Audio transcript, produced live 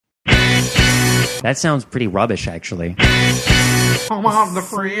That sounds pretty rubbish, actually. Home of the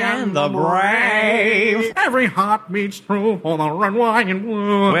free and the brave. Every heart beats true on the runway and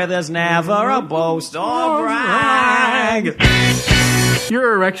wood. Where there's never a boast or brag.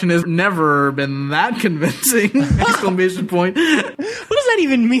 Your erection has never been that convincing! Exclamation point. What does that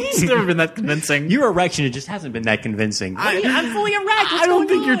even mean? It's never been that convincing. Your erection, it just hasn't been that convincing. I'm fully erect. What's I don't going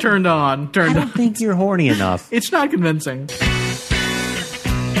think on? you're turned on. I don't think you're horny enough. It's not convincing.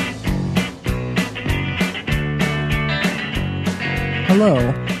 Hello,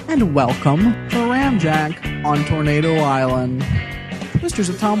 and welcome to Ramjack on Tornado Island. Misters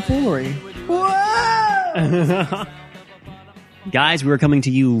of Tomfoolery. Whoa! Guys, we are coming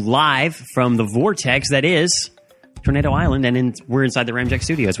to you live from the vortex that is Tornado Island, and we're inside the Ramjack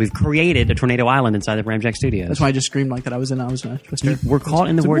Studios. We've created a Tornado Island inside the Ramjack Studios. That's why I just screamed like that. I was a twister. We're caught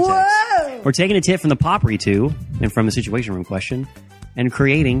in the vortex. Whoa! We're taking a tip from the Potpourri 2 and from the Situation Room question and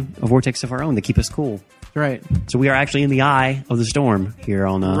creating a vortex of our own to keep us cool. Right. So we are actually in the eye of the storm here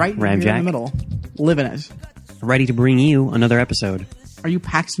on Right Ramjack. here in the middle. Living it. Ready to bring you another episode. Are you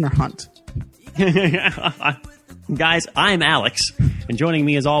Paxton or Hunt? Guys, I'm Alex, and joining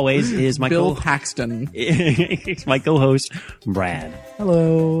me as always is my Bill Paxton. my co-host, Brad.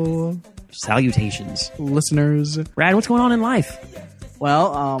 Hello, Salutations. listeners. Brad, what's going on in life?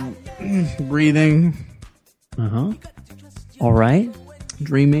 Well, breathing, Uh-huh. All right.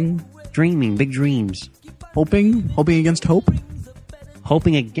 dreaming, Dreaming, big dreams. hoping against hope.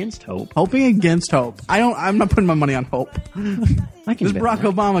 Hoping against hope. Hoping against hope. I'm not putting my money on hope. I can This bet Barack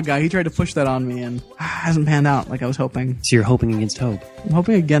that. Obama guy, he tried to push that on me and hasn't panned out like I was hoping. So you're hoping against hope. I'm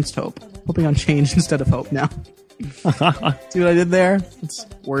hoping against hope. Hoping on change instead of hope now. See what I did there? It's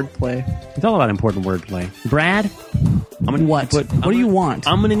wordplay. It's all about important wordplay. Brad, I'm gonna What? What do you want?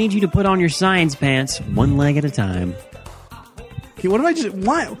 I'm gonna need you to put on your science pants one leg at a time. Okay, what if I just...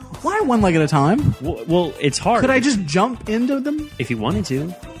 Why one leg at a time? Well, it's hard. Could I just jump into them? If you wanted to. I I feel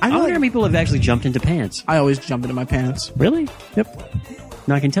wonder like- how many people have actually jumped into pants. I always jump into my pants. Really? Yep.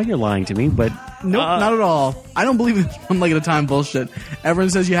 Now, I can tell you're lying to me, but... Nope, not at all. I don't believe in one leg at a time bullshit. Everyone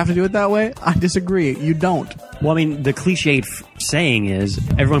says you have to do it that way. I disagree. You don't. Well, I mean, the cliched saying is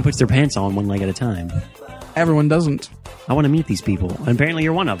everyone puts their pants on one leg at a time. Everyone doesn't. I want to meet these people, and apparently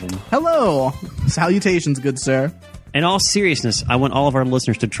you're one of them. Hello. Salutations, good sir. In all seriousness, I want all of our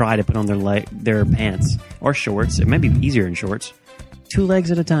listeners to try to put on their pants or shorts. It might be easier in shorts. 2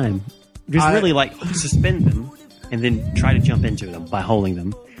 legs at a time. Just really suspend them and then try to jump into them by holding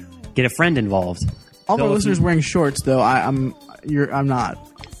them. Get a friend involved. All of our Though if listeners you- wearing shorts, though. I'm not.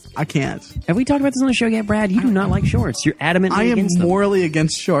 I can't. Have we talked about this on the show yet, Brad? You do not like shorts. You're adamantly I am against them. morally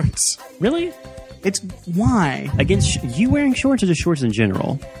against shorts. Really? It's why? Against you wearing shorts or just shorts in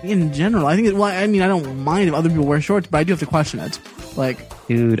general? In general, I think. I mean, I don't mind if other people wear shorts, but I do have to question it. Like,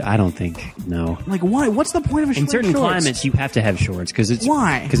 Dude, I don't think. No. why? What's the point of a short In certain shorts? climates, you have to have shorts because it's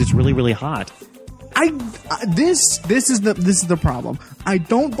Why? Because it's really, really hot. This is the problem. I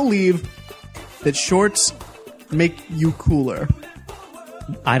don't believe that shorts make you cooler.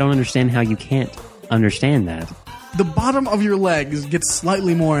 I don't understand how you can't understand that. The bottom of your legs gets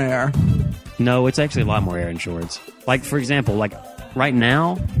slightly more air. No, it's actually a lot more air in shorts. Like, for example, like right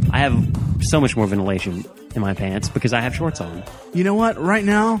now, I have so much more ventilation in my pants because I have shorts on. You know what? Right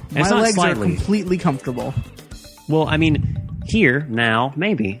now, my It's not legs slightly. are completely comfortable. Well, I mean, here, now,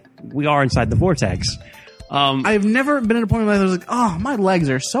 maybe. We are inside the vortex. I've never been at a point where I was like, oh, my legs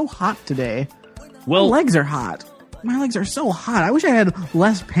are so hot today. Well, My legs are hot. My legs are so hot. I wish I had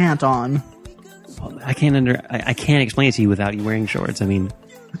less pant on. I can't explain it to you without you wearing shorts. I mean,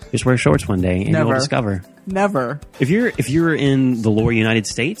 just wear shorts one day and Never. you'll discover. Never. If you're in the lower United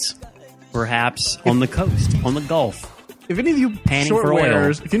States, perhaps on the coast, on the Gulf. If any of you Panning short for oil.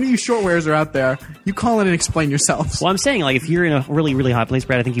 wearers, if any of you short wearers are out there, you call in and explain yourselves. Well, I'm saying, like, if you're in a really, really hot place,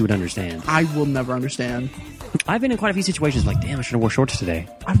 Brad, I think you would understand. I will never understand. I've been in quite a few situations like, damn, I should have wore shorts today.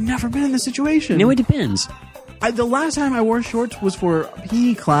 I've never been in this situation. No, it depends. The last time I wore shorts was for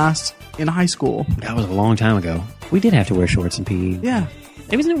PE class in high school. That was a long time ago. We did have to wear shorts in PE. Yeah.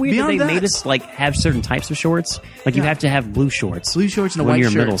 Isn't it weird Beyond that they that- made us like have certain types of shorts? Like you Yeah. have to have blue shorts. Blue shorts and a when white you're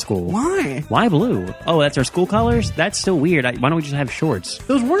in shirt. middle school. Why? Why blue? Oh, that's our school colors? That's still weird. Why don't we just have shorts?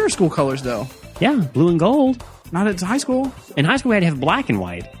 Those were our school colors, though. Yeah, blue and gold. Not at high school. In high school, we had to have black and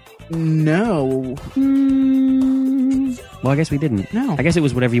white. No. Well, I guess we didn't. No. I guess it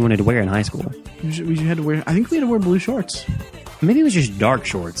was whatever you wanted to wear in high school. We had to wear. I think we had to wear blue shorts. Maybe it was just dark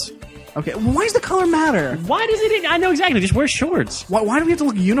shorts. Okay. Well, why does the color matter? Why does it? I know exactly. Just wear shorts. Why do we have to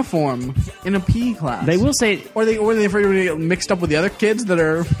look uniform in a PE class? They will say. Or are they afraid we're going to get mixed up with the other kids that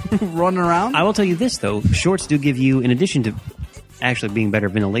are running around? I will tell you this though: shorts do give you, in addition to actually being better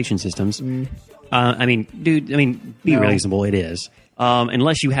ventilation systems. I mean, dude, be No. reasonable. It is.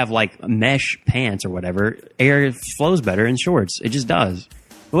 Unless you have like mesh pants or whatever, air flows better in shorts. It just does.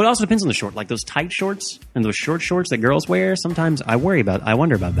 But it also depends on the short. Like those tight shorts and those short shorts that girls wear, sometimes I wonder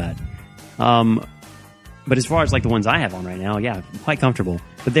about that. But as far as like the ones I have on right now, yeah, quite comfortable.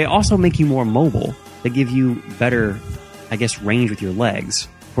 But they also make you more mobile. They give you better, I guess, range with your legs.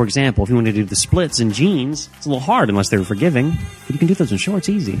 For example, if you want to do the splits in jeans, it's a little hard unless they're forgiving. But you can do those in shorts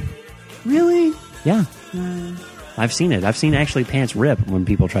easy. Really? Yeah. I've seen it. I've seen actually pants rip when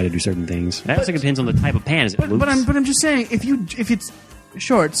people try to do certain things. That also depends on the type of pant. Is it loose? But I'm just saying, if it's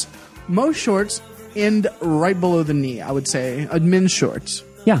shorts, most shorts end right below the knee. I would say men's shorts.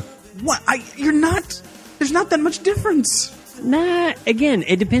 Yeah. What? You're not. There's not that much difference. Nah, again,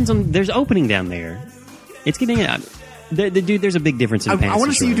 it depends on... There's opening down there. It's getting... Dude, there's a big difference in pants. I want to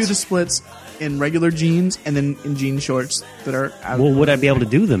and see you do shorts. the splits in regular jeans and then in jean shorts that are out. Well, would I be able to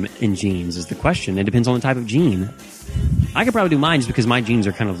do them in jeans is the question. It depends on the type of jean. I could probably do mine just because my jeans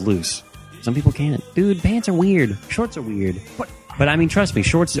are kind of loose. Some people can't. Dude, pants are weird. Shorts are weird. But I mean, trust me,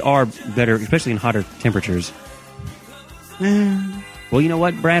 shorts are better, especially in hotter temperatures. Well, you know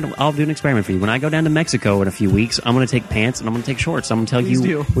what, Brad? I'll do an experiment for you. When I go down to Mexico in a few weeks, I'm going to take pants and I'm going to take shorts. I'm going to tell Please you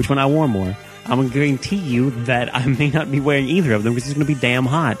do. which one I wore more. I'm going to guarantee you that I may not be wearing either of them because it's going to be damn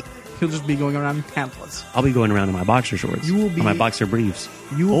hot. He'll just be going around pantless. I'll be going around in my boxer shorts. You will be- or my boxer briefs.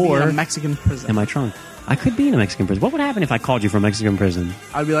 You will or be in a Mexican prison. in my trunk. I could be in a Mexican prison. What would happen if I called you from Mexican prison?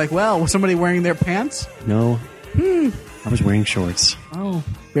 I'd be like, well, was somebody wearing their pants? No. I was wearing shorts. Oh,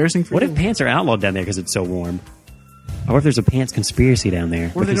 embarrassing for What you. if pants are outlawed down there because it's so warm? Or if there's a pants conspiracy down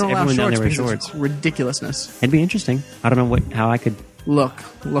there? Or they because don't allow everyone down shorts there wears because shorts. it's ridiculousness. It'd be interesting. I don't know how I could...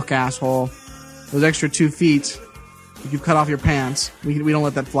 Look, asshole. Those extra 2 feet, if you cut off your pants, we don't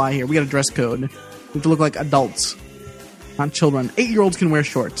let that fly here. We got a dress code. We have to look like adults, not children. 8-year-olds can wear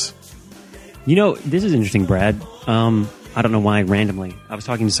shorts. You know, this is interesting, Brad. I don't know why randomly. I was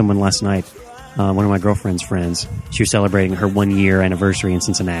talking to someone last night, one of my girlfriend's friends. She was celebrating her 1-year anniversary in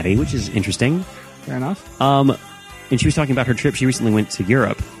Cincinnati, which is interesting. Fair enough. And she was talking about her trip. She recently went to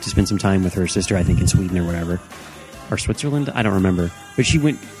Europe to spend some time with her sister, I think in Sweden or whatever. Or Switzerland? I don't remember. But she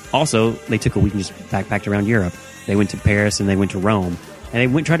went... Also, they took a week and just backpacked around Europe. They went to Paris and they went to Rome.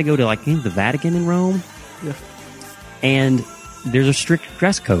 And they tried to go to, like, the Vatican in Rome. Yeah. And there's a strict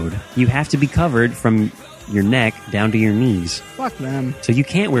dress code. You have to be covered from your neck down to your knees. Fuck them. So you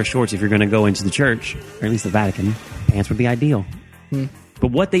can't wear shorts if you're going to go into the church, or at least the Vatican. Pants would be ideal.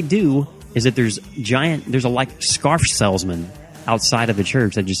 But what they do is that there's a like scarf salesman outside of the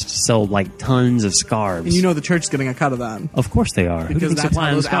church that just sell like tons of scarves. And you know the church is getting a cut of that. Of course they are. Who do you Because think's that's how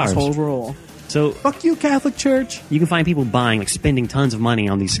supplying those the scarves? assholes roll. So Fuck you, Catholic Church. you can find people buying, like spending tons of money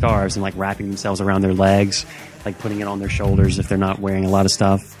on these scarves and like wrapping themselves around their legs, like putting it on their shoulders if they're not wearing a lot of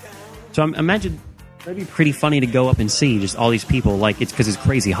stuff. So I imagine that'd be pretty funny to go up and see just all these people, like it's because it's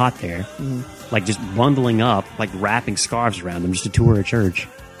crazy hot there, like just bundling up, like wrapping scarves around them just to tour a church.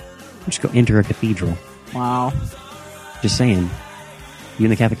 Just go enter a cathedral. Wow. Just saying. You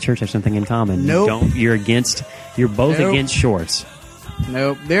and the Catholic Church have something in common. Nope. You're both Nope. against shorts.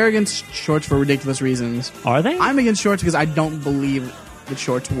 Nope. They're against shorts for ridiculous reasons. Are they? I'm against shorts because I don't believe that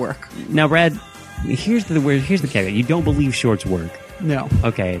shorts work. Now, Brad, here's the caveat. You don't believe shorts work. No.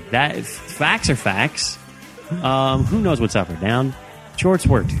 Okay, that facts are facts. Who knows what's up or down? Shorts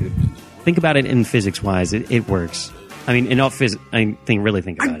work, dude. Think about it in physics-wise. It works. I mean, in all physics, really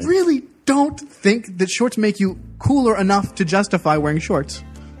think I about it. really don't think that shorts make you cooler enough to justify wearing shorts.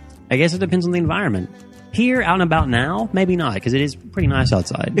 I guess it depends on the environment. Here, out and about now, maybe not, because it is pretty nice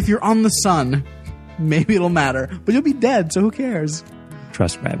outside. If you're on the sun, maybe it'll matter. But you'll be dead, so who cares?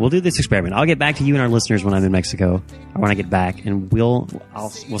 Trust, Brad. We'll do this experiment. I'll get back to you and our listeners when I'm in Mexico, or when I get back, and we'll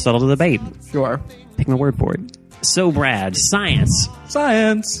settle the debate. Sure. Take my word for it. So, Brad, science.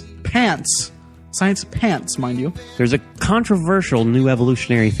 Science. Pants. Science pants, mind you. There's a controversial new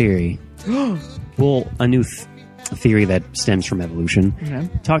evolutionary theory. Well, a new theory that stems from evolution. Okay.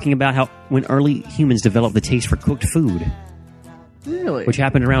 Talking about how when early humans developed the taste for cooked food, Really? which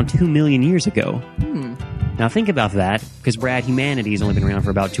happened around 2 million years ago. Now think about that, because, Brad, humanity has only been around for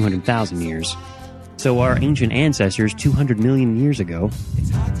about 200,000 years. So our ancient ancestors, 200 million years ago,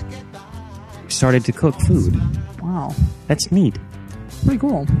 started to cook food. Wow. That's neat. Pretty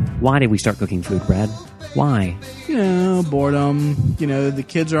cool. Why did we start cooking food, Brad? Why? You know, boredom. You know, the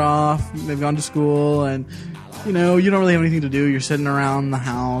kids are off. They've gone to school, and, you know, you don't really have anything to do. You're sitting around the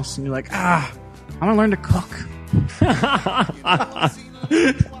house, and you're like, I'm going to learn to cook.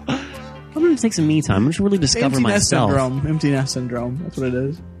 I'm going to take some me time. I'm going to really discover Empty nest myself. syndrome. Empty nest syndrome. That's what it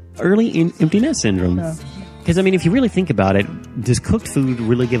is. Early empty nest syndrome. Yeah. Because, I mean, if you really think about it, does cooked food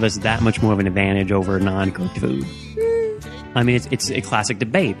really give us that much more of an advantage over non-cooked food? I mean, it's a classic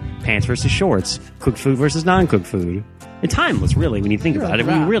debate. Pants versus shorts. Cooked food versus non-cooked food. It's timeless, really, when you think about it.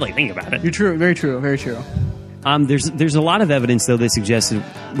 When you really think about it. You're true. Very true. Very true. There's a lot of evidence, though, that suggests...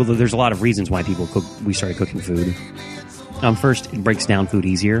 Well, there's a lot of reasons why we started cooking food. First, it breaks down food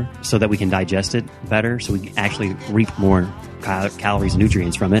easier so that we can digest it better, so we actually reap more calories and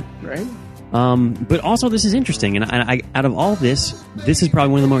nutrients from it. Right. But also, this is interesting, and I out of all this is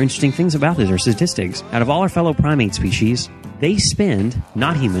probably one of the more interesting things about this, are statistics. Out of all our fellow primate species, they spend,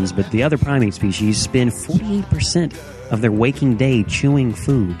 not humans, but the other primate species, spend 48% of their waking day chewing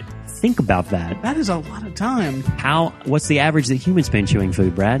food. Think about that. That is a lot of time. What's the average that humans spend chewing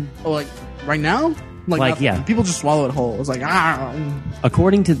food, Brad? Oh, like, right now? Yeah. People just swallow it whole. It's like,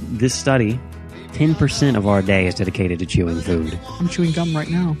 According to this study, 10% of our day is dedicated to chewing food. I'm chewing gum right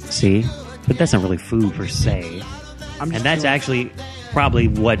now. See? But that's not really food per se. And that's actually probably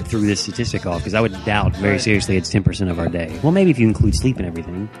what threw this statistic off, because I would doubt very seriously it's 10% of our day. Well, maybe if you include sleep and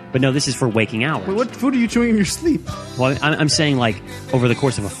everything. But no, this is for waking hours. Wait, what food are you chewing in your sleep? Well, I'm saying, like, over the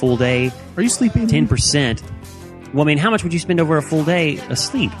course of a full day... Are you sleeping? 10%. Well, I mean, how much would you spend over a full day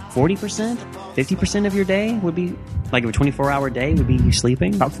asleep? 40%? 50% of your day would be... Like, a 24-hour day would be you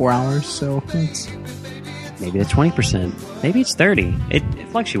sleeping? About 4 hours, so it's... Maybe it's 20%. Maybe it's 30. It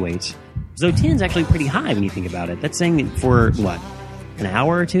fluctuates. So 10 is actually pretty high when you think about it. That's saying that for, what, an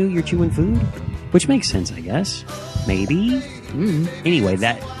hour or two you're chewing food? Which makes sense, I guess. Maybe. Anyway,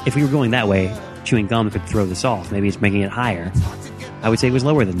 if we were going that way, chewing gum could throw this off. Maybe it's making it higher. I would say it was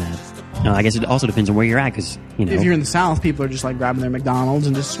lower than that. I guess it also depends on where you're at, because, If you're in the South, people are just, like, grabbing their McDonald's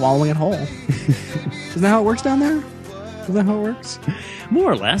and just swallowing it whole. Isn't that how it works down there? Isn't that how it works?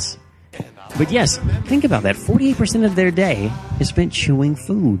 More or less. But yes, think about that. 48% of their day is spent chewing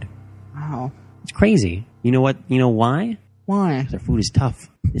food. Wow. It's crazy. You know what? You know why? Why? Their food is tough.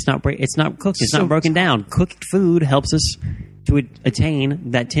 It's not cooked. It's not broken down. Cooked food helps us to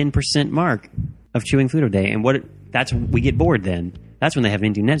attain that 10% mark of chewing food a day. And we get bored then. That's when they have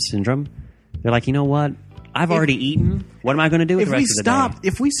empty nest syndrome. They're like, you know what? I've already eaten. What am I going to do with the rest of the day?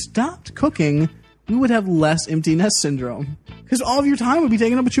 If we stopped cooking, we would have less empty nest syndrome. Because all of your time would be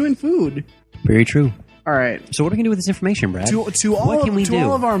taken up with chewing food. Very true. All right. So what are we going to do with this information, Brad? What can we do?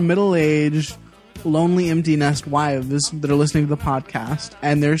 All of our middle-aged, lonely, empty nest wives that are listening to the podcast,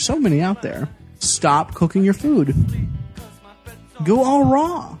 and there's so many out there, stop cooking your food. Go all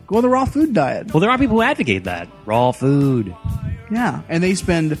raw. Go on the raw food diet. Well, there are people who advocate that. Raw food. Yeah. And they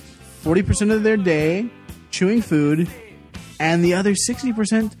spend 40% of their day chewing food, and the other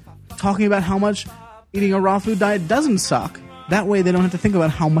 60% talking about how much eating a raw food diet doesn't suck. That way they don't have to think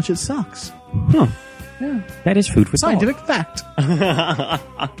about how much it sucks. Huh. Yeah. That is food for thought. Scientific fact.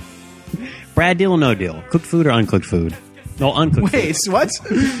 Brad, deal or no deal? Cooked food or uncooked food? No, uncooked Wait, food. what?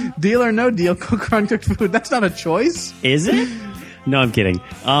 Deal or no deal? Cook or uncooked food? That's not a choice. Is it? No, I'm kidding.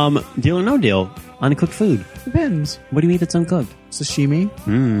 Deal or no deal? Uncooked food. Depends. What do you eat that's uncooked? Sashimi.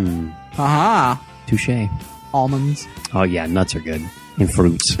 Haha. Touche. Almonds. Oh, yeah, nuts are good. And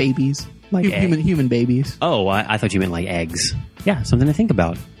fruits. Babies. Like human babies. Oh, I thought you meant like eggs. Yeah, something to think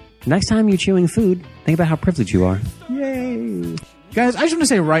about. Next time you're chewing food, think about how privileged you are. Yay. Guys, I just want to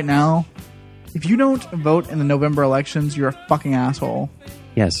say right now, if you don't vote in the November elections, you're a fucking asshole.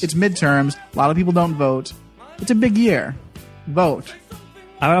 Yes. It's midterms. A lot of people don't vote. It's a big year. Vote.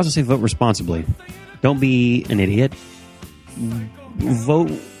 I would also say vote responsibly. Don't be an idiot.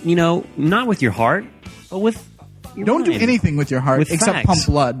 Vote, not with your heart, but with your Don't mind. do anything with your heart With except facts. pump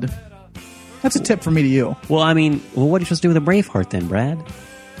blood. That's a tip from me to you. Well, what are you supposed to do with a brave heart then, Brad?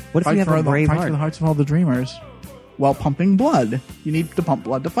 What if you have a brave Fight heart? for the hearts of all the dreamers. While pumping blood. You need to pump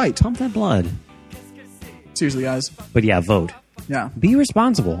blood to fight. Pump that blood. Seriously, guys. But yeah, vote. Yeah. Be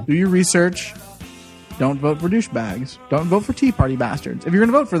responsible. Do your research. Don't vote for douchebags. Don't vote for Tea Party bastards. If you're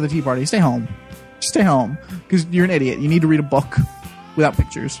going to vote for the Tea Party, stay home. Just stay home. Because you're an idiot. You need to read a book without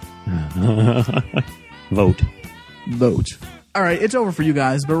pictures. Vote. Vote. All right, it's over for you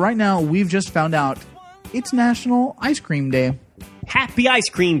guys. But right now, we've just found out it's National Ice Cream Day. Happy Ice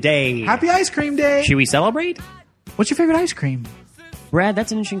Cream Day. Happy Ice Cream Day. Should we celebrate? What's your favorite ice cream? Brad,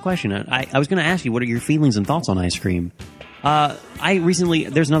 that's an interesting question. I was going to ask you, what are your feelings and thoughts on ice cream?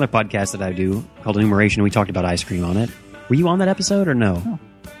 There's another podcast that I do called Enumeration, and we talked about ice cream on it. Were you on that episode or no? No,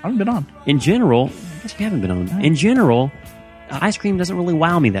 I haven't been on. In general, I guess you haven't been on. In general, ice cream doesn't really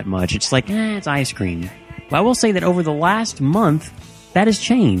wow me that much. It's like, it's ice cream. But I will say that over the last month, that has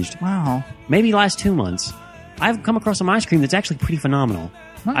changed. Wow. Maybe last 2 months. I've come across some ice cream that's actually pretty phenomenal.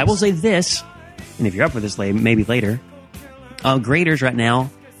 Nice. I will say this, and if you're up for this, maybe later, Grater's right now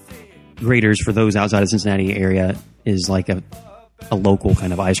Grater's, for those outside of Cincinnati area, is like a local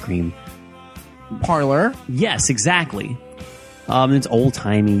kind of ice cream. Parlor. Yes, exactly. It's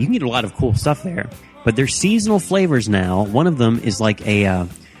old-timey. You can get a lot of cool stuff there. But there's seasonal flavors now. One of them is like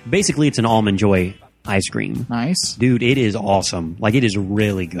basically it's an Almond Joy ice cream. Nice. Dude, it is awesome. Like, it is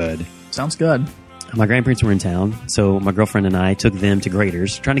really good. Sounds good. My grandparents were in town, so my girlfriend and I took them to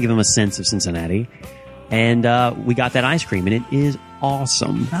Grater's, trying to give them a sense of Cincinnati. And we got that ice cream, and it is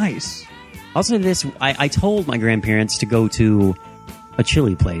awesome. Nice. I'll say this. I told my grandparents to go to a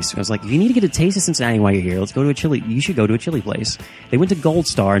chili place. I was like, if you need to get a taste of Cincinnati while you're here, let's go to a chili. You should go to a chili place. They went to Gold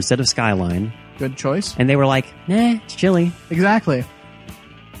Star instead of Skyline. Good choice. And they were like, nah, it's chili. Exactly.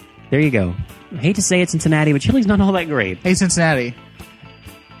 There you go. I hate to say it's Cincinnati, but chili's not all that great. Hey, Cincinnati.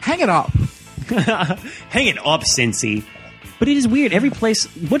 Hang it up. Hang it up, Cincy. But it is weird. Every place.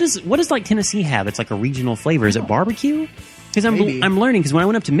 What does like Tennessee have? It's like a regional flavor. Is it barbecue? Because I'm learning. Because when I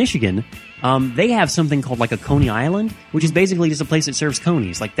went up to Michigan, they have something called like a Coney Island, which is basically just a place that serves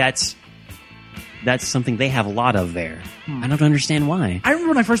conies. Like that's something they have a lot of there. I don't understand why. I remember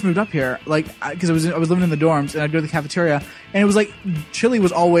when I first moved up here, like, because I was living in the dorms, and I'd go to the cafeteria, and it was like chili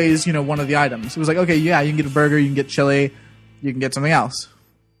was always, one of the items. It was like, okay, yeah, you can get a burger, you can get chili, you can get something else.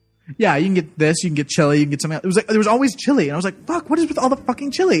 Yeah, you can get this, you can get chili, you can get something else. It was like there was always chili, and I was like, fuck, what is with all the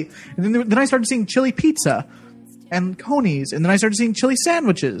fucking chili? And then I started seeing chili pizza and conies, and then I started seeing chili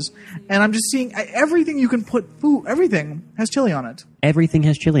sandwiches, and I'm just seeing everything you can put food. Everything has chili on it. Everything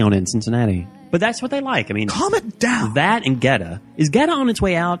has chili on it in Cincinnati. But that's what they like. I mean, calm it down. That and Geta. Is Geta on its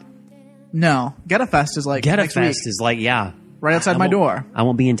way out? No. Geta Fest is like Geta next Fest week. is like, yeah. Right outside my door. I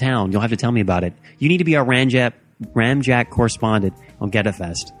won't be in town. You'll have to tell me about it. You need to be our Ramjack correspondent on Geta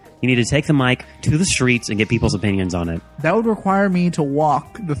Fest. You need to take the mic to the streets and get people's opinions on it. That would require me to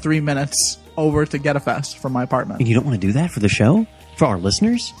walk the 3 minutes over to Geta Fest from my apartment. And you don't want to do that for the show? For our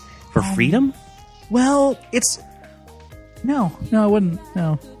listeners? For freedom? Well, it's... No, I wouldn't.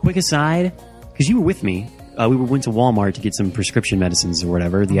 No. Quick aside, because you were with me. We went to Walmart to get some prescription medicines or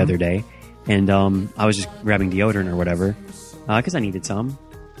whatever the other day. And I was just grabbing deodorant or whatever because I needed some.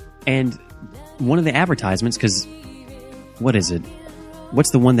 And one of the advertisements, because... What is it?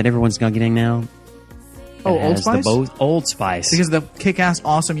 What's the one that everyone's getting now? Oh, Old Spice? Old Spice. Because of the kick-ass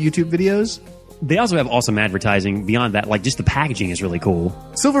awesome YouTube videos? They also have awesome advertising beyond that. Like, just the packaging is really cool.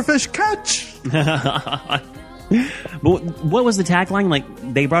 Silverfish catch! But what was the tagline?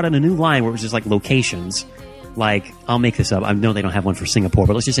 Like, they brought in a new line where it was just like locations. Like, I'll make this up. I know they don't have one for Singapore,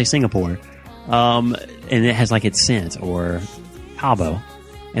 but let's just say Singapore. And it has like its scent, or Cabo.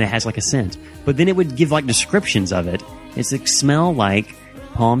 And it has like a scent. But then it would give like descriptions of it. It's like smell like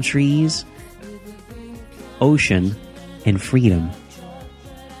palm trees, ocean, and freedom.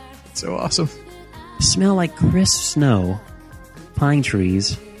 So awesome. Smell like crisp snow, pine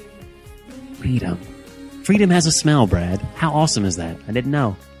trees, freedom. Freedom has a smell, Brad. How awesome is that? I didn't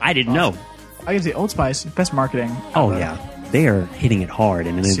know. I know. I can say Old Spice, best marketing. Oh, yeah. They are hitting it hard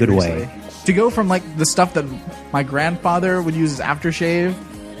and in a good way. To go from like the stuff that my grandfather would use as aftershave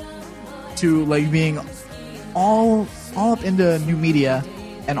to like being all up into new media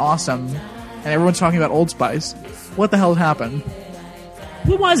and awesome, and everyone's talking about Old Spice. What the hell happened?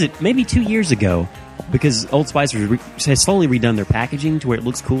 What was it? Maybe 2 years ago. Because Old Spice has slowly redone their packaging to where it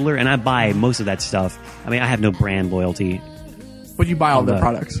looks cooler, and I buy most of that stuff. I mean, I have no brand loyalty. But you buy all their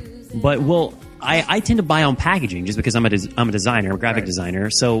products. But, well, I tend to buy on packaging just because I'm a designer, a graphic designer.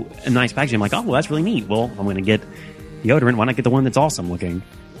 So a nice packaging, I'm like, oh, well, that's really neat. Well, I'm going to get deodorant. Why not get the one that's awesome looking?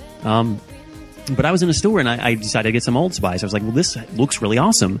 But I was in a store, and I decided to get some Old Spice. I was like, well, this looks really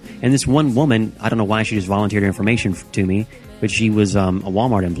awesome. And this one woman, I don't know why she just volunteered her information to me, but she was a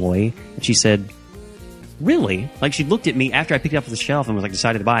Walmart employee, and she said... Really? Like, she looked at me after I picked it up off the shelf and was like,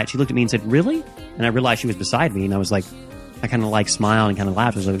 decided to buy it. She looked at me and said, really? And I realized she was beside me, and I was like, I kind of like smiled and kind of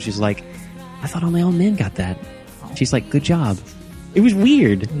laughed. She's like, I thought only all men got that. She's like, good job. It was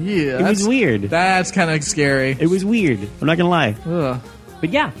weird. Yeah. It was weird. That's kind of scary. It was weird. I'm not going to lie. Ugh. But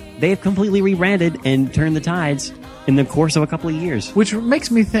yeah, they have completely rebranded and turned the tides in the course of a couple of years. Which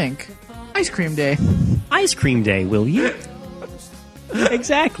makes me think, Ice Cream Day. Ice Cream Day, will you?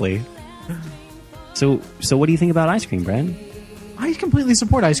 Exactly. So what do you think about ice cream, Brad? I completely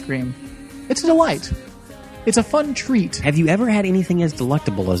support ice cream. It's a delight. It's a fun treat. Have you ever had anything as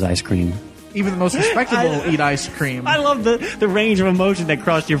delectable as ice cream? Even the most respectable eat ice cream. I love the range of emotion that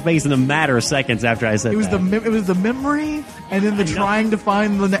crossed your face in a matter of seconds after I said it was that. It was the memory, and then the trying to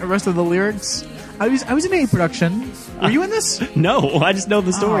find the rest of the lyrics. I was in a production. Were you in this? No, I just know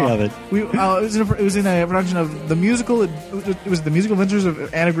the story of it. It was in a production of the musical. It was the musical adventures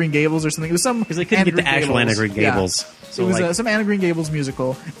of Anna Green Gables or something. It was some Because they couldn't get the actual Anna Green Gables. Yeah. So it was some Anna Green Gables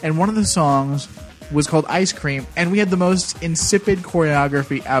musical, and one of the songs was called Ice Cream, and we had the most insipid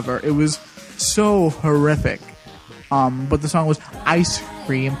choreography ever. It was so horrific. But the song was Ice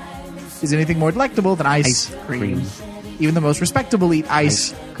Cream. Is anything more delectable than ice cream? Even the most respectable eat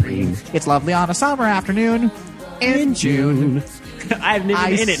ice cream. It's lovely on a summer afternoon in June. I've never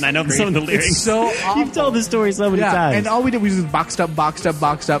been in it, and I know some of the lyrics. It's so awful. You've told this story so many times. And all we did was just boxed up,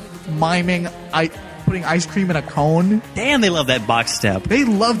 miming, putting ice cream in a cone. Damn, they love that box step. They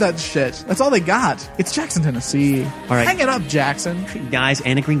love that shit. That's all they got. It's Jackson, Tennessee. All right. Hang it up, Jackson. Guys,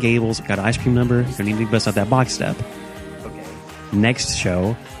 Anna Green Gables got an ice cream number. You're going to need to bust out that box step. Okay. Next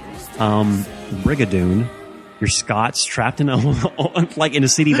show, Brigadoon. You're Scots trapped in in a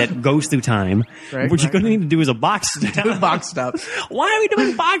city that goes through time. What you're going to need to do is a box step. Box step. Why are we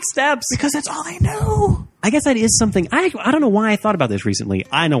doing box steps? Because that's all they know. I guess that is something. I don't know why I thought about this recently.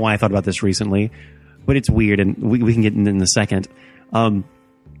 I know why I thought about this recently, but it's weird, and we can get in a second. I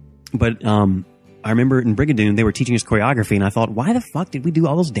remember in Brigadoon, they were teaching us choreography, and I thought, why the fuck did we do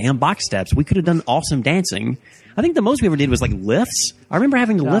all those damn box steps? We could have done awesome dancing. I think the most we ever did was like lifts. I remember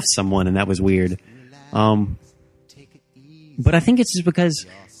having to lift someone, and that was weird. But I think it's just because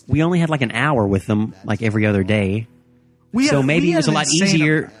we only had like an hour with them like every other day. Maybe it was a lot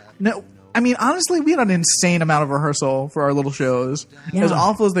easier. No, I mean, honestly, we had an insane amount of rehearsal for our little shows. Yeah. As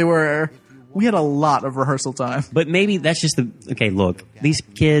awful as they were, we had a lot of rehearsal time. But maybe that's just okay, look, these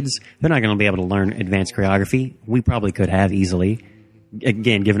kids, they're not going to be able to learn advanced choreography. We probably could have easily,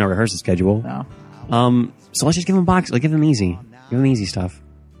 again, given our rehearsal schedule. No. So let's just give them easy. Give them easy stuff.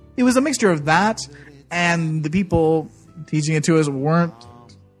 It was a mixture of that and the people teaching it to us weren't.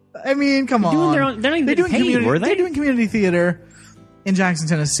 I mean, come on. They're not even paid, were they? They're doing community theater in Jackson,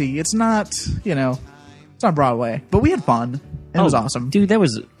 Tennessee. It's not, it's not Broadway. But we had fun. It was awesome. Dude,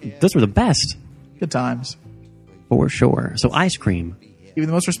 those were the best. Good times. For sure. So ice cream. Even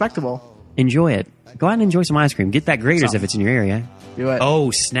the most respectable. Enjoy it. Go out and enjoy some ice cream. Get that Grater's if it's in your area. Do it.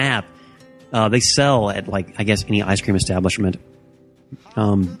 Oh, snap. They sell at, I guess, any ice cream establishment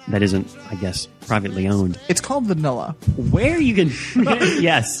that isn't, I guess, privately owned. It's called vanilla. Where you can...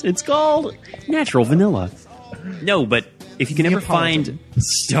 Yes, it's called natural vanilla. No, but if you can ever find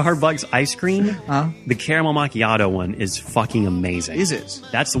Starbucks ice cream, the caramel macchiato one is fucking amazing. Is it?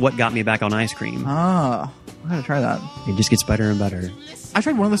 That's what got me back on ice cream. I gotta try that. It just gets better and better. I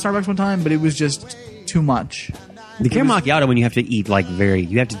tried one of the Starbucks one time, but it was just too much. The caramel macchiato one you have to eat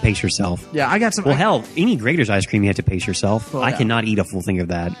you have to pace yourself. Yeah, I got some. Well, hell, any Grater's ice cream you have to pace yourself. I cannot eat a full thing of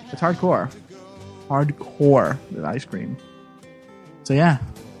that. It's hardcore. Hardcore with ice cream. So yeah,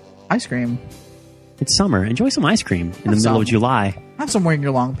 ice cream. It's summer. Enjoy some ice cream in the middle of July. Have some wearing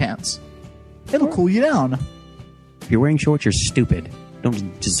your long pants. It'll cool you down. If you're wearing shorts, you're stupid.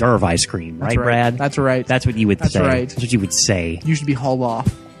 Don't deserve ice cream, right, Brad? That's right. That's what you would say. Right. That's what you would say. You should be hauled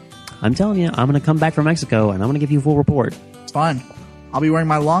off. I'm telling you, I'm going to come back from Mexico, and I'm going to give you a full report. It's fine. I'll be wearing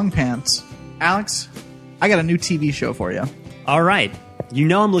my long pants. Alex, I got a new TV show for you. All right. You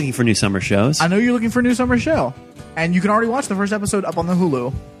know I'm looking for new summer shows. I know you're looking for a new summer show. And you can already watch the first episode up on the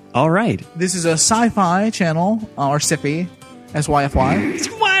Hulu. All right. This is a sci-fi channel, or SYFY, S-Y-F-Y.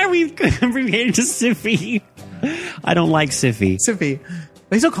 Why are we abbreviated to SYFY? I don't like SYFY. SYFY.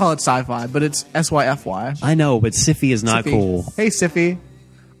 They still call it sci-fi, but it's S-Y-F-Y. I know, but SYFY is not cool. Hey, SYFY.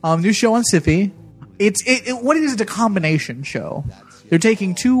 New show on SYFY. What it is, it's a combination show. They're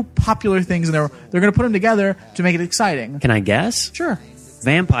taking two popular things and they're going to put them together to make it exciting. Can I guess? Sure.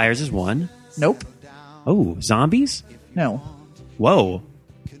 Vampires is one. Nope. Oh, zombies? No. Whoa.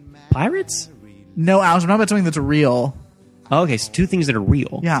 Pirates? No, Alex, I'm not about something that's real. Oh, okay, so two things that are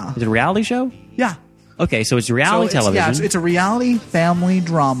real. Yeah. Is it a reality show? Yeah. Okay, so it's reality television. Yeah, it's a reality family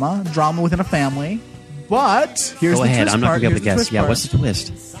drama within a family. But here's Go the ahead, twist I'm not part. going to be able to guess. Yeah, Part. what's the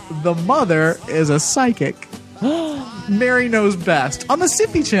twist? The mother is a psychic. Mary Knows Best on the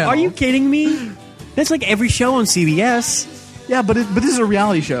SYFY channel. Are you kidding me? That's like every show on CBS. Yeah, but this is a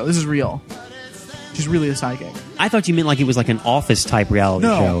reality show. This is real. She's really a psychic. I thought you meant like it was like an office type reality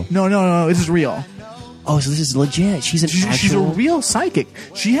show. No. This is real. Oh, so this is legit. She's a real psychic.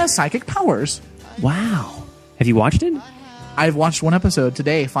 She has psychic powers. Wow. Have you watched it? I've watched one episode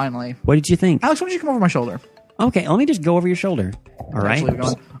today, finally. What did you think? Alex, why don't you come over my shoulder? Okay, let me just go over your shoulder. All right.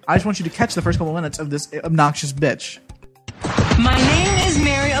 I just want you to catch the first couple minutes of this obnoxious bitch. My name is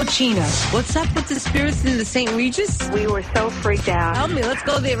Mary O'Toole. Ticino. What's up with the spirits in the St. Regis? We were so freaked out. Tell me, let's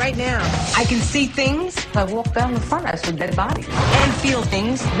go there right now. I can see things. I walked down the front, I saw dead bodies. And feel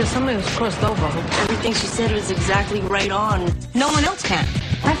things. There's somebody who's crossed over. Everything she said was exactly right on. No one else can.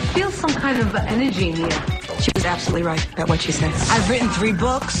 I feel some kind of energy in here. She was absolutely right about what she said. I've written 3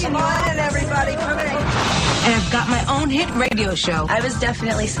 books. Come on, everybody, come in. And I've got my own hit radio show. I was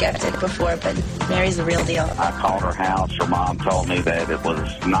definitely skeptic before, but Mary's the real deal. I called her house. Her mom told me that it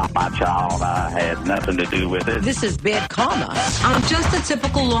was not my child. I had nothing to do with it. This is bad karma. I'm just a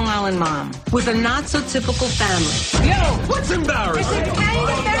typical Long Island mom with a not-so-typical family. Yo, what's embarrassing?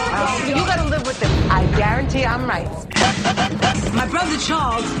 You gotta live with it. I guarantee I'm right. My brother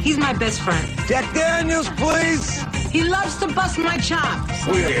Charles, he's my best friend. Jack Daniels, please. He loves to bust my chops.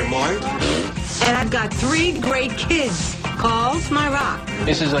 We ain't mind. And I've got 3 great kids. Carl's my rock.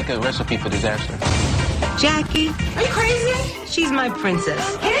 This is like a recipe for disaster. Jackie. Are you crazy? She's my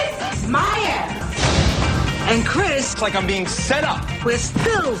princess. Kiss my ass. And Chris. It's like I'm being set up. We're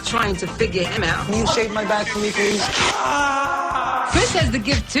still trying to figure him out. Can you shave my back for me, please? Chris has the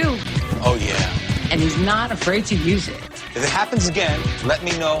gift, too. Oh, yeah. And he's not afraid to use it. If it happens again, let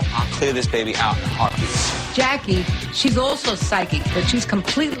me know. I'll clear this baby out in a heartbeat. Jackie, she's also psychic, but she's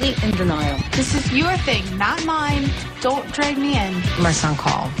completely in denial. This is your thing, not mine. Don't drag me in. My son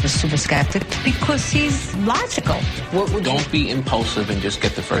Carl is super skeptic because he's logical. Don't be impulsive and just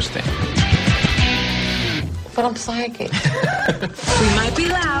get the first thing. But I'm psychic. We might be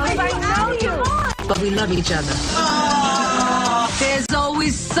loud, I know you. but we love each other. There's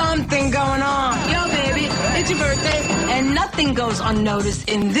always something going on. Yo, baby, it's your birthday. And nothing goes unnoticed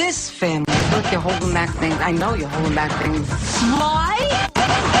in this family. Look, you're holding back things. I know you're holding back things. Why?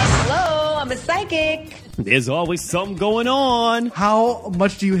 Hello, I'm a psychic. There's always something going on. How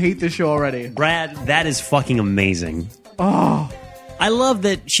much do you hate this show already? Brad, that is fucking amazing. Oh, I love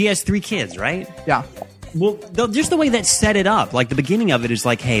that she has 3 kids, right? yeah. Well, just the way that set it up. Like, the beginning of it is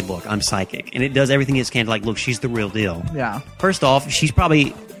like, hey, look, I'm psychic. And it does everything it can to, like, look, she's the real deal. Yeah. First off, she's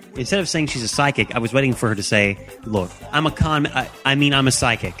probably, instead of saying she's a psychic, I was waiting for her to say, look, I'm a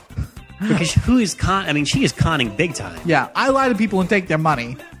psychic. Because she is conning big time. Yeah, I lie to people and take their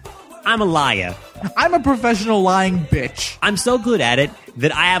money. I'm a liar. I'm a professional lying bitch. I'm so good at it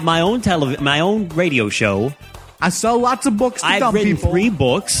that I have my own radio show. I sell lots of books to I've dumb written people. 3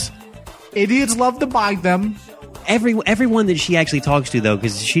 books. Idiots love to buy them. Everyone that she actually talks to, though,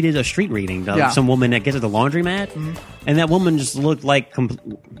 because she did a street reading of Yeah. some woman that gets at the laundromat, and that woman just looked like,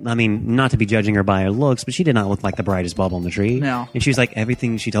 not to be judging her by her looks, but she did not look like the brightest bulb on the tree. No. And she was like,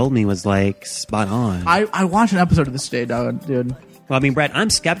 everything she told me was like spot on. I watched an episode of this today, dude. Well, Brad, I'm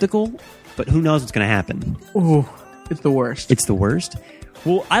skeptical, but who knows what's going to happen? Ooh, it's the worst. It's the worst.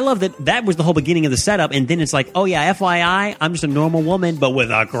 Well, I love that was the whole beginning of the setup, and then it's like, oh yeah, FYI, I'm just a normal woman, but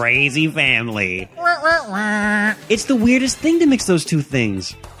with a crazy family. It's the weirdest thing to mix those 2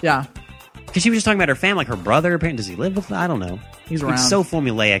 things. Yeah. Because she was just talking about her family, like her brother. Apparently, does he live with? I don't know. He's around. It's so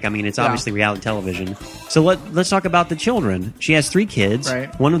formulaic. It's Yeah. obviously reality television. So let's talk about the children. She has 3 kids.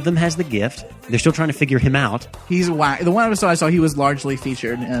 Right. One of them has the gift. They're still trying to figure him out. He's whack. The one episode I saw, he was largely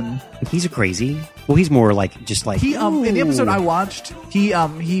featured in. He's a crazy. Well, he's more like He in the episode I watched, he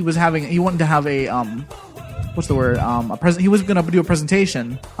wanted to have a what's the word? He was going to do a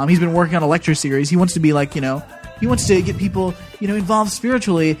presentation. He's been working on a lecture series. He wants to be like, he wants to get people, involved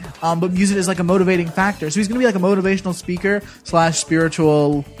spiritually, but use it as like a motivating factor. So he's going to be like a motivational speaker /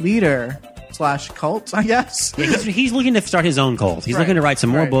 spiritual leader / cult, I guess. Yeah, he's looking to start his own cult. He's Right, looking to write some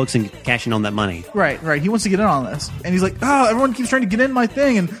more right. books and cash in on that money. Right. He wants to get in on this. And he's like, oh, everyone keeps trying to get in my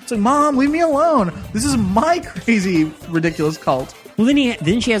thing. And it's like, Mom, leave me alone. This is my crazy, ridiculous cult. Well,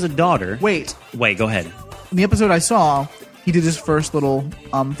 then she has a daughter. Wait, go ahead. in the episode I saw, he did his first little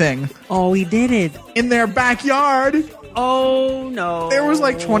thing. Oh, he did it. In their backyard. Oh, no. There was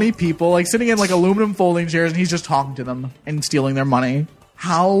like 20 people like sitting in like aluminum folding chairs, and he's just talking to them and stealing their money.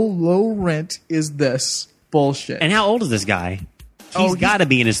 How low rent is this bullshit? And how old is this guy? He's got to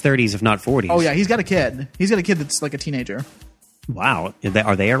be in his 30s, if not 40s. Oh, yeah, he's got a kid. He's got a kid that's like a teenager. Wow.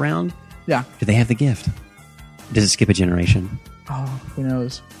 Are they around? Yeah. Do they have the gift? Does it skip a generation? Oh, who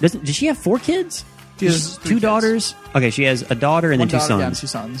knows? Does she have 4 kids? She has 2 daughters? Okay, she has a daughter and then 2 sons. Yeah, 2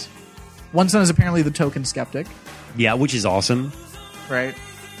 sons. One son is apparently the token skeptic. Yeah, which is awesome. Right.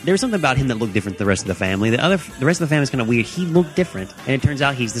 There was something about him that looked different than the rest of the family. The rest of the family is kind of weird. He looked different, and it turns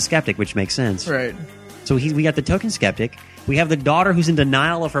out he's the skeptic, which makes sense. Right. So we got the token skeptic. We have the daughter who's in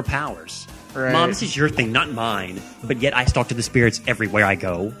denial of her powers. Right. Mom, this is your thing, not mine. But yet I talk to the spirits everywhere I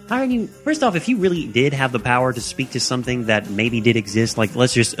go. How are you? First off, if you really did have the power to speak to something that maybe did exist, like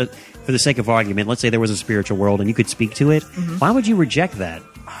let's just, for the sake of argument, let's say there was a spiritual world and you could speak to it, why would you reject that?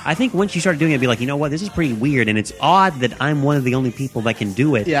 I think once you start doing it, it'd be like, you know what, this is pretty weird, and it's odd that I'm one of the only people that can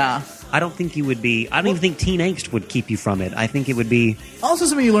do it. Yeah. I don't think you would be. I don't even think teen angst would keep you from it. I think it would be. Also,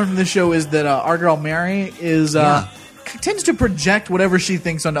 something you learn from this show is that our girl Mary is tends to project whatever she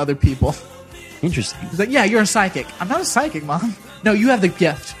thinks onto other people. Interesting. She's like, yeah, you're a psychic. I'm not a psychic, Mom. No, you have the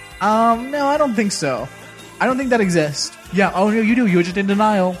gift. No, I don't think so. I don't think that exists. Yeah, oh, no, you do. You're just in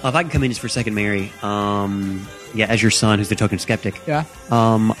denial. If I can come in just for a second, Mary, as your son, who's the token skeptic, Yeah.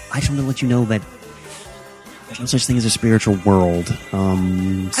 I just want to let you know that there's no such thing as a spiritual world.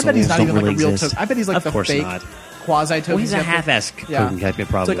 I bet he's not even like a real token. I bet he's like of the course fake not. quasi-token Well, he's a skeptic. half-ass token skeptic,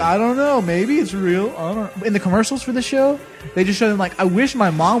 probably. It's like, I don't know. Maybe it's real. I don't know. In the commercials for the show, they just show them like, I wish my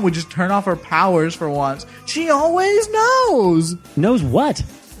mom would just turn off her powers for once. She always knows. Knows what?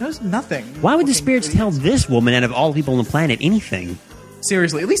 Knows nothing. Why would the Fucking spirits idiots. tell this woman, out of all the people on the planet, anything?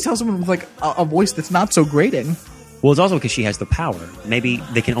 Seriously, at least tell someone with like a voice that's not so grating. Well, it's also because she has the power. Maybe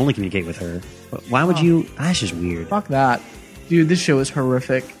they can only communicate with her. But why would you? That's just weird. Fuck that. Dude, this show is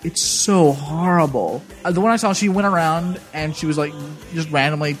horrific. It's so horrible. The one I saw, she went around and she was like just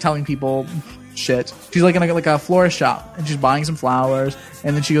randomly telling people shit. She's like in a florist shop and she's buying some flowers,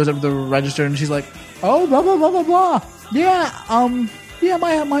 and then she goes up to the register and she's like, oh, blah blah blah blah blah. Yeah, yeah,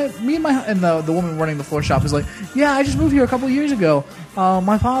 the woman running the floor shop is like, yeah, I just moved here a couple years ago.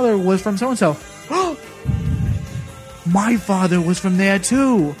 My father was from so and so. My father was from there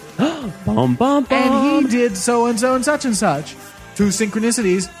too. Bum, bum, bum. And he did so and so and such and such. Two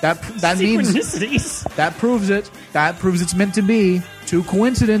synchronicities. That means Synchronicities. that proves it. That proves it's meant to be. Two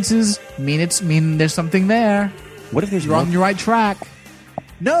coincidences mean there's something there. What if there's You're on your right track.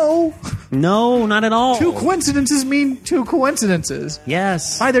 No. No, not at all. Two coincidences mean two coincidences.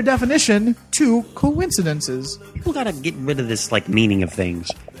 Yes. By their definition, two coincidences. People gotta get rid of this meaning of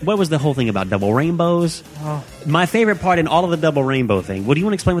things. What was the whole thing about double rainbows? Oh. My favorite part in all of the double rainbow thing. What do you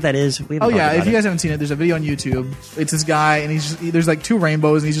want to explain what that is? We haven't Oh talked yeah, about if you it. guys haven't seen it, there's a video on YouTube. It's this guy, and there's like two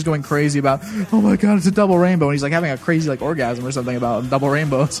rainbows, and he's just going crazy about, oh my god, it's a double rainbow, and he's like having a crazy orgasm or something about double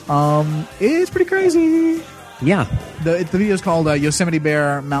rainbows. It's pretty crazy. Yeah. The video is called Yosemite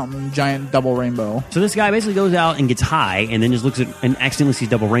Bear Mountain Giant Double Rainbow. So this guy basically goes out and gets high, and then just looks at and accidentally sees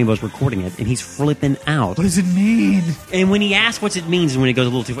double rainbows recording it, and he's flipping out. What does it mean? And when he asks what it means, and when it goes a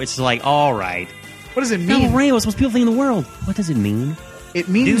little too far, it's just like, all right, What does it double mean? rainbows, most beautiful thing in the world. What does it mean? It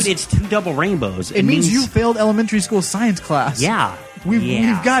means Dude, it's two double rainbows. it means you failed elementary school science class. Yeah.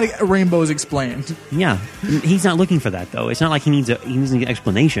 We've got rainbows explained. Yeah, he's not looking for that though. It's not like he needs an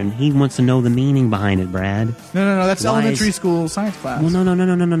explanation. He wants to know the meaning behind it, Brad. No. That's Why elementary is- school science class. Well, no.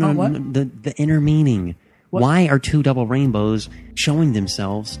 Oh, what? The inner meaning. What? Why are two double rainbows showing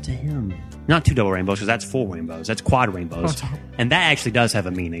themselves to him? Not two double rainbows, because that's full rainbows. That's quad rainbows, and that actually does have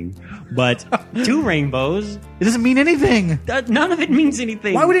a meaning. But two rainbows, It doesn't mean anything. none of it means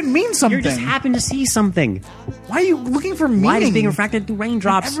anything. Why would it mean something? You just happen to see something. Why are you looking for meaning? Light is being refracted through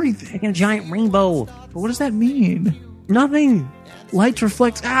raindrops. Everything. Like in a giant rainbow. But what does that mean? Nothing. Light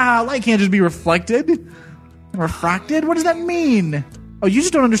reflects. Light can't just be reflected. Refracted? What does that mean? Oh, you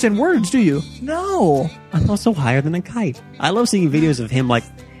just don't understand words, do you? No. I'm also higher than a kite. I love seeing videos of him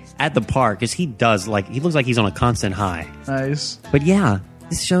at the park, because he does he looks like he's on a constant high. Nice. But yeah,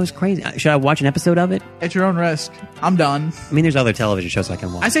 this show is crazy. Should I watch an episode of it? At your own risk. I'm done. I mean, there's other television shows I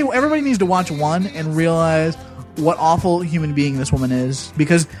can watch. I say everybody needs to watch one and realize what awful human being this woman is,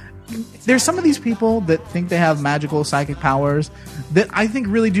 because there's some of these people that think they have magical psychic powers that I think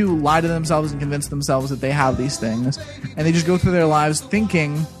really do lie to themselves and convince themselves that they have these things, and they just go through their lives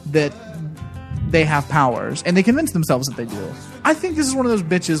thinking that they have powers, and they convince themselves that they do. I think this is one of those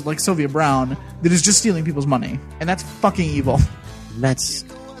bitches like Sylvia Brown that is just stealing people's money, and that's fucking evil.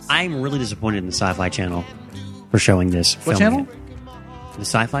 I'm really disappointed in the Sci-Fi Channel for showing this. What filming channel? it. The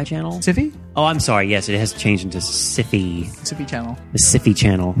Sci-Fi Channel? Siffy? Oh, I'm sorry. Yes, it has changed into Siffy. Siffy channel. The Siffy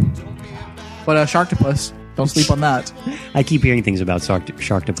Channel. But Sharktopus, don't sleep on that. I keep hearing things about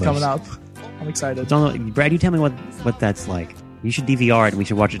Sharktopus. It's coming up. I'm excited. Brad, you tell me what that's like. You should DVR it and we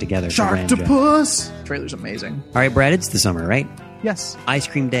should watch it together. for Ranja. Sharktopus! Trailer's amazing. All right, Brad, it's the summer, right? Yes, Ice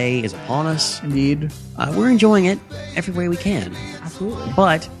Cream Day is upon us. indeed. We're enjoying it every way we can. Absolutely.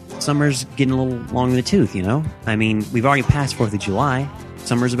 But summer's getting a little long in the tooth, you know? I mean, we've already passed 4th of July.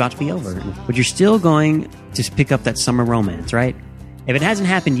 Summer's about to be over. But you're still going to pick up that summer romance, right? If it hasn't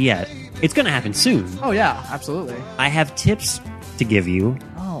happened yet, it's going to happen soon. Oh, yeah, absolutely. I have tips to give you.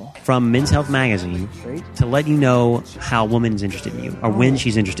 Oh. from Men's Health Magazine Great. to let you know how a woman's interested in you or when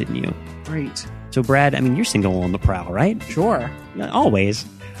she's interested in you. Great. So, Brad, I mean, you're single on the prowl, right? Sure. Yeah, always.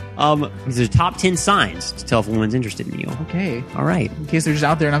 These are top 10 signs to tell if a woman's interested in you. Okay. All right. In case they're just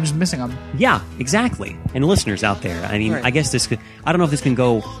out there and I'm just missing them. Yeah, exactly. And listeners out there, I mean, Right. I guess this could, I don't know if this can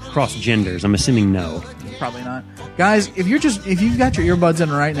go across genders. I'm assuming no. Probably not. Guys, if you've got your earbuds in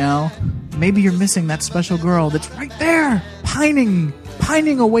right now, maybe you're missing that special girl that's right there,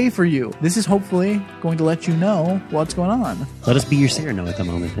 pining away for you. This is hopefully going to let you know what's going on. Let us be your Cyrano at the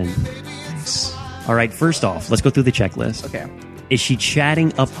moment, then. Nice. All right, first off, let's go through the checklist. Okay. Is she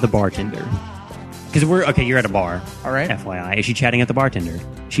chatting up the bartender? Because you're at a bar. All right. FYI. Is she chatting at the bartender?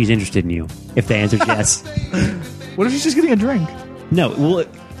 She's interested in you. If the answer's yes. What if she's just getting a drink? No, well,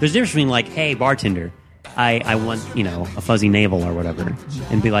 there's a difference between like, hey, bartender, I want, a fuzzy navel or whatever.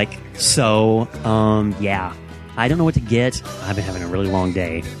 And be like, so, yeah, I don't know what to get. I've been having a really long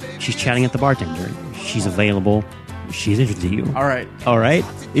day. She's chatting at the bartender. She's available. She's interested in you. All right. All right?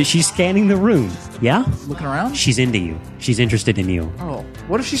 Is she scanning the room? Yeah? Looking around? She's into you. She's interested in you. Oh.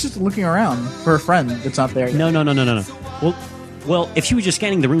 What if she's just looking around for a friend that's not there yet? No. Well, if she was just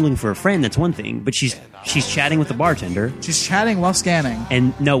scanning the room looking for a friend, that's one thing. But she's chatting with the bartender. She's chatting while scanning.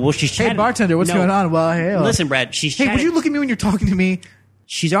 And she's chatting. Hey, bartender, what's going on? Well, hey. Listen, Brad, she's chatting. Hey, would you look at me when you're talking to me?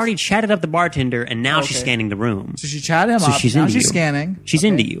 She's already chatted up the bartender, and now she's scanning the room. So she chatted him up. She's now into she's you. scanning. She's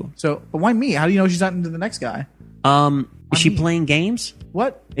into you. So, but why me? How do you know she's not into the next guy? Is she playing games?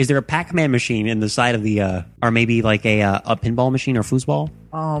 What? Is there a Pac-Man machine in the side of the, or maybe like a pinball machine or foosball?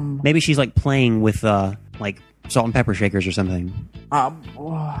 Maybe she's like playing with like salt and pepper shakers or something.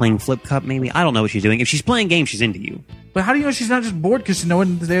 Playing flip cup, maybe. I don't know what she's doing. If she's playing games, she's into you. But how do you know she's not just bored because no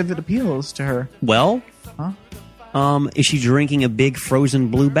one's there that appeals to her? Well, is she drinking a big frozen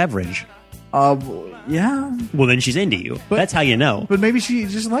blue beverage? Yeah. Well, then she's into you. That's how you know. But maybe she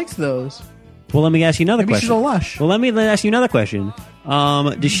just likes those. Well, let me ask you another Maybe question. she's a lush. Well, let me ask you another question.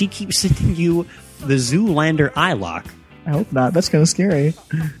 Does she keep sending you the Zoolander eye lock? I hope not. That's kind of scary.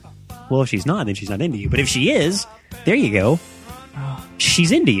 Well, if she's not, then she's not into you. But if she is, there you go.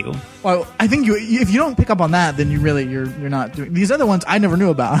 She's into you. Well, I think if you don't pick up on that, then you're not doing these other ones. I never knew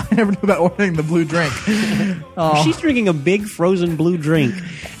about. I never knew about ordering the blue drink. She's drinking a big frozen blue drink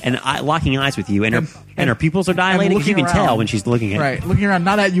and locking eyes with you, and her pupils are dilating because you can tell when she's looking at you. Right, looking around,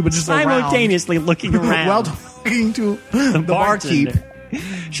 not at you, but just simultaneously looking around while talking to the barkeep.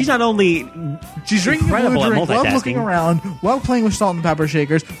 She's not only she's drinking a blue drink while looking around, while playing with salt and pepper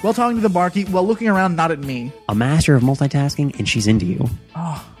shakers, while talking to the barkeep, while looking around, not at me. A master of multitasking, and she's into you.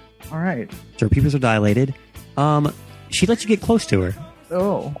 Oh, all right. So her pupils are dilated. She lets you get close to her.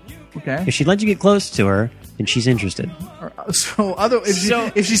 Oh, okay. If she lets you get close to her, then she's interested. So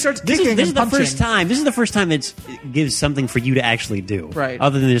if she starts kicking this is and the punching, this is the first time it gives something for you to actually do, right?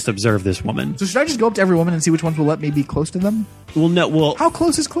 Other than just observe this woman. So should I just go up to every woman and see which ones will let me be close to them? Well, no. Well, how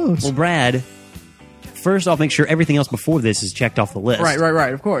close is close? Well, Brad, first off, make sure everything else before this is checked off the list.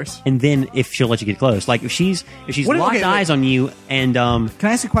 Right. Of course. And then if she'll let you get close, like if she's locked eyes on you and can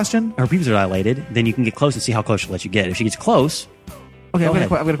I ask a question? Her pupils are dilated, then you can get close and see how close she'll let you get. If she gets close, okay, I've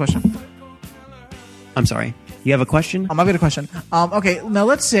got a question. I'm sorry. You have a question? I've got a question. Okay, now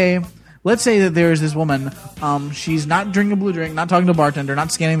let's say that there's this woman. She's not drinking a blue drink, not talking to a bartender,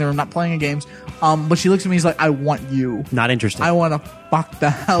 not scanning the room, not playing games. But she looks at me and is like, I want you. Not interested. I want to fuck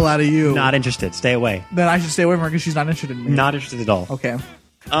the hell out of you. Not interested. Stay away. Then I should stay away from her because she's not interested in me. Not interested at all. Okay.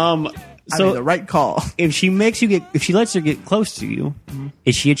 So I made the right call. If she lets her get close to you,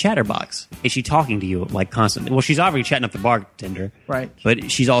 is she a chatterbox? Is she talking to you like constantly? Well, she's already chatting up the bartender, right?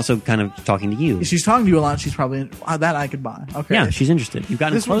 But she's also kind of talking to you. If she's talking to you a lot, she's probably that I could buy. Okay, yeah, she's interested. You've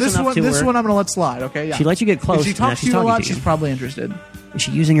gotten close enough to her. This one I'm going to let slide. Okay, yeah. She lets you get close. If she talks to you a lot, she's probably interested. Is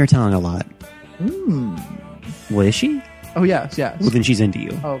she using her tongue a lot? Well, is she? Oh yes. Well, then she's into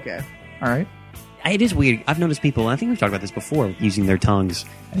you. Okay, all right. It is weird. I've noticed people, and I think we've talked about this before, using their tongues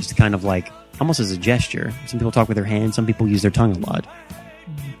as kind of like, almost as a gesture. Some people talk with their hands, some people use their tongue a lot.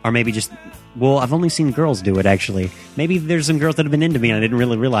 Or maybe just, well, I've only seen girls do it, actually. Maybe there's some girls that have been into me and I didn't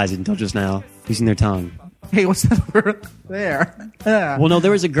really realize it until just now, using their tongue. Hey, what's that over there? Well, no,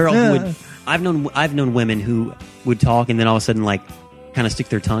 there was a girl who would, I've known women who would talk and then all of a sudden, like, kind of stick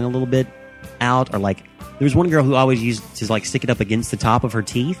their tongue a little bit out, or like, there was one girl who always used to, like, stick it up against the top of her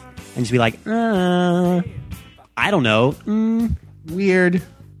teeth and just be like, I don't know. Weird.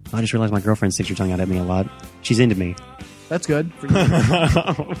 I just realized my girlfriend sticks her tongue out at me a lot. She's into me. That's good for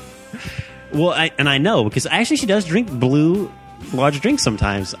you. Well, I know, because actually she does drink blue large drinks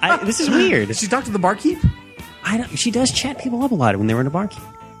sometimes. This is weird. She talked to the barkeep? She does chat people up a lot when they were in a barkeep.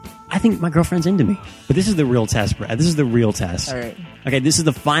 I think my girlfriend's into me. But this is the real test, Brad. This is the real test. All right. Okay, this is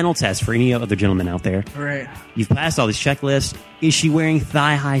the final test for any other gentlemen out there. All right. You've passed all this checklist. Is she wearing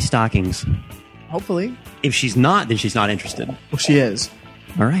thigh-high stockings? Hopefully. If she's not, then she's not interested. Well, she is.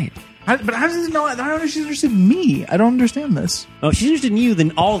 All right. But how does it know? I don't know if she's interested in me. I don't understand this. Oh, if she's interested in you,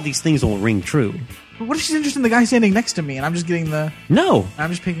 then all of these things will ring true. But what if she's interested in the guy standing next to me and I'm just getting the... No. I'm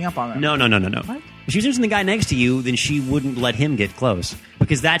just picking up on it? No. What? If she's interested in the guy next to you, then she wouldn't let him get close.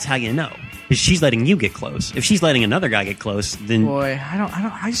 Because that's how you know. Because she's letting you get close. If she's letting another guy get close, then... Boy,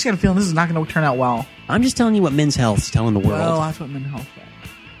 I just got a feeling this is not going to turn out well. I'm just telling you what Men's Health's telling the world. Well, that's what Men's Health said.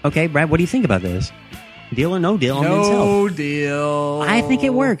 Okay, Brad, what do you think about this? Deal or no deal on Men's Health? No deal. I think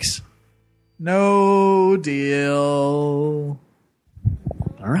it works. No deal.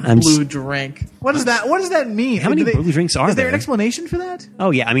 All right. Blue drink. What is that? What does that mean? How many blue drinks are there? Is there an explanation for that?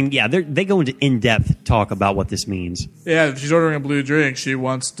 Oh, yeah. I mean, yeah, they go into in-depth talk about what this means. Yeah, if she's ordering a blue drink, she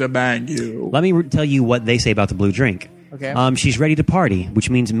wants to bang you. Let me tell you what they say about the blue drink. Okay. She's ready to party, which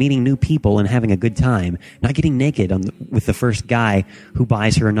means meeting new people and having a good time, not getting naked with the first guy who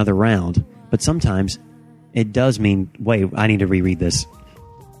buys her another round. But sometimes it does mean... Wait, I need to reread this.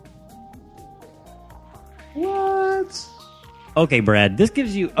 What? Okay, Brad, this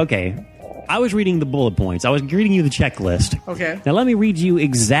gives you... Okay, I was reading the bullet points. I was reading you the checklist. Okay. Now let me read you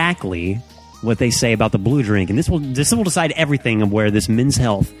exactly what they say about the blue drink, and this will decide everything of where this Men's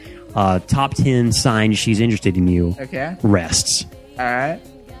Health top 10 signs she's interested in you rests. All right.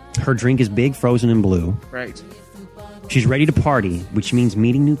 Her drink is big, frozen, and blue. Right. She's ready to party, which means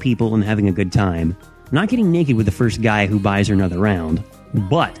meeting new people and having a good time. Not getting naked with the first guy who buys her another round.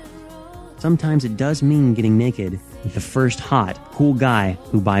 But sometimes it does mean getting naked with the first hot, cool guy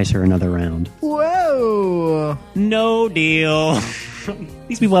who buys her another round. Whoa. No deal.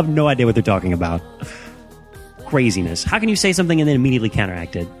 These people have no idea what they're talking about. Craziness. How can you say something and then immediately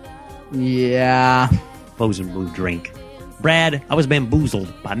counteract it? Yeah. Frozen blue drink. Brad, I was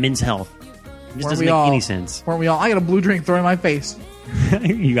bamboozled by Men's Health. It just doesn't make any sense. Weren't we all? I got a blue drink thrown in my face.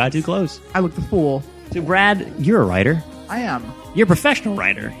 You got too close. I looked the fool. So, Brad, you're a writer. I am. You're a professional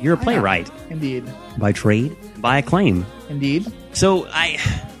writer. You're a playwright. Indeed. By trade, by acclaim. Indeed. So,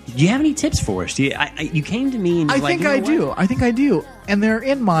 do you have any tips for us? You came to me and I think I do. And they're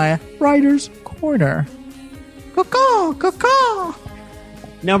in my writer's corner. Caw-caw.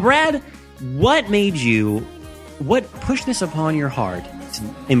 Now, Brad, what pushed this upon your heart to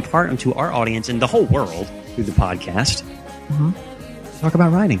impart onto our audience and the whole world through the podcast? Talk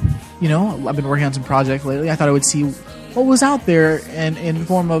about writing. You know, I've been working on some projects lately. I thought I would see what was out there in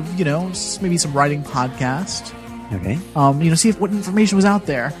form of, maybe some writing podcast. Okay. See what information was out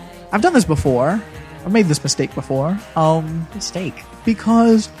there. I've done this before. I've made this mistake before. Mistake?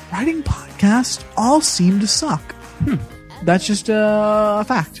 Because writing podcasts all seem to suck. That's just a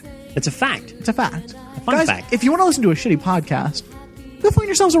fact. It's a fact. It's a fact. A fun Guys, fact. if you want to listen to a shitty podcast, go find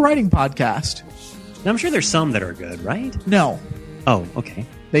yourselves a writing podcast. Now, I'm sure there's some that are good, right? No. Oh, okay.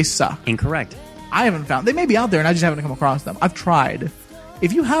 They suck. Incorrect. I haven't found... They may be out there and I just haven't come across them. I've tried.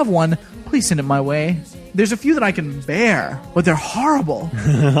 If you have one, please send it my way. There's a few that I can bear, but they're horrible.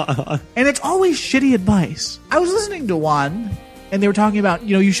 And it's always shitty advice. I was listening to one, and they were talking about,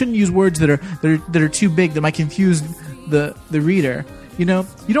 you shouldn't use words that are too big that might confuse the reader. You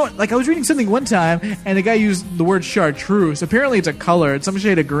don't... Like, I was reading something one time, and a guy used the word chartreuse. Apparently it's a color. It's some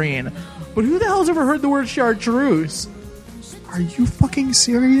shade of green. But who the hell's ever heard the word chartreuse? Are you fucking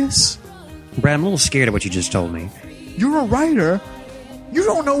serious? Brad, I'm a little scared of what you just told me. You're a writer. You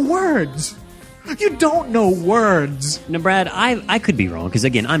don't know words. You don't know words. Now, Brad, I could be wrong, because,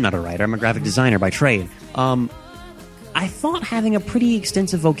 again, I'm not a writer. I'm a graphic designer by trade. I thought having a pretty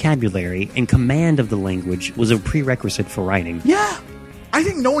extensive vocabulary and command of the language was a prerequisite for writing. Yeah. I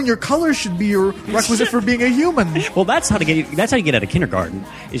think knowing your colors should be your requisite for being a human. Well, that's how you get out of kindergarten,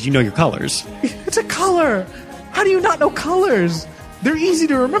 is you know your colors. It's a color. How do you not know colors? They're easy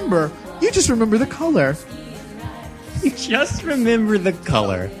to remember. You just remember the color. You just remember the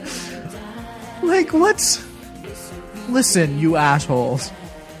color. Like, what's... Listen, you assholes.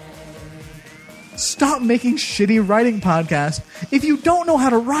 Stop making shitty writing podcasts. If you don't know how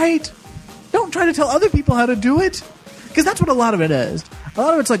to write, don't try to tell other people how to do it. Because that's what a lot of it is. A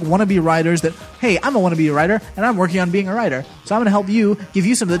lot of it's like wannabe writers that, hey, I'm a wannabe writer, and I'm working on being a writer. So I'm going to help you, give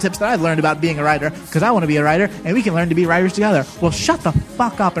you some of the tips that I've learned about being a writer, because I want to be a writer, and we can learn to be writers together. Well, shut the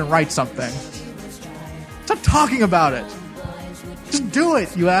fuck up and write something. Stop talking about it. Just do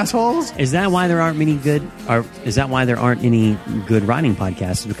it, you assholes. Is that why there aren't any good writing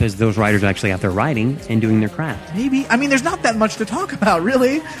podcasts? Because those writers are actually out there writing and doing their craft. Maybe. I mean, there's not that much to talk about,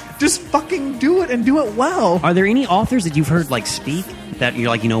 really. Just fucking do it and do it well. Are there any authors that you've heard, speak that you're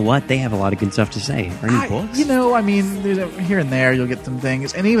like, you know what? They have a lot of good stuff to say. Or any books? You know, I mean, here and there you'll get some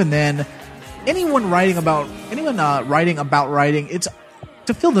things, and even then, anyone writing about writing, it's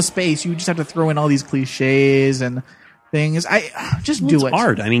to fill the space. You just have to throw in all these cliches and things. Just do it. It's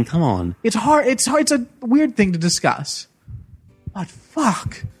art. I mean, come on. It's hard. It's a weird thing to discuss. But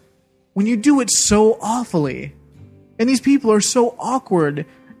fuck, when you do it so awfully, and these people are so awkward,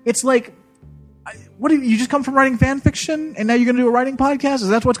 it's like, what do you just come from writing fan fiction, and now you're going to do a writing podcast? Is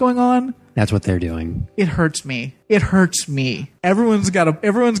that what's going on? That's what they're doing. It hurts me. It hurts me. Everyone's got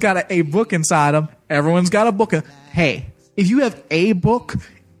a book inside them. Everyone's got a book. Hey, if you have a book,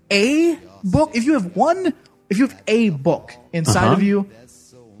 if you have a book inside of you,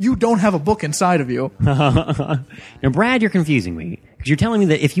 you don't have a book inside of you. Now, Brad, you're confusing me. Because you're telling me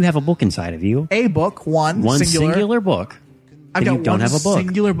that if you have a book inside of you... A book, one singular book... I've got you don't have a book.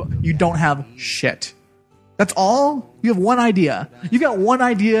 Singular book. You don't have shit. That's all? You have one idea. You got one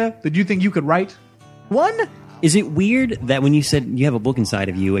idea that you think you could write? One? Is it weird that when you said you have a book inside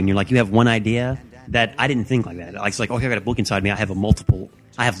of you and you're like, you have one idea, that I didn't think like that? It's like, okay, I got a book inside me. I have lots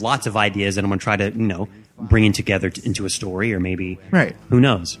of ideas that I'm going to try to, bring in together into a story, or maybe, right? Who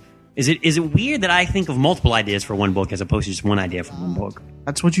knows? Is it weird that I think of multiple ideas for one book as opposed to just one idea for one book?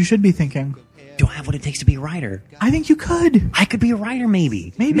 That's what you should be thinking. Do I have what it takes to be a writer? I think you could. I could be a writer,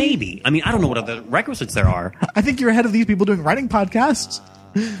 maybe. Maybe. I mean, I don't know what other requisites there are. I think you're ahead of these people doing writing podcasts.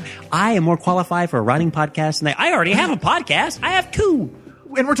 I am more qualified for a writing podcast than I already have a podcast. I have two.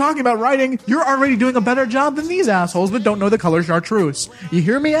 And we're talking about writing. You're already doing a better job than these assholes that don't know the color chartreuse. You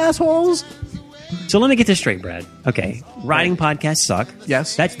hear me, assholes? So let me get this straight, Brad. Okay, writing podcasts suck.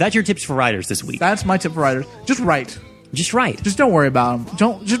 Yes. That's your tips for writers this week. That's my tip for writers. Just write. Just write. Just don't worry about them.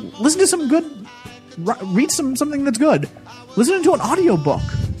 Don't just listen to some good. Read something that's good. Listen to an audiobook.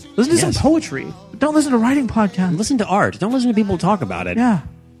 Listen to some poetry. Don't listen to writing podcasts. Listen to art. Don't listen to people talk about it. Yeah.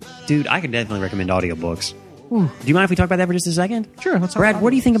 Dude, I can definitely recommend audiobooks. Ooh. Do you mind if we talk about that for just a second? Sure. Let's talk Brad, about what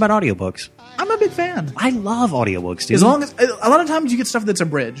do you think about audiobooks? I'm a big fan. I love audiobooks, dude. As long as a lot of times you get stuff that's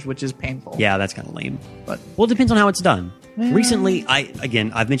abridged, which is painful. Yeah, that's kind of lame. But well, it depends on how it's done. Recently,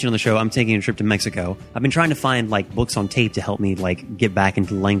 I've mentioned on the show, I'm taking a trip to Mexico. I've been trying to find books on tape to help me get back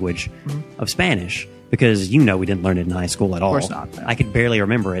into the language of Spanish, because we didn't learn it in high school at all. Of course not. No. I could barely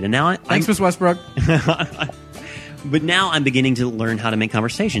remember it, and now thanks, Miss Westbrook. But now I'm beginning to learn how to make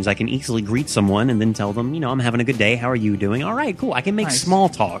conversations. I can easily greet someone and then tell them, I'm having a good day. How are you doing? All right, cool. I can make small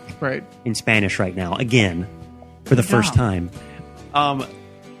talk in Spanish right now again for the first time.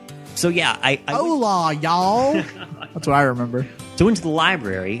 So yeah, hola, y'all. That's what I remember. So I went to the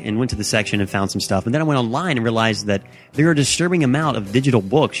library and went to the section and found some stuff, and then I went online and realized that there are a disturbing amount of digital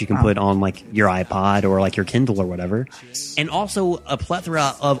books you can put on your iPod or your Kindle or whatever, and also a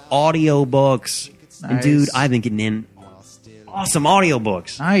plethora of audio books. Nice. And dude, I've been getting in awesome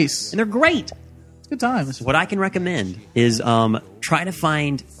audiobooks. Nice, and they're great. It's good times. What I can recommend is try to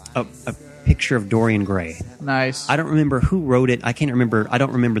find a picture of Dorian Gray. Nice. I don't remember who wrote it. I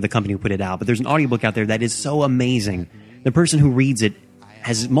don't remember the company who put it out, but there's an audiobook out there that is so amazing. The person who reads it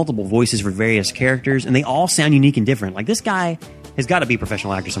has multiple voices for various characters, and they all sound unique and different. This guy has got to be a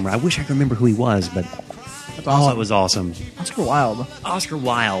professional actor somewhere. I wish I could remember who he was, but that's awesome. It was awesome. Oscar Wilde. Oscar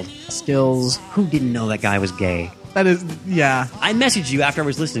Wilde. Skills. Who didn't know that guy was gay? That is, yeah. I messaged you after I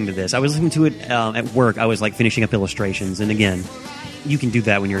was listening to this. I was listening to it at work. I was finishing up illustrations, and again, you can do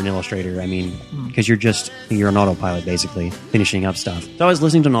that when you're an illustrator. I mean, because you're an autopilot, basically, finishing up stuff. So I was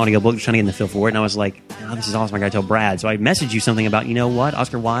listening to an audiobook, trying to get in the feel for it, and I was like, this is awesome. I gotta tell Brad. So I messaged you something about,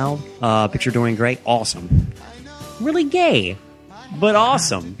 Oscar Wilde, picture Dorian Gray, awesome. Really gay, but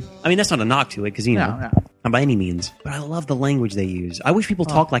awesome. I mean, that's not a knock to it, because, not by any means. But I love the language they use. I wish people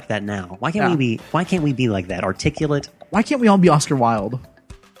talk like that now. Why can't we be like that? Articulate? Why can't we all be Oscar Wilde?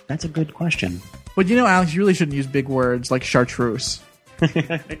 That's a good question. But Alex, you really shouldn't use big words like chartreuse.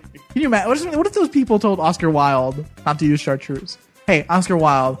 Can you imagine? What if those people told Oscar Wilde not to use chartreuse? Hey, Oscar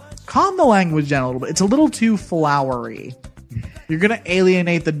Wilde, calm the language down a little bit. It's a little too flowery. You're going to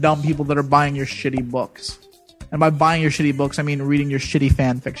alienate the dumb people that are buying your shitty books. And by buying your shitty books, I mean reading your shitty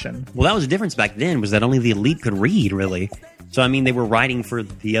fan fiction. Well, that was the difference back then, was that only the elite could read, really. So, I mean, they were writing for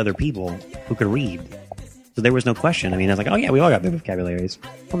the other people who could read. So there was no question. I mean, I was like, oh yeah, we all got big vocabularies.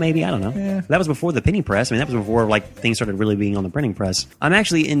 Well, maybe, I don't know. Yeah. That was before the penny press. I mean, that was before things started really being on the printing press. I'm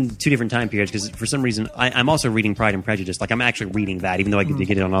actually in two different time periods, because for some reason, I'm also reading Pride and Prejudice. I'm actually reading that, even though I get to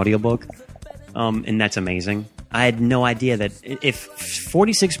get it on audiobook. And that's amazing. I had no idea that if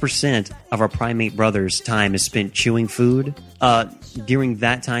 46% of our primate brothers' time is spent chewing food, during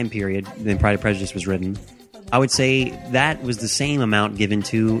that time period, when Pride and Prejudice was written, I would say that was the same amount given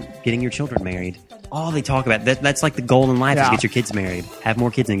to getting your children married. all they talk about. That's like the goal in life is Yeah. to get your kids married, have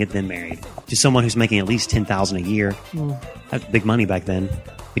more kids, and get them married. To someone who's making at least $10,000 a year. That's big money back then.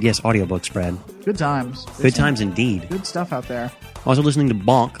 But yes, audiobooks, Brad. Good times. Good times indeed. Good stuff out there. Also listening to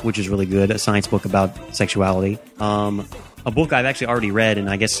Bonk, which is really good, a science book about sexuality. A book I've actually already read and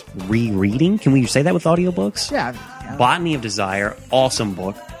I guess rereading. Can we say that with audiobooks? Yeah. Botany of Desire, awesome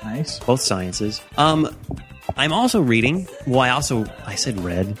book. Nice. Both sciences. I'm also reading. Well, I said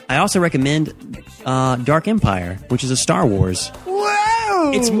read. I also recommend Dark Empire, which is a Star Wars.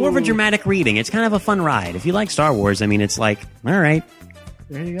 Whoa! It's more of a dramatic reading. It's kind of a fun ride. If you like Star Wars, I mean, it's like, all right.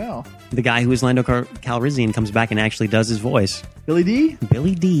 There you go. The guy who is Lando Calrissian comes back and actually does his voice. Billy D?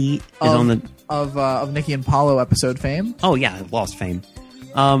 Billy D is on the... Of Nikki and Paulo episode fame. Oh, yeah, Lost fame.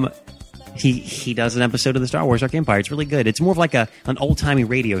 He does an episode of the Star Wars Dark Empire. It's really good. It's more of like an old-timey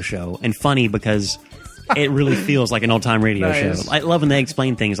radio show, and funny because it really feels like an old-time radio Nice. show. I love when they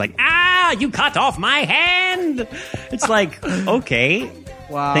explain things like, you cut off my hand! It's like, okay.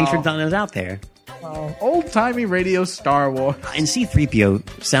 Wow. Thanks for throwing it out there. Old-timey radio Star Wars. And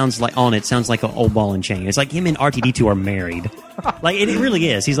C-3PO sounds like an old ball and chain. It's like him and R2-D2 are married. Like, it really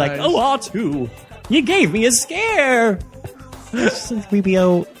is. He's like, Nice. oh, R2, you gave me a scare!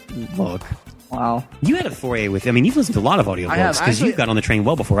 C-3PO, look. Wow. You had a foray with... I mean, you've listened to a lot of audiobooks I have. because you Actually- got on the train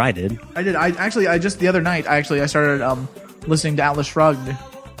well before I did. I did. I just the other night, I started listening to Atlas Shrugged.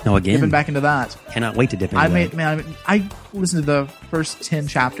 No, again. Dipping back into that. Cannot wait to dip into I listened to the first 10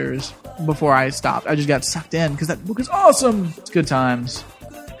 chapters before I stopped. I just got sucked in because that book is awesome. It's good times.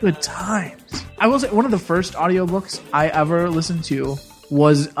 Good times. I will say one of the first audiobooks I ever listened to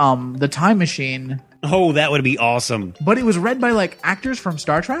was The Time Machine, Oh, that would be awesome. but it was read by like actors from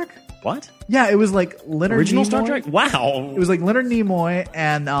Star Trek. What? Yeah, it was like Leonard Original Nimoy. Star Trek? Wow. It was like Leonard Nimoy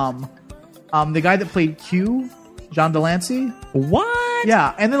and the guy that played Q, John Delancey. What?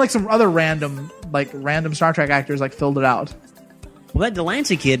 Yeah, and then like some other random Star Trek actors like filled it out. Well, that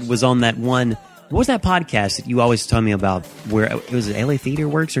Delancey kid was on that one... What was that podcast that you always tell me about where it was LA Theater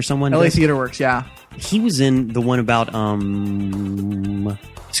Works or someone? LA Theater Works, yeah. He was in the one about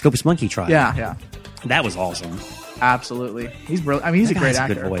Scopus Monkey Trial. Yeah. That was awesome. Absolutely. He's brilliant. I mean, he's That a great guy's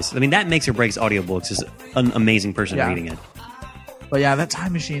actor. good voice. I mean, that makes or breaks audiobooks is an amazing person Yeah. reading it. But yeah, that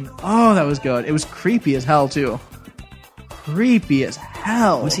Time Machine, oh, that was good. It was creepy as hell, too. Creepy as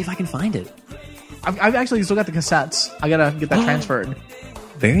hell. Let's see if I can find it. I've actually still got the cassettes. I gotta get that transferred.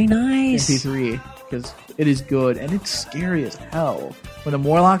 Very nice. MP3, because it is good, and it's scary as hell. When the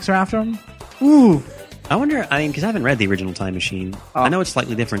Morlocks are after him, ooh. I wonder, I mean, because I haven't read the original Time Machine. I know it's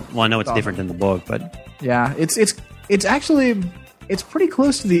slightly different. Well, I know it's different than the book, but... Yeah, it's actually, it's pretty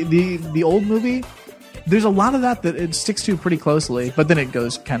close to the old movie. There's a lot of that it sticks to pretty closely, but then it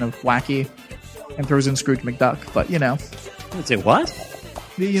goes kind of wacky and throws in Scrooge McDuck. But, you know. Let's say what?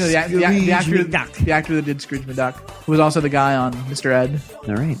 The actor that did Scrooge McDuck, who was also the guy on Mr. Ed.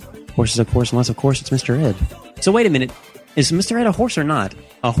 All right. Horses, of course, unless, of course, it's Mr. Ed. So wait a minute. Is Mr. Ed a horse or not?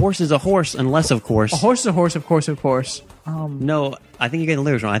 A horse is a horse unless, of course... A horse is a horse, of course. No, I think you're getting the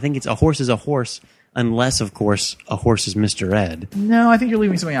lyrics wrong. I think it's a horse is a horse unless, of course, a horse is Mr. Ed. No, I think you're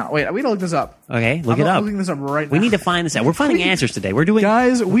leaving something out. Wait, we gotta look this up. Okay, look I'm it up. looking this up right now. We need to find this out. We're finding answers today. We're doing...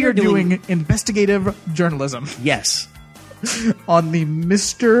 Guys, we are doing investigative journalism Yes. on the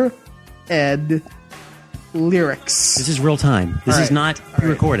Mr. Ed lyrics. This is real time. This All is right. not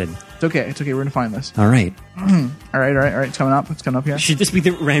pre-recorded. It's okay. We're gonna find this. All right. All right. It's coming up. Here. Should this be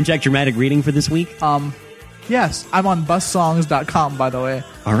the Ramjack dramatic reading for this week? Yes, I'm on bussongs.com, by the way.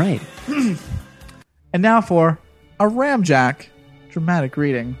 All right. And now for a Ramjack dramatic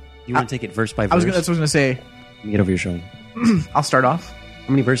reading. You want to take it verse by verse? That's what I was going to say. Let me get over your shoulder. I'll start off. How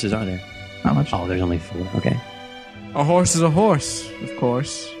many verses are there? Not much. Oh, there's only 4. Okay. A horse is a horse, of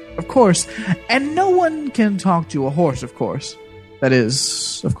course. Of course. And no one can talk to a horse, of course. That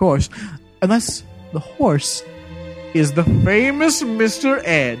is, of course. Unless the horse is the famous Mr.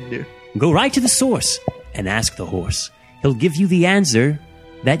 Ed. Go right to the source and ask the horse. He'll give you the answer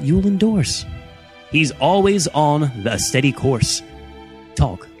that you'll endorse. He's always on the steady course.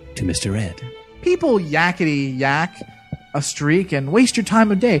 Talk to Mr. Ed. People yakety yak a streak and waste your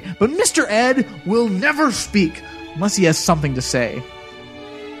time of day, but Mr. Ed will never speak unless he has something to say.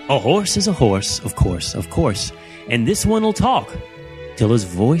 A horse is a horse, of course, and this one'll talk till his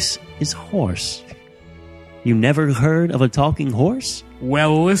voice is hoarse. You never heard of a talking horse?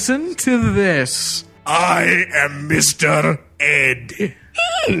 Well, listen to this. I am Mr. Ed.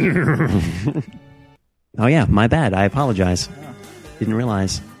 Oh yeah, my bad. I apologize. Didn't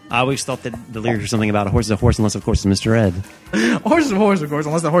realize. I always thought that the lyrics were something about a horse is a horse unless, of course, it's Mr. Ed. A horse is a horse, of course,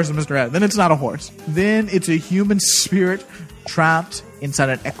 unless the horse is Mr. Ed. Then it's not a horse. Then it's a human spirit trapped inside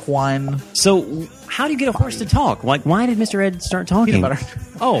an equine. So, How do you get a horse to talk? Like, why did Mr. Ed start talking? Peanut butter.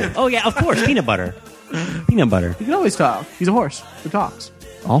 Oh, yeah, of course, peanut butter. Peanut butter. He can always talk. He's a horse who talks.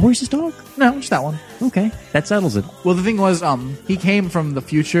 All horses talk? No, just that one. Okay, that settles it. Well, the thing was, he came from the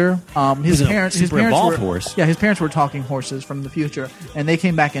future. His a parents, super evolved horse. Yeah, his parents were talking horses from the future, and they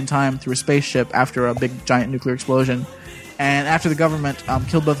came back in time through a spaceship after a big giant nuclear explosion. And after the government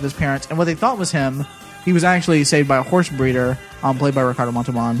killed both of his parents, and what they thought was him, he was actually saved by a horse breeder, played by Ricardo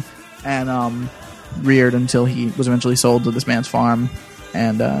Montalban, and reared until he was eventually sold to this man's farm,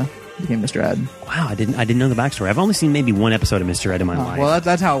 and became Mr. Ed. Wow, I didn't know the backstory. I've only seen maybe one episode of Mr. Ed in my life. Well,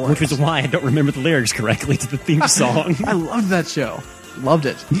 that's how it works. Which was why I don't remember the lyrics correctly to the theme song. I loved that show. Loved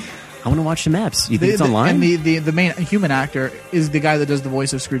it. I want to watch some apps. You think it's online? And the main human actor is the guy that does the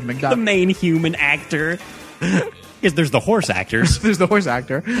voice of Scrooge McDuck. The main human actor. Because there's the horse actors. There's the horse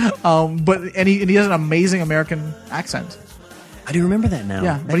actor. But he has an amazing American accent. I do remember that now.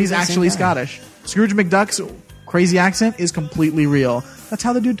 Yeah, but he's actually Scottish. Scrooge McDuck's crazy accent is completely real. That's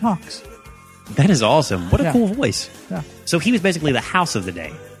how the dude talks. That is awesome. What a cool voice. Yeah. So he was basically the house of the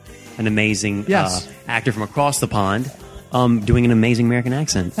day. An amazing actor from across the pond doing an amazing American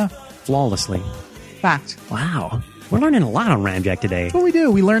accent. Yeah. Flawlessly. Fact. Wow. We're learning a lot on Ramjack today. That's what we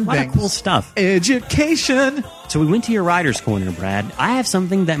do. We learn a lot things. of cool stuff. Education. So we went to your writer's corner, Brad. I have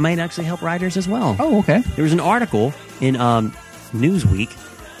something that might actually help writers as well. Oh, okay. There was an article in Newsweek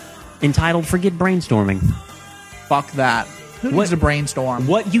entitled Forget Brainstorming. Fuck that. Who needs to brainstorm?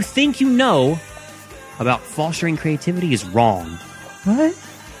 What you think you know about fostering creativity is wrong. What?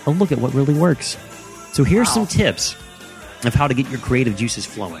 Oh, look at what really works. So here's some tips of how to get your creative juices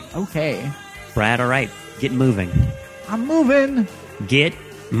flowing. Okay. Brad, all right. Get moving. I'm moving. Get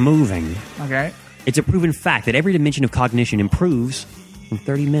moving. Okay. It's a proven fact that every dimension of cognition improves from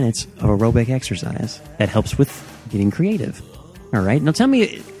 30 minutes of aerobic exercise. That helps with getting creative. All right. Now tell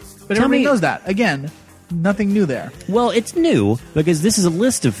me... But everybody knows that. Again, nothing new there. Well, it's new because this is a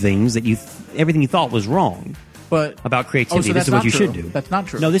list of things that everything you thought was wrong. But about creativity. So this is what you should do. That's not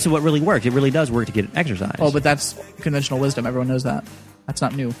true. No, this is what really works. It really does work to get exercise. Oh, but that's conventional wisdom. Everyone knows that. That's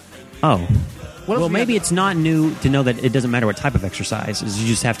not new. Oh. Well, maybe it's not new to know that it doesn't matter what type of exercise. You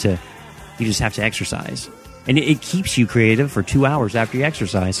just have to exercise. And it keeps you creative for 2 hours after you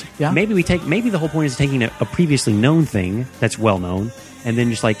exercise. Yeah. Maybe the whole point is taking a previously known thing that's well known and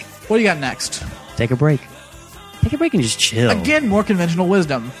then just like, what do you got next? Take a break. Take a break and just chill. Again, more conventional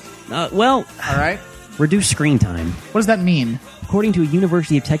wisdom. Well, all right. Reduce screen time. What does that mean? According to a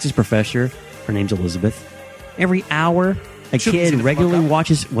University of Texas professor, her name's Elizabeth, every hour a kid regularly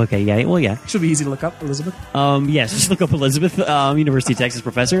watches... Okay, yeah, well, yeah. Should be easy to look up, Elizabeth. Yes, just look up Elizabeth, University of Texas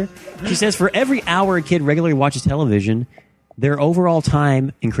professor. She says for every hour a kid regularly watches television, their overall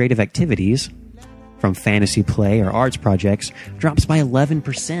time in creative activities, from fantasy play or arts projects, drops by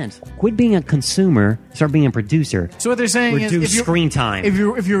 11%. Quit being a consumer, start being a producer. So what they're saying is... Reduce screen time. If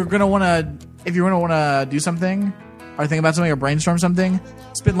you're going to want to do something, or think about something, or brainstorm something,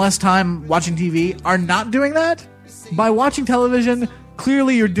 spend less time watching TV, are not doing that? By watching television,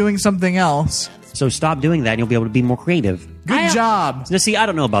 clearly you're doing something else. So stop doing that and you'll be able to be more creative. Good job. Now, see, I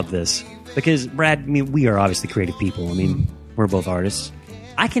don't know about this. Because, Brad, I mean, we are obviously creative people. I mean, we're both artists.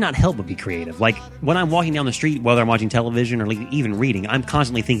 I cannot help but be creative. Like, when I'm walking down the street, whether I'm watching television or even reading, I'm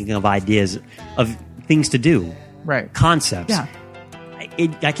constantly thinking of ideas of things to do. Right. Concepts. Yeah.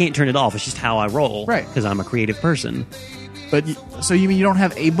 I can't turn it off. It's just how I roll. Right. Because I'm a creative person. But, so you mean you don't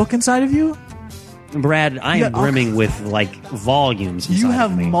have a book inside of you? Brad, I am brimming with, like, volumes inside You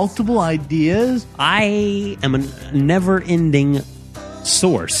have of me. multiple ideas? I am a never-ending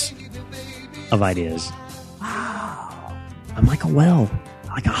source of ideas. Wow. I'm like a well,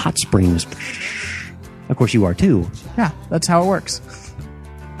 like a hot spring. Of course, you are, too. Yeah, that's how it works.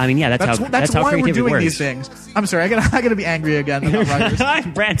 I mean, yeah, that's how why we're doing works. these things. I'm sorry, I gotta be angry again about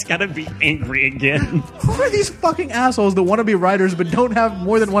writers. Brad's gotta be angry again. Who are these fucking assholes that want to be writers but don't have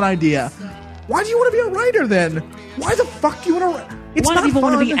more than one idea? Why do you want to be a writer then? Why the fuck do you want to? It's Why not do people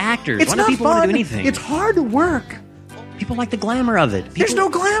fun. want to be actors? It's Why not do people fun. want to do anything? It's hard work. People like the glamour of it. There's no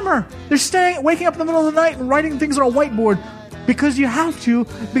glamour. They're waking up in the middle of the night and writing things on a whiteboard because you have to.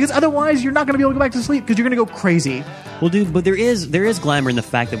 Because otherwise, you're not going to be able to go back to sleep because you're going to go crazy. Well, dude, but there is glamour in the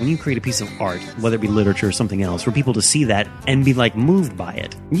fact that when you create a piece of art, whether it be literature or something else, for people to see that and be like moved by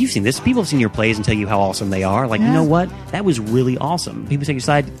it. You've seen this. People have seen your plays and tell you how awesome they are. Like, you know what? That was really awesome. People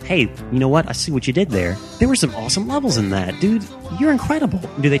decide, hey, you know what? I see what you did there. There were some awesome levels in that, dude. You're incredible.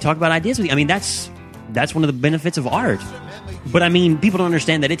 Do they talk about ideas with you? I mean, that's That's one of the benefits of art. But I mean, people don't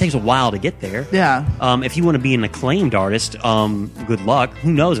understand that it takes a while to get there. Yeah. If you want to be an acclaimed artist, good luck.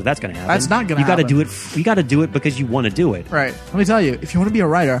 Who knows if that's going to happen? That's not gonna You got to happen. do it. You got to do it because you want to do it. Right. Let me tell you, if you want to be a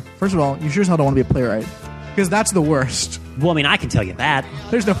writer, first of all, you sure as hell don't want to be a playwright. Because that's the worst. Well, I mean, I can tell you that.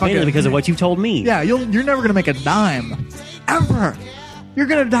 There's no fucking... Mainly because of what you told me. Yeah, you're never going to make a dime. Ever. You're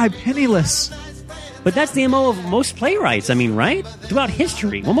going to die penniless. But that's the MO of most playwrights. I mean, right? Throughout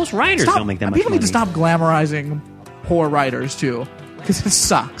history. Well, most writers don't make that much People money. need to stop glamorizing poor writers, too. Because it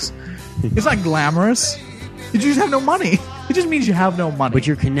sucks. It's not glamorous. You just have no money. It just means you have no money. But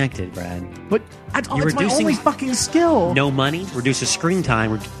you're connected, Brad. But that's You're it's my reducing- only fucking skill. No money reduces screen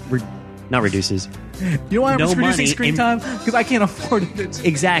time. Not reduces. You know why I'm no just reducing money screen in- time? Because I can't afford it.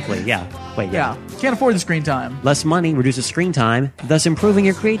 Exactly. Yeah. Wait. Yeah, can't afford the screen time. Less money reduces screen time, thus improving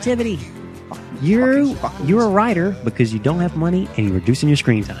your creativity. You're a writer because you don't have money and you're reducing your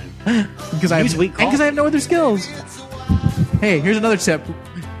screen time. Because I Newsweek call- have no other skills. Hey, here's another tip.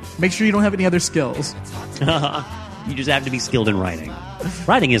 Make sure you don't have any other skills. You just have to be skilled in writing.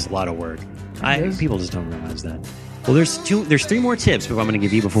 Writing is a lot of work. People just don't realize that. Well, there's 3 more tips I'm going to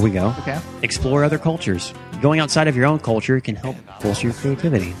give you before we go. Okay. Explore other cultures. Going outside of your own culture can help bolster your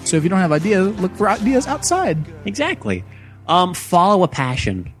creativity. So if you don't have ideas, look for ideas outside. Exactly. Follow a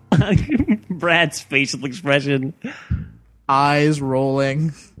passion. Brad's facial expression. Eyes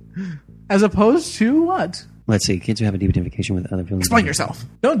rolling. As opposed to what? Let's see. Kids who have a deep identification with other feelings. Explain yourself.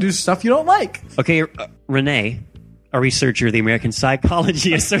 Don't do stuff you don't like. Okay, Renee, a researcher of the American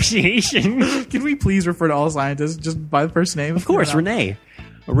Psychology Association. Can we please refer to all scientists just by the first name? Of course, Renee.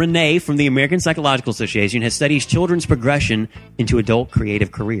 Renee from the American Psychological Association has studied children's progression into adult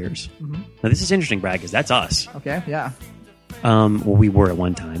creative careers. Mm-hmm. Now, this is interesting, Brad, because that's us. Okay, yeah. Well, we were at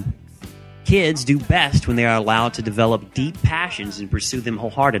one time. Kids do best when they are allowed to develop deep passions and pursue them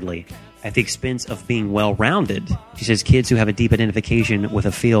wholeheartedly at the expense of being well-rounded. She says kids who have a deep identification with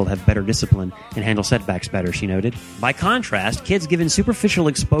a field have better discipline and handle setbacks better, she noted. By contrast, kids given superficial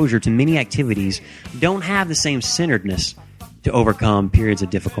exposure to many activities don't have the same centeredness to overcome periods of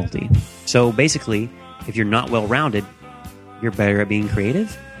difficulty. So basically, if you're not well-rounded, you're better at being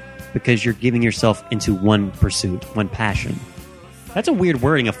creative because you're giving yourself into one pursuit, one passion. That's a weird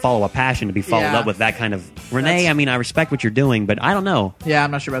wording of follow a passion to be followed Yeah. up with that kind of... Renee, I mean, I respect what you're doing, but I don't know. Yeah,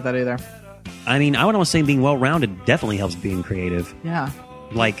 I'm not sure about that either. I mean, I would almost say being well-rounded definitely helps being creative. Yeah.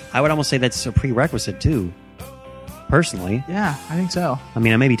 Like, I would almost say that's a prerequisite, too. Personally. Yeah, I think so. I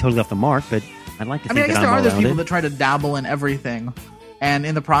mean, I may be totally off the mark, but I'd like to I think mean, I guess that there I'm are those people well-rounded. that try to dabble in everything, and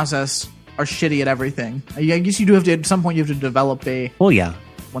in the process are shitty at everything. I guess you do have to, at some point, you have to develop a... Well, yeah.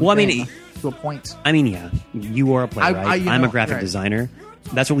 one Well, I thing mean... to a point. I mean, yeah. You are a playwright. I'm a graphic right. designer.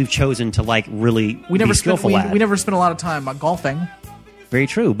 That's what we've chosen to, like, really We never be spent skillful at. we never spent a lot of time golfing. Very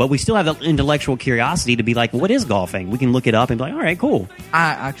true. But we still have the intellectual curiosity to be like, what is golfing? We can look it up and be like, all right, cool. I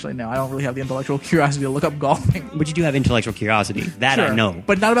actually no, I don't really have the intellectual curiosity to look up golfing. But you do have intellectual curiosity. That I Sure, know.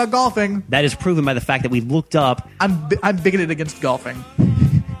 but not about golfing. That is proven by the fact that we looked up. I'm bigoted against golfing.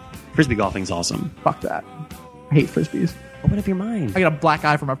 Frisbee golfing's awesome. Fuck that. I hate frisbees. Open up your mind. I got a black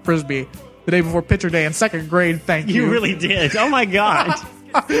eye from a frisbee the day before pitcher day in second grade. Thank you. You really did. Oh my god.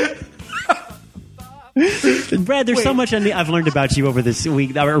 Brad, there's so much I've learned about you over this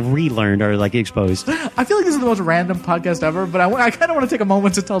week, or relearned, or like exposed. I feel like this is the most random podcast ever, but I kind of want to take a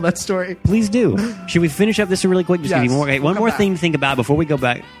moment to tell that story. Please do. Should we finish up this really quick? Just give you Yes. more. Okay, We'll one come more back. thing to think about before we go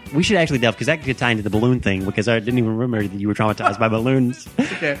back. We should actually delve because that could tie into the balloon thing because I didn't even remember that you were traumatized by balloons.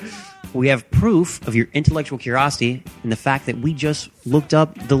 Okay. We have proof of your intellectual curiosity in the fact that we just looked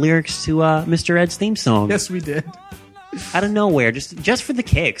up the lyrics to Mr. Ed's theme song. Yes, we did. Out of nowhere, just for the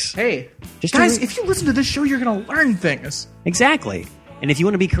kicks. Hey, Just guys, to if you listen to this show, you're going to learn things. Exactly. And if you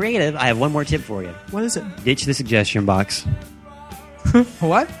want to be creative, I have one more tip for you. What is it? Ditch the suggestion box.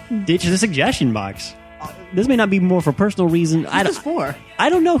 What? Ditch the suggestion box. This may not be more for personal reason. What's this for? I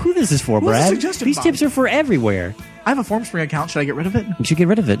don't know who this is for, Who's the Brad. suggestion These box? tips are for everywhere. I have a FormSpring account. Should I get rid of it? You should get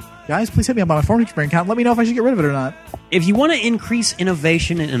rid of it. Guys, please hit me up on my FormSpring account. Let me know if I should get rid of it or not. If you want to increase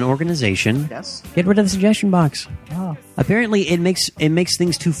innovation in an organization, Yes. get rid of the suggestion box. Oh. Apparently, it makes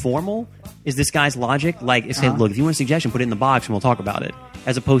things too formal. Is this guy's logic? Like, it said, look, if you want a suggestion, put it in the box and we'll talk about it.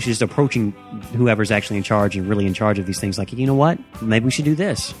 As opposed to just approaching whoever's actually in charge and really in charge of these things. Like, you know what? Maybe we should do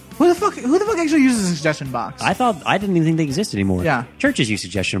this. Who the fuck actually uses a suggestion box? I didn't even think they existed anymore. Yeah. Churches use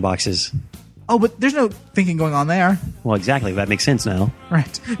suggestion boxes. Oh, but there's no thinking going on there. Well, exactly. That makes sense now.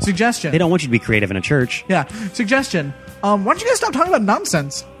 Right. Suggestion. They don't want you to be creative in a church. Yeah. Suggestion. Why don't you guys stop talking about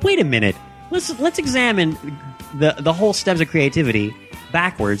nonsense? Wait a minute. Let's examine the whole steps of creativity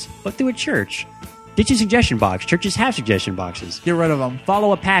backwards, but through a church. Ditch a suggestion box. Churches have suggestion boxes. Get rid of them.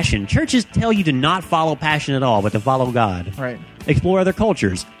 Follow a passion. Churches tell you to not follow passion at all, but to follow God. Right. Explore other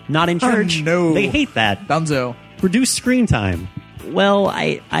cultures. Not in church. No. They hate that. Dunzo. Reduce screen time. Well,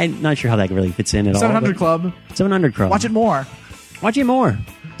 I'm not sure how that really fits in at all. 700 Club. 700 Club. Watch it more. Watch it more.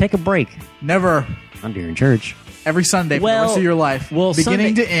 Take a break. Never. Not during church. Every Sunday for the rest of your life. Well,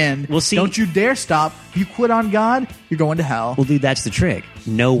 beginning Sunday, to end. We'll see. Don't you dare stop. If you quit on God, you're going to hell. Well, dude, that's the trick.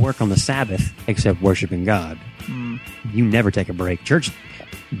 No work on the Sabbath except worshiping God. You never take a break. Church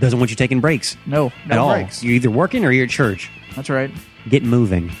doesn't want you taking breaks. No at all. breaks. You're either working or you're at church. That's right. Get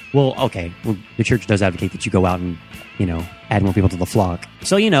moving. Well, okay. Well, the church does advocate that you go out and, add more people to the flock.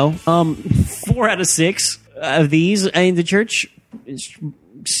 So, 4 out of 6 of these, the church is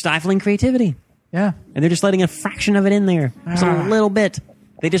stifling creativity. Yeah. And they're just letting a fraction of it in there. Just a little bit.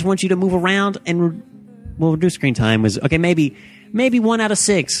 They just want you to move around and, reduce screen time was, okay, maybe 1 out of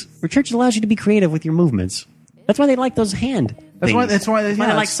 6. Where church allows you to be creative with your movements. That's why they like those hand things. That's why they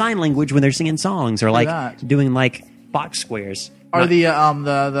like sign language when they're singing songs or like that. doing like box squares. Or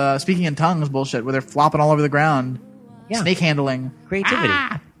the speaking in tongues bullshit where they're flopping all over the ground. Yeah. Snake handling. Creativity.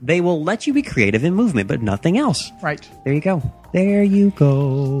 They will let you be creative in movement, but nothing else. Right. There you go. There you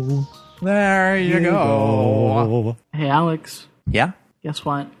go. There you go. Hey, Alex. Yeah? Guess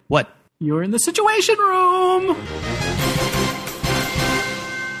what? What? You're in the Situation Room.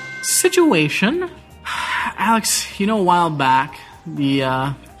 Situation. Alex, a while back,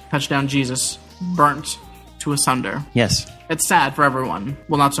 the Touchdown Jesus burnt to asunder. Yes. It's sad for everyone.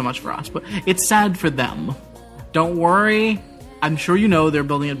 Well, not so much for us, but it's sad for them. Don't worry. I'm sure they're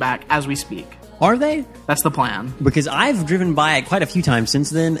building it back as we speak. Are they? That's the plan. Because I've driven by it quite a few times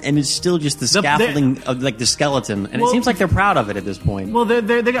since then, and it's still just the scaffolding of like the skeleton, and it seems like they're proud of it at this point. Well,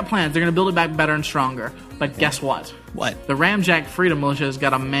 they got plans. They're going to build it back better and stronger. But guess what? What? The Ramjack Freedom Militia has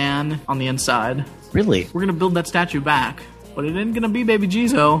got a man on the inside. Really? We're going to build that statue back. But it ain't going to be Baby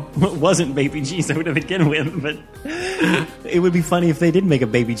Jizo. Well, it wasn't Baby Jizo to begin with, but it would be funny if they did make a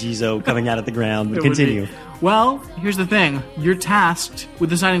Baby Jizo coming out of the ground. But continue. Well, here's the thing. You're tasked with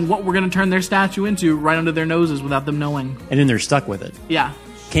deciding what we're going to turn their statue into right under their noses without them knowing. And then they're stuck with it. Yeah.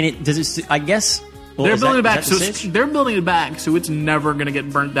 I guess... Well, they're building it back, they're building it back, so it's never going to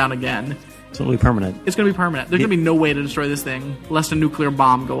get burnt down again. So it'll be permanent. It's going to be permanent. There's going to be no way to destroy this thing lest a nuclear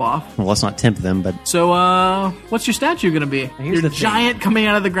bomb go off. Well, let's not tempt them, but... So, what's your statue going to be? Your giant coming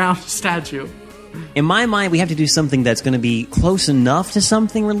out of the ground statue. In my mind, we have to do something that's going to be close enough to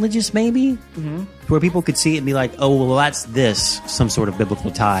something religious, maybe? Mm-hmm. Where people could see it and be like, oh, well, that's this, some sort of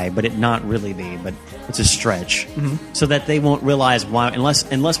biblical tie, but it not really be, but it's a stretch. Mm-hmm. So that they won't realize why,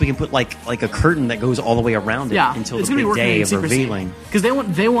 unless we can put like a curtain that goes all the way around it until the big day of revealing. Because they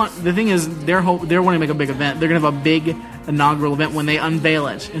want, the thing is, they're wanting to make a big event. They're going to have a big inaugural event when they unveil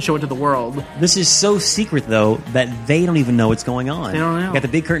it and show it to the world. This is so secret, though, that they don't even know what's going on. They don't know. Got the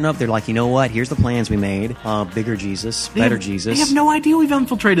big curtain up, they're like, you know what, here's the plans we made. Bigger Jesus, better Jesus. They have no idea we've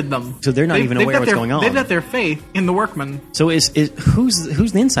infiltrated them. So they're not even aware what's going on. They've got their faith in the workmen. So who's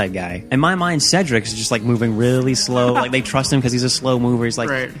the inside guy? In my mind, Cedric's just like moving really slow. Like they trust him because he's a slow mover. He's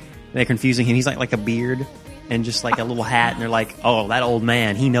like they're confusing him. He's like a beard and just like a little hat, and they're like, oh, that old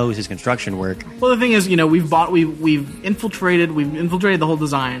man, he knows his construction work. Well, the thing is, we've infiltrated the whole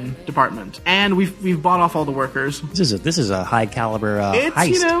design department, and we've bought off all the workers. This is a high caliber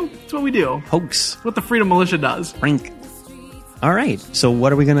heist. It's what we do. Hoax. It's what the Freedom Militia does. Prank. All right. So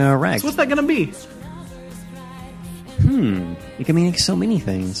what are we gonna erect? So what's that gonna be? It can mean so many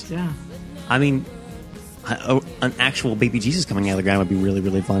things. Yeah. I mean, an actual baby Jesus coming out of the ground would be really,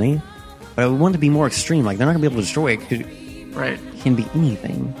 really funny. But I would want it to be more extreme. Like, they're not going to be able to destroy it. Right. It can be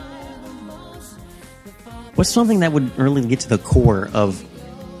anything. What's something that would really get to the core of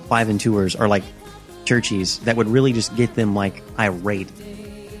 5 and 2ers or, like, churchies that would really just get them, like, irate?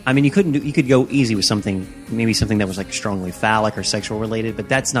 I mean, you could go easy with maybe something that was, like, strongly phallic or sexual related, but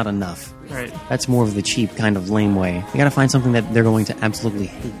that's not enough. Right. That's more of the cheap kind of lame way. You got to find something that they're going to absolutely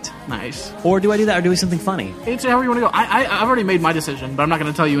hate. Nice. Or do I do that, or do something funny? It's however you want to go. I've already made my decision, but I'm not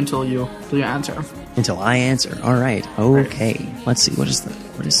going to tell you until you answer. Until I answer. All right. Okay. Right. Let's see. What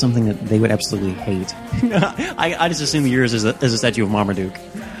is something that they would absolutely hate? I just assume yours is a statue of Marmaduke.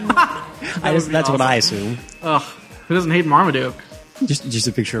 That's awesome. What I assume. Ugh. Who doesn't hate Marmaduke? Just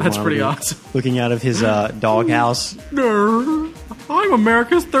a picture of That's Marmaduke. Pretty awesome. Looking out of his doghouse. I'm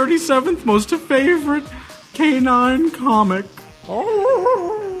America's 37th most favorite canine comic.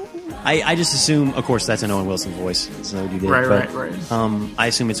 I just assume, of course, that's an Owen Wilson voice. That's what you did. Right. I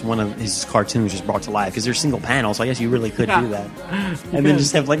assume it's one of his cartoons just brought to life because they're single panels. So I guess you really could do that, and then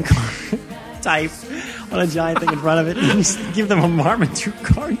just have like type on a giant thing in front of it. And you just give them a Marmaduke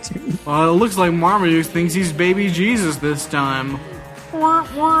cartoon. Well, it looks like Marmaduke thinks he's baby Jesus this time.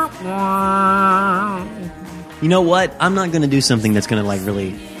 You know what? I'm not going to do something that's going to like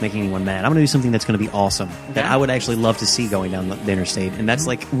really make anyone mad. I'm going to do something that's going to be awesome. That I would actually love to see going down the interstate. And that's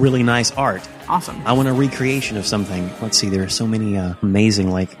like really nice art. Awesome. I want a recreation of something. Let's see. There are so many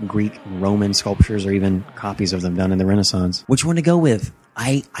amazing like Greek and Roman sculptures or even copies of them done in the Renaissance. Which one to go with?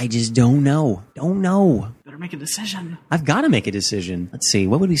 I just don't know. Don't know. Better make a decision. I've got to make a decision. Let's see.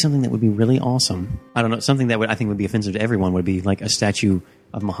 What would be something that would be really awesome? I don't know. Something that I think would be offensive to everyone would be like a statue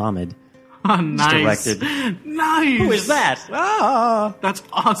of Muhammad. Oh, nice. Directed. Nice. Who is that? Ah. That's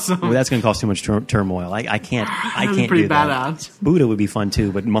awesome. Well, that's going to cause too much turmoil. I can't pretty do that. badass. Buddha would be fun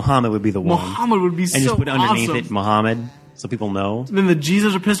too, but Muhammad would be the one. Muhammad would be and so just put underneath awesome. it Muhammad so people know. Then the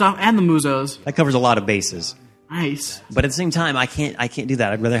Jesus are pissed off and the Muzos. That covers a lot of bases. Nice. But at the same time, I can't do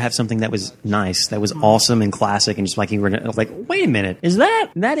that. I'd rather have something that was nice, that was awesome and classic, and just like you were like, wait a minute, is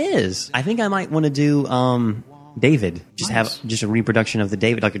that? That is. I think I might want to do David. Just have just a reproduction of the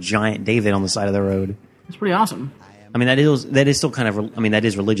David, like a giant David on the side of the road. That's pretty awesome. I mean, that is still kind of, I mean, that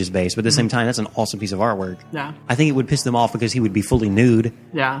is religious based, but at the same time, that's an awesome piece of artwork. Yeah. I think it would piss them off because he would be fully nude.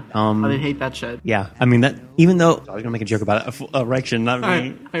 Yeah. They hate that shit. Yeah. I mean, that, even though, I was going to make a joke about erection, not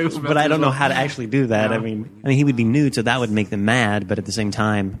me, but I don't know how to actually do that. Yeah. I mean, he would be nude, so that would make them mad, but at the same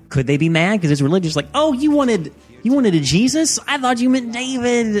time, could they be mad? Because it's religious, like, oh, you wanted a Jesus? I thought you meant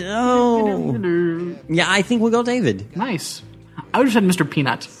David. Oh. Yeah, I think we'll go David. Nice. I would have said Mr.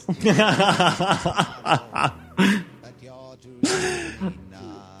 Peanut.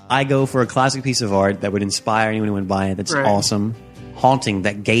 I go for a classic piece of art that would inspire anyone who would buy it. That's awesome. Haunting,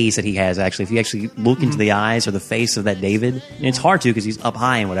 that gaze that he has, actually. If you actually look into the eyes or the face of that David, and it's hard to because he's up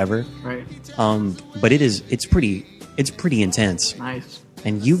high and whatever. Right. But it's pretty intense. Nice.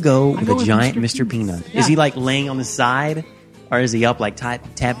 And you go with a giant Mr. Mr. Peanut. Yeah. Is he like laying on the side? Or is he up like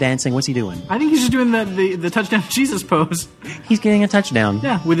tap dancing? What's he doing? I think he's just doing the touchdown Jesus pose. He's getting a touchdown.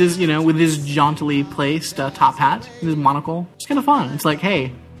 Yeah, with his jauntily placed top hat and his monocle. It's kind of fun. It's like,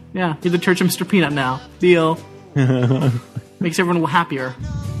 hey, yeah, you're the Church of Mr. Peanut now. Deal. Makes everyone happier.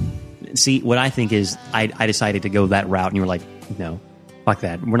 See, what I think is I decided to go that route, and you were like, no, fuck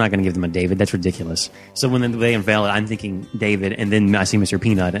that. We're not going to give them a David. That's ridiculous. So when they unveil it, I'm thinking David, and then I see Mr.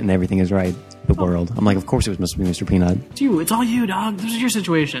 Peanut, and everything is right. The world. I'm like, of course it was supposed to be Mr. Peanut. It's you. It's all you, dog. This is your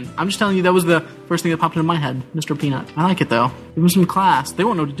situation. I'm just telling you that was the first thing that popped into my head. Mr. Peanut. I like it, though. Give them some class. They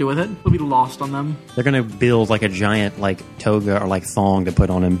won't know what to do with it. It'll be lost on them. They're going to build like a giant like toga or like thong to put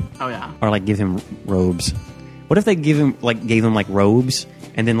on him. Oh, yeah. Or like give him robes. What if they gave him like robes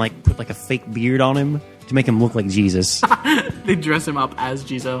and then like put like a fake beard on him to make him look like Jesus? They dress him up as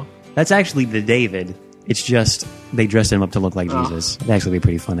Jesus. That's actually the David. It's just they dressed him up to look like Jesus. It'd actually be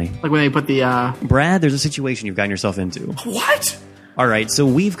pretty funny. Like when they put the... Brad, there's a situation you've gotten yourself into. What? All right, so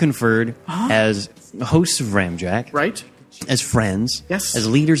we've conferred as hosts of Ramjack. Right. As friends. Yes. As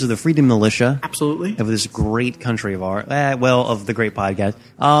leaders of the Freedom Militia. Absolutely. Of this great country of ours. Of the great podcast.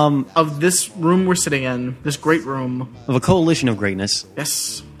 Of this room we're sitting in. This great room. Of a coalition of greatness.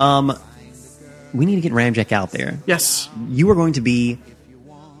 Yes. We need to get Ramjack out there. Yes. You are going to be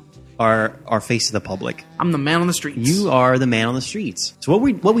our face to the public. I'm the man on the streets. You are the man on the streets. So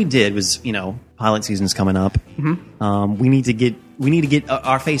what we did was, pilot season's coming up. Mm-hmm. We need to get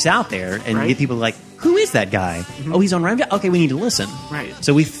our face out there and get people like, who is that guy? Mm-hmm. Oh, he's on Ramjack? Okay, we need to listen. Right.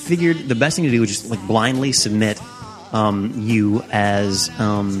 So we figured the best thing to do was just like blindly submit you as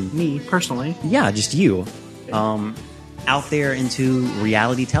me personally. Yeah, just you. Out there into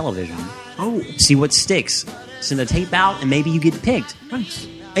reality television. Oh. See what sticks. Send a tape out and maybe you get picked. Nice.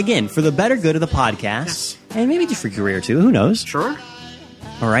 Again, for the better good of the podcast, and maybe just for your career too. Who knows? Sure.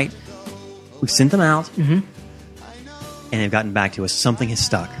 All right. We've sent them out, and they've gotten back to us. Something has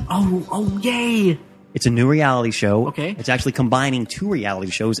stuck. Oh, yay! It's a new reality show. Okay. It's actually combining two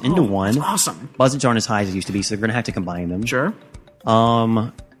reality shows into one. That's awesome. Budgets aren't as high as it used to be, so they're going to have to combine them. Sure.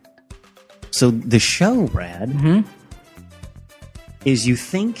 So the show, Brad, is You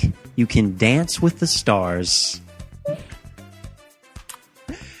Think You Can Dance with the Stars.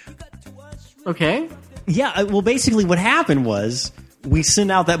 Okay. Yeah, well, basically what happened was we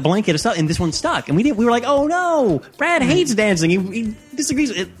sent out that blanket of stuff, and this one stuck. And we were like, oh no, Brad hates dancing. He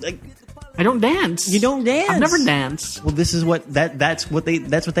disagrees. I don't dance. You don't dance. I've never danced. Well, this is that's what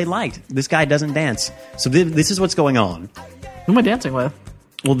they liked. This guy doesn't dance. So this is what's going on. Who am I dancing with?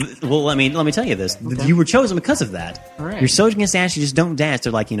 Well, let me tell you this. Okay. You were chosen because of that. All right. You're so against dance, you just don't dance.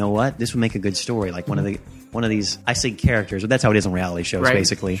 They're like, you know what? This would make a good story. Like one of these, I say characters, but that's how it is on reality shows, Right.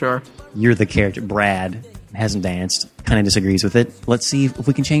 basically. Sure. You're the character, Brad. hasn't danced, kind of disagrees with it. Let's see if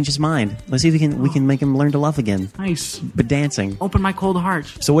we can change his mind. Let's see if we can make him learn to love again. Nice. But dancing. Open my cold heart.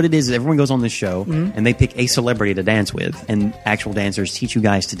 So what it is everyone goes on this show and they pick a celebrity to dance with, and actual dancers teach you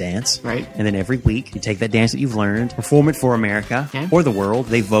guys to dance. Right. And then every week you take that dance that you've learned, perform it for America or the world.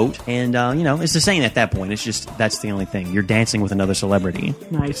 They vote, and it's the same at that point. It's just that's the only thing. You're dancing with another celebrity.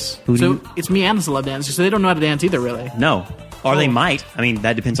 Nice. Who do so you- it's me and the celeb dancer, so they don't know how to dance either, really. No. Or they might. I mean,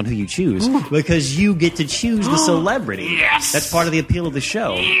 that depends on who you choose. Because you get to choose the celebrity. Yes! That's part of the appeal of the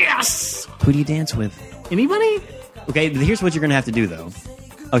show. Yes! Who do you dance with? Anybody? Okay, here's what you're going to have to do, though.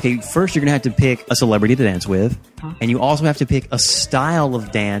 Okay, first you're going to have to pick a celebrity to dance with, and you also have to pick a style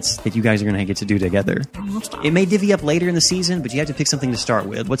of dance that you guys are going to get to do together. It may divvy up later in the season, but you have to pick something to start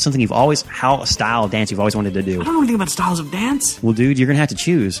with. What's something a style of dance you've always wanted to do? I don't know anything about styles of dance. Well, dude, you're going to have to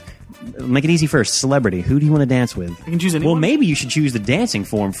choose. Make it easy first. Celebrity. Who do you want to dance with? I can choose anyone? Well, maybe you should choose the dancing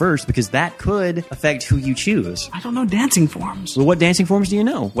form first, because that could affect who you choose. I don't know dancing forms. Well, what dancing forms do you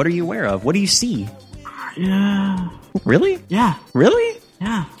know? What are you aware of? What do you see? Yeah. Really? Yeah. Really?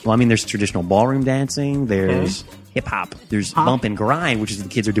 Yeah. Well, I mean, there's traditional ballroom dancing. There's hip-hop. There's bump and grind, which is what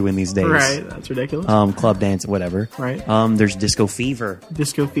the kids are doing these days. Right. That's ridiculous. Club dance, whatever. Right. There's disco fever.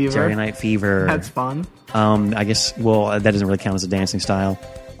 Disco fever. Saturday Night Fever. That's fun. I guess, well, that doesn't really count as a dancing style.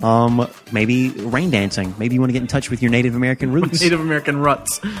 Maybe rain dancing. Maybe you want to get in touch with your Native American roots. Native American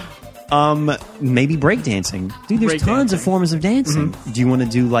roots. Maybe break dancing. Dude, there's Break tons dancing. of forms of dancing. Do you want to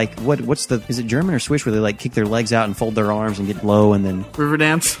do like is it German or Swiss where they like kick their legs out and fold their arms and get low and then River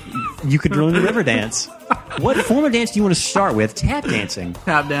dance. you could learn the river dance. What form of dance do you want to start with? Tap dancing.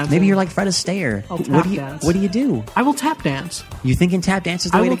 Tap dancing. Maybe you're like Fred Astaire. I'll What tap do you dance. What do you do? I will tap dance. You thinking tap dance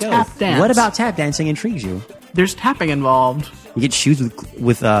is the I way to will go? tap dance. What about tap dancing intrigues you? There's tapping involved. You get shoes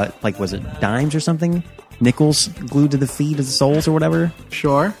with like was it dimes or something? Nickels glued to the feet of the soles or whatever.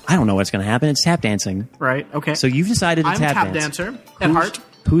 Sure. I don't know what's going to happen. It's tap dancing. Right. Okay. So you've decided to I'm a tap tap dance. dancer at heart.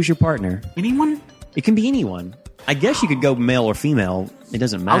 Who's your partner? Anyone? It can be anyone. I guess you could go male or female. It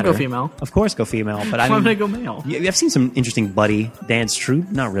doesn't matter. I'll go female. Of course, go female. But I'm I mean, gonna go male. I've seen some interesting buddy dance troupe.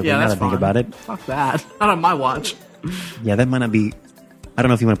 Not really. Yeah, now that's that I think fun. about it. Fuck that. Not on my watch. Yeah, that might not be. I don't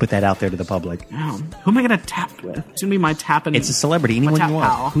know if you want to put that out there to the public. Damn. Who am I gonna tap with? It's gonna be my tapping. It's a celebrity. Anyone tap you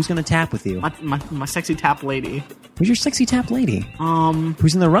want. pal. Who's going to tap with you? my sexy tap lady. Who's your sexy tap lady?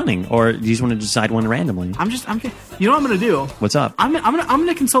 Who's in the running, or do you just want to decide one randomly? You know what I'm gonna do? What's up? I'm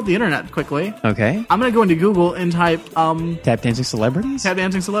gonna consult the internet quickly. Okay. I'm gonna go into Google and type Tap dancing celebrities. tap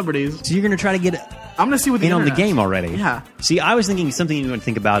dancing celebrities. So you're going to try to get I'm gonna see what the in on the internet- game already. Yeah. See, I was thinking something you want to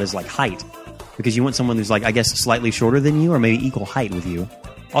think about is like height, because you want someone who's like, I guess, slightly shorter than you, or maybe equal height with you.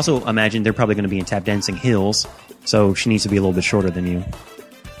 Also, imagine they're probably going to be in tap dancing heels, so she needs to be a little bit shorter than you.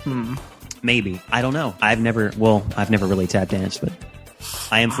 Maybe. I don't know. I've never really tap danced, but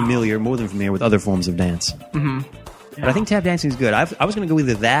I am more than familiar with other forms of dance. Mm-hmm. But I think tap dancing is good. I was going to go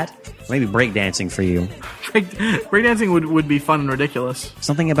either that or maybe break dancing for you. Breakdancing would be fun and ridiculous.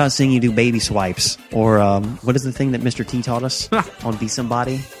 Something about seeing you do baby swipes, or what is the thing that Mr. T taught us on Be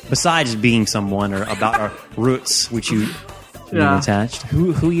Somebody? Besides being someone, or about our roots, which you attached.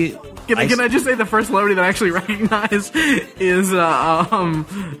 Who you? Can I just say the first celebrity that I actually recognize is the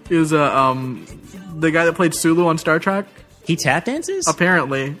guy that played Sulu on Star Trek? He tap dances?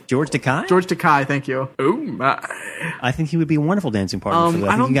 Apparently. George Takei? George Takei, thank you. Oh my. I think he would be a wonderful dancing partner for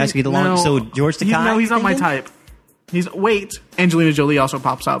that. I think you guys could get along. no. So George Takei? He's not my type. Angelina Jolie also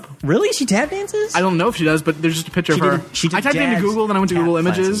pops up. Really? She tap dances? I don't know if she does, but there's just a picture of her. I typed it into Google, then I went to Google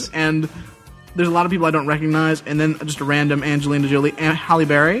Images, and there's a lot of people I don't recognize, and then just a random Angelina Jolie, and Halle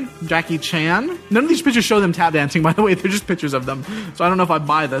Berry, Jackie Chan. None of these pictures show them tap dancing, by the way. They're just pictures of them. So I don't know if I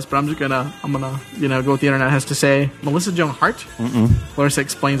buy this, but I'm gonna go with what the internet has to say. Melissa Joan Hart. Larissa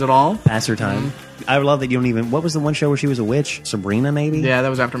Explains It All. Pass her time. I love that you don't even. What was the one show where she was a witch? Sabrina, maybe? Yeah, that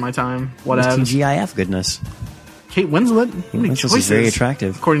was after my time. What was TGIF goodness? Kate Winslet. How many Winslet choices? is very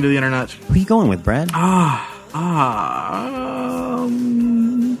attractive, according to the internet. Who are you going with, Brad?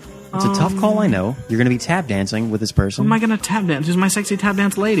 It's a tough call, I know. You're going to be tap dancing with this person. Who am I going to tap dance? Who's my sexy tap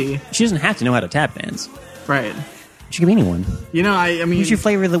dance lady? She doesn't have to know how to tap dance. Right. She could be anyone. You know, I mean... Who's your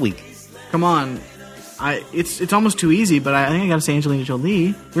flavor of the week? Come on. It's almost too easy, but I think I got to say Angelina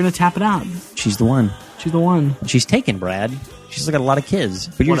Jolie. We're going to tap it out. She's the one. She's the one. She's taken, Brad. She's got a lot of kids,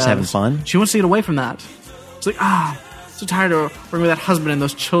 but you're just having fun. She wants to get away from that. It's like, so tired of working with that husband and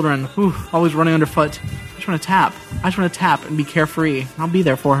those children. Ooh, always running underfoot. I just want to tap. I just want to tap and be carefree. I'll be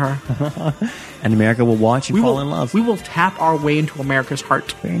there for her. And America will watch you fall in love. We will tap our way into America's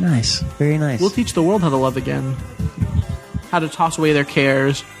heart. Very nice. Very nice. We'll teach the world how to love again. How to toss away their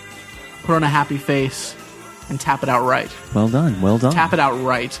cares. Put on a happy face. and tap it out right. Well done. Well done. Tap it out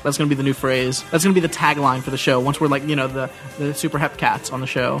right. That's going to be the new phrase. That's going to be the tagline for the show. Once we're like, the super hep cats on the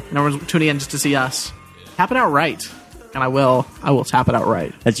show, and everyone's tuning in just to see us. Tap it out right. And I will tap it out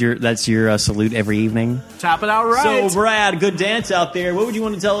right. That's your salute every evening. Tap it out right. So, Brad, good dance out there. What would you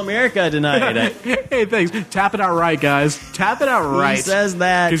want to tell America tonight? Hey, thanks. Tap it out right, guys. Tap it out right. He says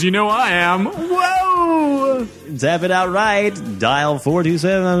that. Because you know I am. Whoa! Tap it out right. Dial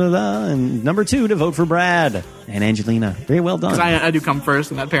 427 and number 2 to vote for Brad and Angelina. Very well done. Because I do come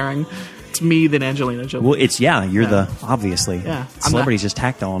first in that pairing. It's me, then Angelina Jolie. Well, you're the, obviously. Yeah. Celebrity's just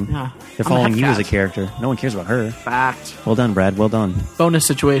tacked on. Yeah. They're following you as a character. No one cares about her. Fact. Well done, Brad. Well done. Bonus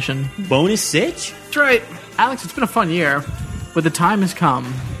situation. Bonus sitch? That's right. Alex, it's been a fun year, but the time has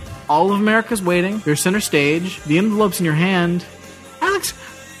come. All of America's waiting. You're center stage. The envelope's in your hand. Alex,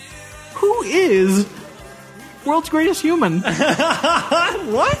 who is world's greatest human?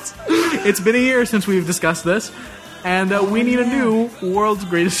 What? It's been a year since we've discussed this, and we need a new world's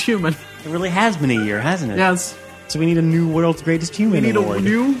greatest human. It really has been a year, hasn't it? Yes. So we need a new world's greatest human. We need award. a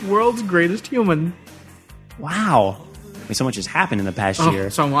new world's greatest human. Wow. I mean, so much has happened in the past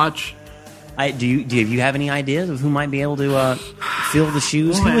year. So much. Do you have any ideas of who might be able to fill the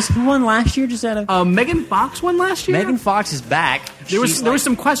shoes? Who won last year? Just out of Megan Fox won last year. Megan Fox is back. There was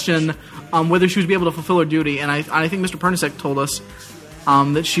some question whether she would be able to fulfill her duty, and I think Mr. Pernicek told us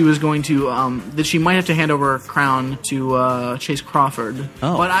that she was going to that she might have to hand over her crown to Chase Crawford.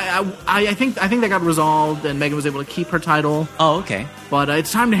 Oh. But I think that got resolved, and Megan was able to keep her title. Oh, okay. But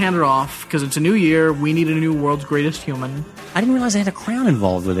it's time to hand her off because it's a new year. We need a new world's greatest human. I didn't realize they had a crown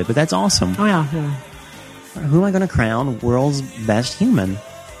involved with it, but that's awesome. Oh yeah. Who am I going to crown world's best human?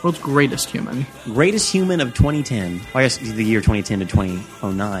 World's greatest human. Greatest human of 2010. Well, I guess the year 2010 to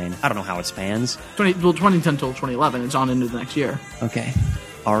 2009. I don't know how it spans. 2010 till 2011. It's on into the next year. Okay.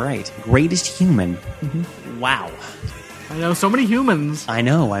 All right. Greatest human. Mm-hmm. Wow. I know, so many humans. I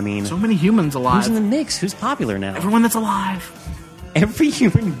know, I mean... So many humans alive. Who's in the mix? Who's popular now? Everyone that's alive. Every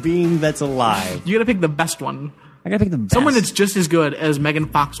human being that's alive. You gotta pick the best one. I gotta pick the best. Someone that's just as good as Megan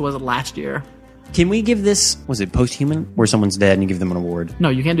Fox was last year. Can we give this... Was it post-human? Where someone's dead and you give them an award? No,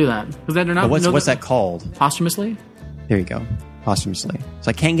 you can't do that. Because they're not... What's that called? Posthumously? There you go. Posthumously. So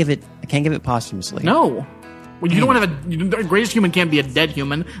I can't give it posthumously. No. Well, you don't want to have the greatest human can't be a dead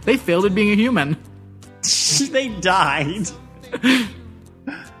human. They failed at being a human. They died.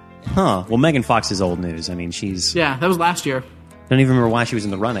 Huh. Well, Megan Fox is old news. I mean, she's... Yeah, that was last year. I don't even remember why she was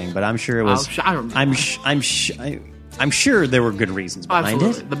in the running, but I'm sure it was... I remember. I'm sure there were good reasons behind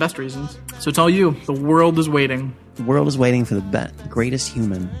it. The best reasons. So it's all you. The world is waiting. The world is waiting for the greatest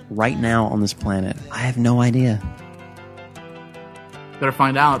human right now on this planet. I have no idea. Better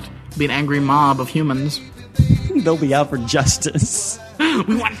find out. Be an angry mob of humans. They'll be out for justice.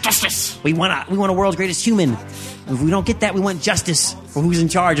 We want justice. We want a world's greatest human. If we don't get that, we want justice for who's in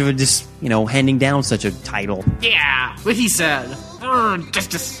charge of just handing down such a title. Yeah, what he said.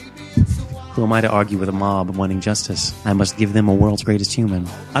 Justice. Who am I to argue with a mob wanting justice? I must give them a world's greatest human.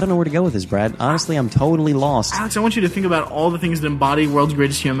 I don't know where to go with this, Brad. Honestly, I'm totally lost. Alex, I want you to think about all the things that embody world's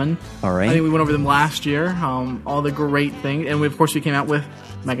greatest human. All right. I think we went over them last year. All the great things, and of course we came out with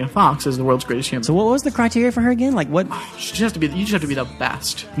Megan Fox as the world's greatest human. So what was the criteria for her again? Like what? You just have to be the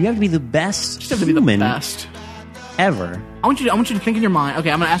best. You have to be the best. You just have to be the best ever. I want you to think in your mind. Okay,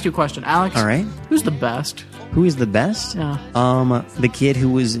 I'm going to ask you a question, Alex. All right. Who's the best? Who is the best? Yeah. The kid who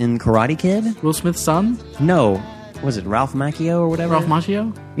was in Karate Kid? Will Smith's son? No. Was it Ralph Macchio or whatever? Ralph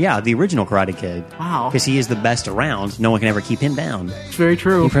Macchio? Yeah, the original Karate Kid. Wow. Because he is the best around. No one can ever keep him down. It's very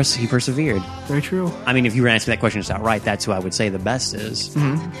true. He persevered. Very true. I mean, if you were asking that question just outright, that's who I would say the best is.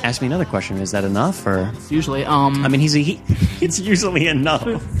 Mm-hmm. Ask me another question. Is that enough? Or usually, I mean, it's usually enough.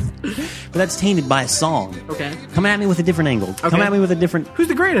 But that's tainted by a song. Okay. Come at me with a different angle. Okay. Come at me with a different... Who's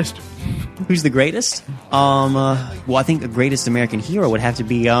the greatest? Who's the greatest? Well, I think the greatest American hero would have to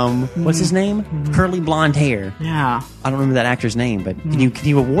be, what's his name? Mm-hmm. Curly blonde hair. Yeah. I don't remember that actor's name, but can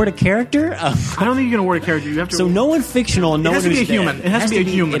you award a character? I don't think you can award a character. You have to. So no one fictional and no one who's dead. It has to be a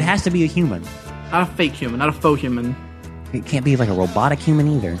human. It has to be a human. It has to be a human. Not a fake human. Not a faux human. It can't be like a robotic human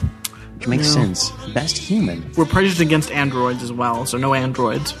either. Which makes sense. Best human. We're prejudiced against androids as well, so no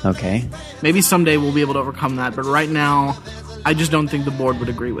androids. Okay. Maybe someday we'll be able to overcome that, but right now, I just don't think the board would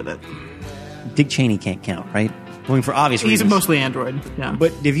agree with it. Dick Cheney can't count, right? I mean, for obvious reasons. He's mostly android, yeah.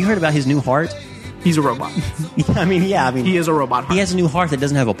 But have you heard about his new heart? He's a robot. I mean, he is a robot heart. He has a new heart that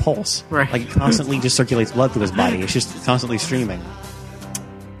doesn't have a pulse. Right. Like, it constantly just circulates blood through his body. It's just constantly streaming.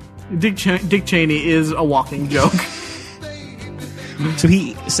 Dick Cheney is a walking joke. So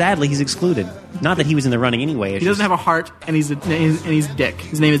sadly, he's excluded. Not that he was in the running anyway. He doesn't have a heart, and he's Dick.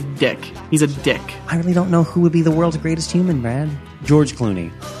 His name is Dick. He's a dick. I really don't know who would be the world's greatest human, Brad. George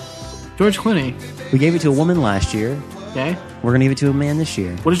Clooney. George Clooney. We gave it to a woman last year. Okay. We're going to give it to a man this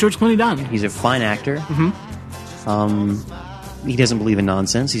year. What has George Clooney done? He's a fine actor. He doesn't believe in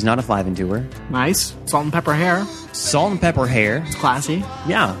nonsense. He's not a 5-and-2er. Nice. Salt and pepper hair. Salt and pepper hair. It's classy.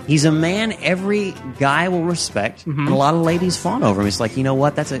 Yeah. He's a man every guy will respect, and a lot of ladies fawn over him. It's like, you know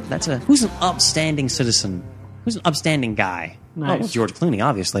what? That's a who's an upstanding citizen? Who's an upstanding guy? Nice. Oh, well, George Clooney,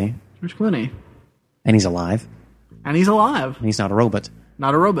 obviously. George Clooney. And he's alive. And he's alive. And he's not a robot.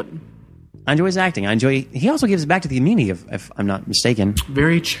 Not a robot. I enjoy his acting. He also gives back to the community, if I'm not mistaken.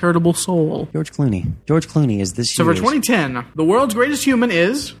 Very charitable soul. George Clooney. George Clooney is this So for 2010, the world's greatest human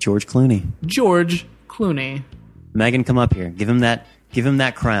is... George Clooney. George Clooney. Megan, come up here. Give him that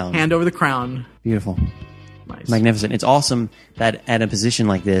crown. Hand over the crown. Beautiful. Nice. Magnificent. It's awesome that at a position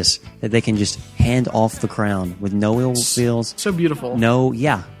like this, that they can just hand off the crown with no ill feels. So beautiful. No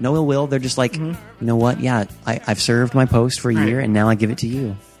ill will. They're just like, you know what? Yeah, I've served my post for a year, and now I give it to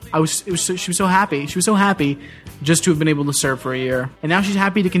you. She was so happy. She was so happy just to have been able to serve for a year. And now she's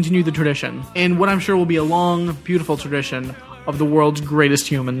happy to continue the tradition. And what I'm sure will be a long, beautiful tradition of the world's greatest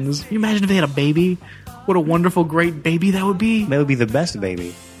humans. Can you imagine if they had a baby? What a wonderful, great baby that would be. That would be the best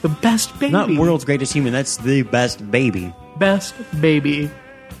baby. The best baby. Not world's greatest human. That's the best baby. Best baby.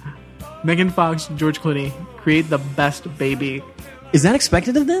 Megan Fox, George Clooney, create the best baby. Is that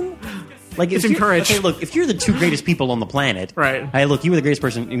expected of them? Like, it's encouraged. Okay, look, if you're the two greatest people on the planet, right? Hey, look, you were the greatest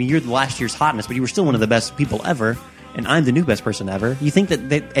person. I mean, you're the last year's hotness, but you were still one of the best people ever, and I'm the new best person ever. You think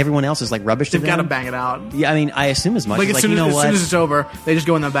that everyone else is like rubbish to them? They've got to bang it out. Yeah, I mean, I assume as much. Like, as soon what? as it's over, they just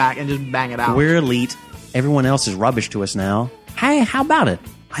go in the back and just bang it out. We're elite. Everyone else is rubbish to us now. Hey, how about it?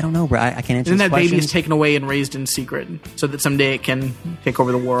 I don't know, bro. I can't answer. And this that baby question. is taken away and raised in secret, so that someday it can take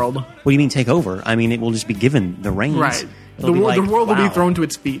over the world. What do you mean take over? I mean, it will just be given the reins. Right. The world will be thrown to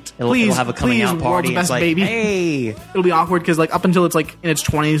its feet. It'll have a coming out party. World's best like, baby. Hey, it'll be awkward because like up until it's like in its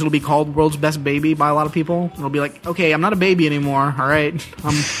 20s, it'll be called world's best baby by a lot of people. It'll be like, okay, I'm not a baby anymore. All right,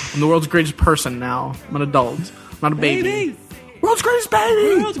 I'm the world's greatest person now. I'm an adult. I'm not a baby. World's greatest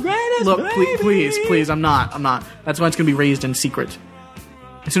baby. World's greatest. Look, baby. please. I'm not. That's why it's gonna be raised in secret.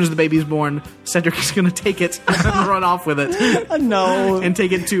 As soon as the baby's born, Cedric is going to take it and run off with it. No. And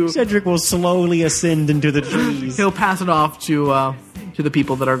take it to... Cedric will slowly ascend into the trees. He'll pass it off to the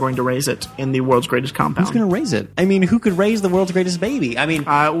people that are going to raise it in the world's greatest compound. Who's going to raise it? I mean, who could raise the world's greatest baby? I mean,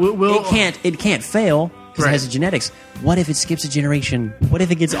 it can't fail because it has genetics. What if it skips a generation? What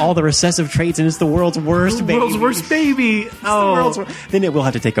if it gets all the recessive traits and it's the world's worst baby? World's worst baby. Then it will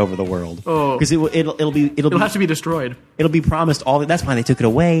have to take over the world. Oh, because it'll have to be destroyed. It'll be promised all. That's why they took it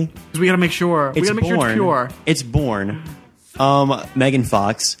away. Because we got to make sure. We got to make sure it's pure. It's born. Megan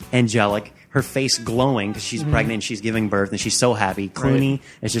Fox, angelic. Her face glowing because she's pregnant and she's giving birth and she's so happy. Clooney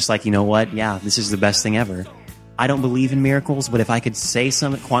is just like, you know what? Yeah, this is the best thing ever. I don't believe in miracles, but if I could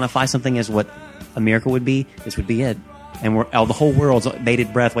quantify something as what a miracle would be, this would be it. And the whole world's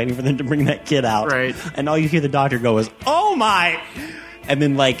bated breath waiting for them to bring that kid out. Right. And all you hear the doctor go is, "Oh my!" And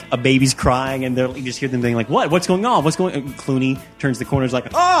then like a baby's crying, and you just hear them being like, "What? What's going on? What's going?" And Clooney turns the corner, is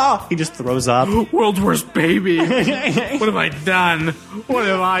like, "Ah!" He just throws up. World's worst baby. What have I done? What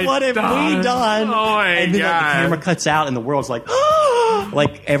have we done? Oh my and then God. like, the camera cuts out, and the world's like, "Ah!"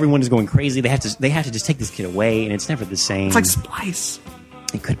 Like everyone is going crazy. They have to just take this kid away, and it's never the same. It's like Splice.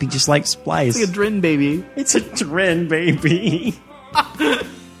 It could be just like Splice. It's like a Drin baby. It's a Drin baby.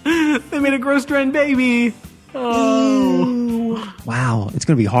 They made a gross Drin baby. Oh. Wow. It's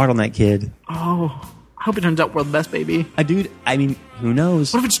going to be hard on that kid. Oh. I hope it turns out world's best baby. Dude, I mean, who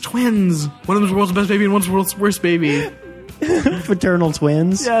knows? What if it's twins? One of them's world's best baby and one's world's worst baby. Fraternal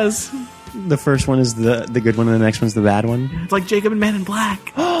twins? Yes. The first one is the good one and the next one's the bad one? It's like Jacob and Man in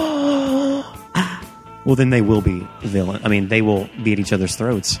Black. Well, then they will be villain. I mean, they will be at each other's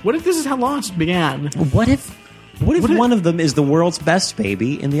throats. What if this is how Lost began? What if one of them is the world's best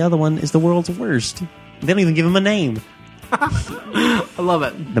baby and the other one is the world's worst? They don't even give him a name. I love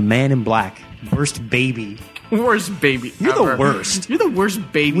it. The Man in Black. Worst baby. Worst baby. You're ever. the worst. You're the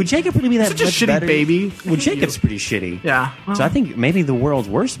worst baby. Would Jacob really be that Such a much shitty better? baby? Well, Jacob's pretty shitty. Yeah. Well, so I think maybe the world's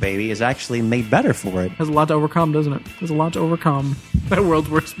worst baby is actually made better for it. Has a lot to overcome, doesn't it? There's a lot to overcome. That world's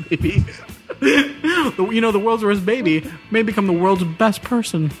worst baby. The world's worst baby may become the world's best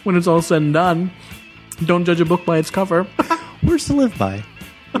person when it's all said and done. Don't judge a book by its cover. Words to live by.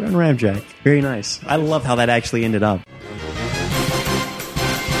 You're on Ramjack. Very nice. I love how that actually ended up.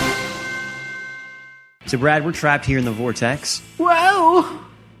 So, Brad, we're trapped here in the vortex. Well,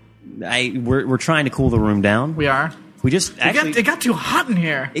 We're trying to cool the room down. We are. It got too hot in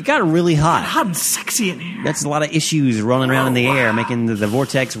here. It got really hot. Hot and sexy in here. That's a lot of issues rolling around in the air, making the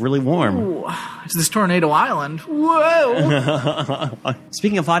vortex really warm. Ooh, it's this tornado island. Whoa!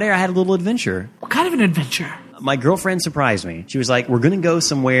 Speaking of hot air, I had a little adventure. What kind of an adventure? My girlfriend surprised me. She was like, we're going to go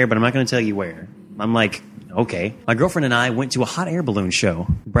somewhere, but I'm not going to tell you where. I'm like, okay. My girlfriend and I went to a hot air balloon show.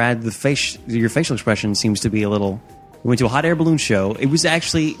 Brad, your facial expression seems to be a little... We went to a hot air balloon show. It was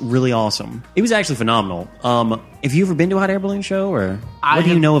actually really awesome. It was actually phenomenal. Have you ever been to a hot air balloon show, or what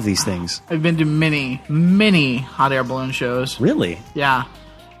do you know of these things? I've been to many hot air balloon shows. Really? Yeah.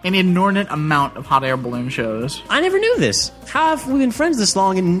 An inordinate amount of hot air balloon shows. I never knew this. How have we been friends this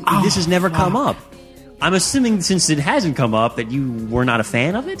long and this has never come up? I'm assuming since it hasn't come up that you were not a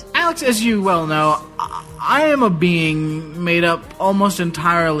fan of it? Alex, as you well know, I am a being made up almost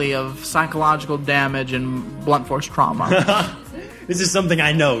entirely of psychological damage and blunt force trauma. This is something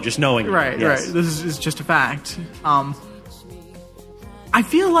I know, just knowing. Right. This is just a fact. I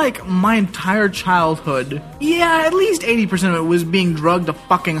feel like my entire childhood, at least 80% of it was being drugged to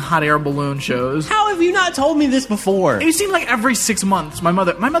fucking hot air balloon shows. How have you not told me this before? It seemed like every 6 months, my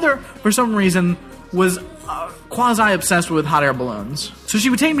mother, for some reason, was quasi-obsessed with hot air balloons. So she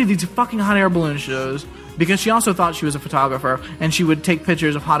would take me to these fucking hot air balloon shows because she also thought she was a photographer, and she would take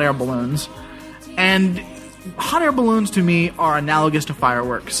pictures of hot air balloons. And hot air balloons to me are analogous to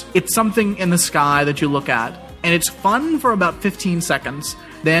fireworks. It's something in the sky that you look at, and it's fun for about 15 seconds.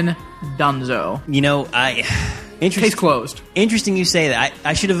 Then, dunzo. You know, Case closed. Interesting you say that.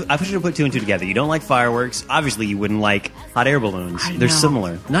 I should have put two and two together. You don't like fireworks. Obviously, you wouldn't like hot air balloons. They're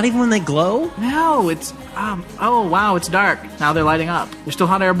similar. Not even when they glow? No, it's... oh, wow, it's dark. Now they're lighting up. There's still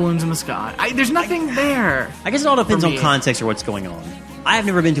hot air balloons in the sky. There's nothing there. I guess it all depends on context or what's going on. I have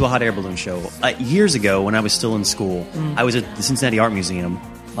never been to a hot air balloon show. Years ago, when I was still in school, I was at the Cincinnati Art Museum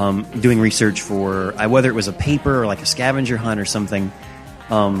doing research for... whether it was a paper or like a scavenger hunt or something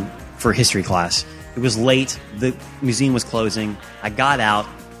for history class. It was late. The museum was closing. I got out,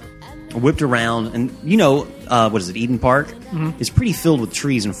 whipped around, and what is it, Eden Park? Mm-hmm. It's pretty filled with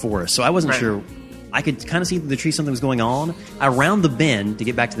trees and forests, so I wasn't sure. I could kind of see through the trees something was going on. I round the bend to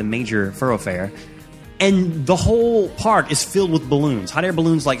get back to the major thoroughfare, and the whole park is filled with balloons. Hot air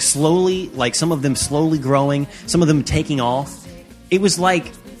balloons, some of them slowly growing, some of them taking off. It was like,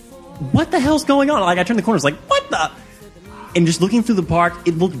 what the hell's going on? Like, I turned the corner, it's like, what the... And just looking through the park,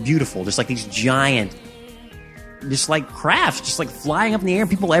 it looked beautiful. Just like these giant, just like crafts, just like flying up in the air,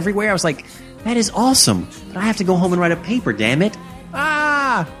 people everywhere. I was like, that is awesome. But I have to go home and write a paper, damn it.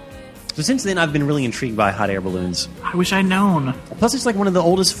 So since then, I've been really intrigued by hot air balloons. I wish I'd known. Plus, it's like one of the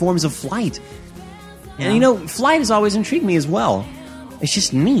oldest forms of flight. Yeah. And flight has always intrigued me as well. It's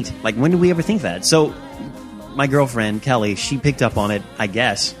just neat. Like, when did we ever think that? So, my girlfriend, Kelly, she picked up on it, I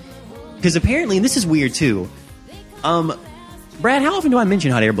guess. Because apparently, and this is weird too, Brad, how often do I mention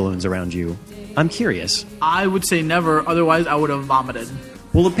hot air balloons around you? I'm curious. I would say never, otherwise I would have vomited.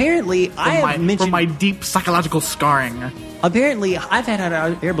 Well, apparently, I have mentioned... From my deep psychological scarring. Apparently, I've had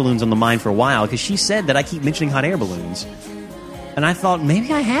hot air balloons on the mind for a while, because she said that I keep mentioning hot air balloons. And I thought,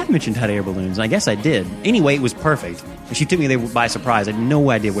 maybe I have mentioned hot air balloons, and I guess I did. Anyway, it was perfect. And she took me there by surprise. I had no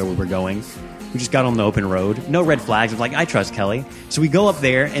idea where we were going. We just got on the open road. No red flags. I was like, I trust Kelly. So we go up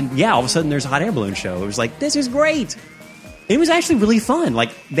there, and all of a sudden, there's a hot air balloon show. It was like, this is great. It was actually really fun.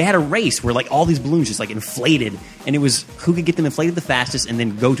 Like, they had a race where, like, all these balloons just, like, inflated. And it was who could get them inflated the fastest and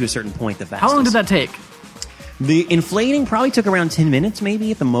then go to a certain point the fastest. How long did that take? The inflating probably took around 10 minutes,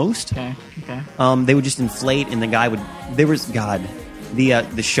 maybe, at the most. Okay. They would just inflate, and the guy would...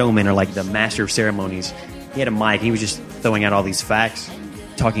 the showman, or, like, the master of ceremonies, he had a mic, and he was just throwing out all these facts,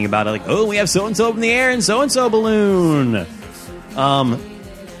 talking about it, like, oh, we have so-and-so up in the air and so-and-so balloon.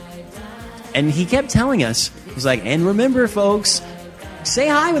 And he kept telling us, he's like, and remember, folks, say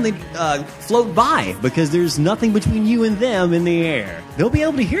hi when they float by, because there's nothing between you and them in the air. They'll be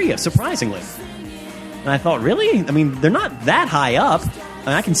able to hear you, surprisingly. And I thought, really? I mean, they're not that high up.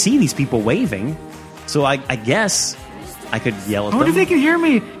 I can see these people waving. So I guess I could yell at them. I wonder if they can hear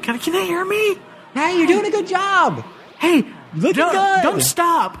me. Can they hear me? Hey, you're doing a good job. Hey, looking good. Don't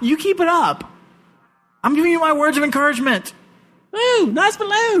stop. You keep it up. I'm giving you my words of encouragement. Ooh, nice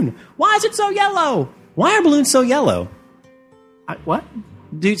balloon. Why is it so yellow? Why are balloons so yellow? What?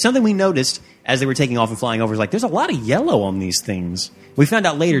 Dude, something we noticed as they were taking off and flying over is like, there's a lot of yellow on these things. We found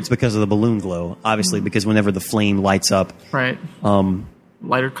out later it's because of the balloon glow, obviously, because whenever the flame lights up. Right.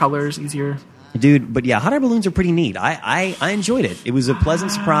 Lighter colors, easier. Dude, but yeah, hot air balloons are pretty neat. I enjoyed it. It was a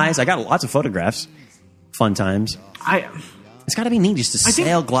pleasant surprise. I got lots of photographs. Fun times. It's got to be neat just to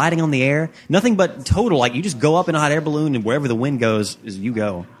sail, gliding on the air. Nothing but total, like you just go up in a hot air balloon and wherever the wind goes is you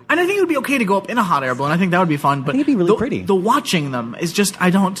go. And I think it would be okay to go up in a hot air balloon. I think that would be fun. But I think it'd be really pretty. The watching them is just,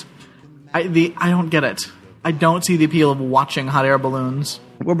 I don't get it. I don't see the appeal of watching hot air balloons.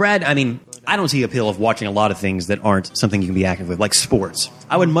 Well, Brad, I mean, I don't see the appeal of watching a lot of things that aren't something you can be active with, like sports.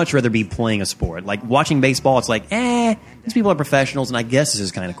 I would much rather be playing a sport. Like watching baseball, it's like, these people are professionals, and I guess this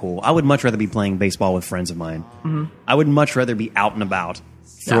is kind of cool. I would much rather be playing baseball with friends of mine. Mm-hmm. I would much rather be out and about,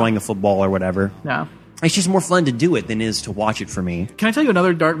 throwing a football or whatever. Yeah. It's just more fun to do it than it is to watch it for me. Can I tell you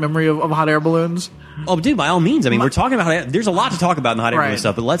another dark memory of hot air balloons? Oh, dude, by all means. I mean, we're talking about there's a lot to talk about in the hot air balloon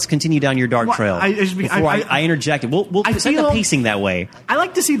stuff, but let's continue down your dark trail. Before I interject it. We'll set the pacing that way. I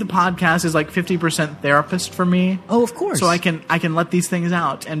like to see the podcast as like 50% therapist for me. Oh, of course. So I can let these things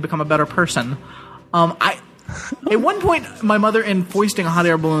out and become a better person. At one point, my mother, in foisting hot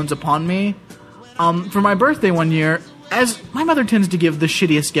air balloons upon me, for my birthday one year, as my mother tends to give the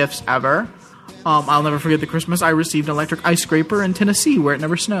shittiest gifts ever, I'll never forget the Christmas I received an electric ice scraper in Tennessee where it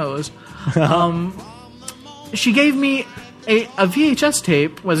never snows. She gave me a VHS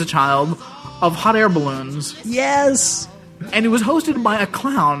tape as a child of hot air balloons. Yes! And it was hosted by a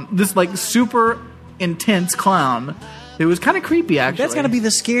clown, this like super intense clown. It was kind of creepy, actually. That's got to be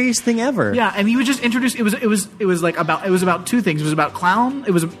the scariest thing ever. Yeah, and he would just introduce. It was about two things. It was about clown.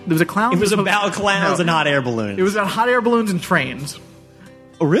 There was a clown. It was about clowns and hot air balloons. It was about hot air balloons and trains.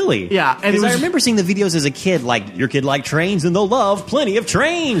 Oh, really? Yeah. And I remember seeing the videos as a kid, like, your kid liked trains and they'll love Plenty of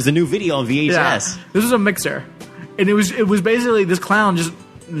Trains, the new video on VHS. Yeah. This was a mixer. And it was basically this clown just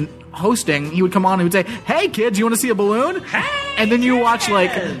hosting. He would come on and he would say, "Hey, kids, you want to see a balloon?" Hey, and then you watch,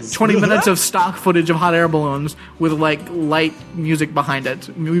 like, 20 minutes of stock footage of hot air balloons with, like, light music behind it.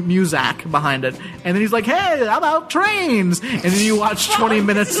 Muzak behind it. And then he's like, "Hey, how about trains?" And then you watch 20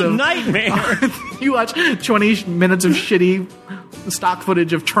 minutes of... nightmare. You watch 20 minutes of shitty stock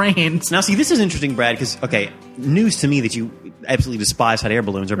footage of trains. Now, see, this is interesting, Brad, because, okay, news to me that you absolutely despise hot air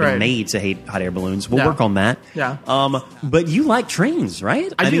balloons or been made to hate hot air balloons. We'll work on that. Yeah. But you like trains,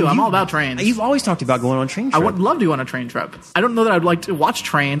 right? I do. I'm all about trains. You've always talked about going on a train trip. I would love to go on a train trip. I don't know that I'd like to watch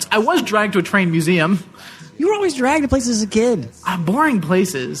trains. I was dragged to a train museum. You were always dragged to places as a kid. Boring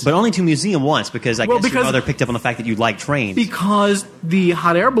places. But only to a museum once, because I guess your mother picked up on the fact that you like trains. Because the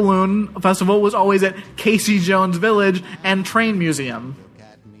Hot Air Balloon Festival was always at Casey Jones Village and Train Museum.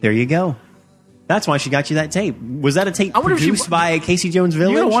 There you go. That's why she got you that tape. Was that a tape produced by Casey Jones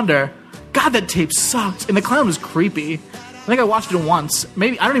Village? You gotta wonder. God, that tape sucked. And the clown was creepy. I think I watched it once.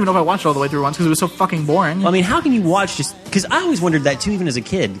 Maybe I don't even know if I watched it all the way through once because it was so fucking boring. Well, I mean, how can you watch just... Because I always wondered that, too, even as a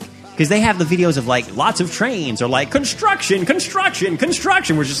kid. Because they have the videos of, like, lots of trains or, like, construction, where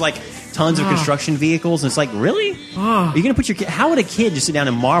it's just, like, tons of construction vehicles. And it's like, really? Are you going to put your kid... How would a kid just sit down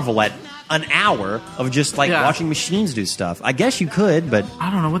and marvel at an hour of just, like, watching machines do stuff? I guess you could, but...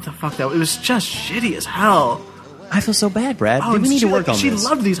 I don't know what the fuck that was. It was just shitty as hell. I feel so bad, Brad. We need to work on this. She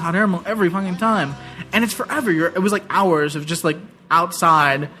loved these hot air balloons every fucking time. And it's forever. It was, like, hours of just, like,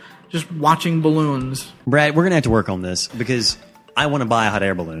 outside, just watching balloons. Brad, we're going to have to work on this because... I want to buy a hot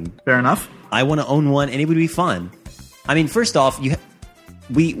air balloon. Fair enough. I want to own one, and it would be fun. I mean, first off, we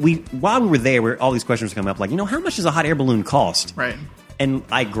while we were there, all these questions were coming up, like, how much does a hot air balloon cost? Right. And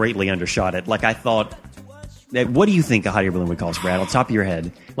I greatly undershot it. Like, I thought, what do you think a hot air balloon would cost, Brad, on top of your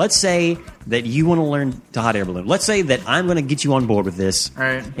head? Let's say that you want to learn to hot air balloon. Let's say that I'm going to get you on board with this,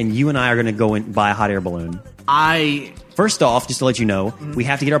 right. And you and I are going to go and buy a hot air balloon. First off, just to let you know, we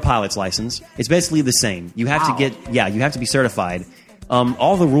have to get our pilot's license. It's basically the same. You have to you have to be certified.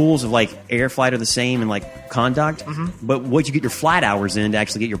 All the rules of, like, air flight are the same and, like, conduct, but what you get your flight hours in to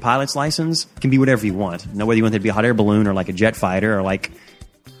actually get your pilot's license can be whatever you want. Now, whether you want it to be a hot air balloon or, like, a jet fighter or, like,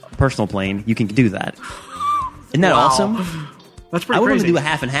 a personal plane, you can do that. Isn't that awesome? That's pretty I would want crazy. to do a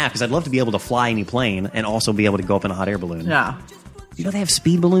half and half because I'd love to be able to fly any plane and also be able to go up in a hot air balloon. Yeah. You know they have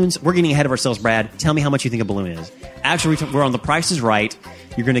speed balloons? We're getting ahead of ourselves, Brad. Tell me how much you think a balloon is. Actually, we're on The Price is Right.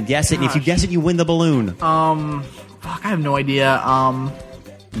 You're going to guess it, and if you guess it, you win the balloon. Fuck, I have no idea.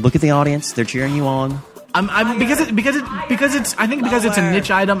 Look at the audience. They're cheering you on. Because it's a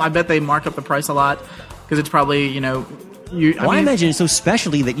niche item, I bet they mark up the price a lot. Because it's probably, I imagine it's so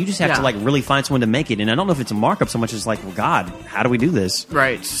specially that you just have to, like, really find someone to make it. And I don't know if it's a markup so much as, like, well, God, how do we do this?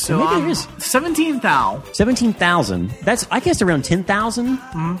 Right. So maybe it is. 17,000. 17,000. That's, I guess, around 10,000.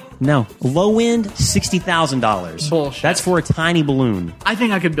 No, low end $60,000. Bullshit. That's for a tiny balloon. I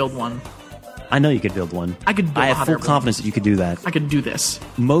think I could build one. I know you could build one. I have full confidence that you could do that. I could do this.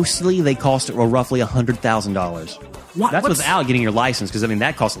 Mostly, they cost roughly $100,000. That's without getting your license, because I mean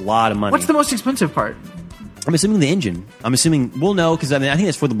that costs a lot of money. What's the most expensive part? I'm assuming the engine. I'm assuming. Well, no, because I think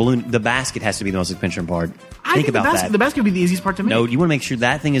that's for the balloon. The basket has to be the most expensive part. Think about that. The basket would be the easiest part to make. No, you want to make sure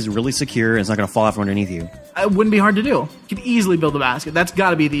that thing is really secure and it's not going to fall off from underneath you. It wouldn't be hard to do. You could easily build a basket. That's got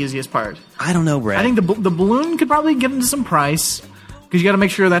to be the easiest part. I don't know, Brad. I think the balloon could probably get into some price because you got to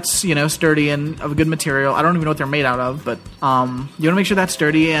make sure that's sturdy and of a good material. I don't even know what they're made out of, but you want to make sure that's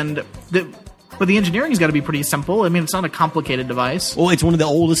sturdy But the engineering's got to be pretty simple. I mean, it's not a complicated device. Well, it's one of the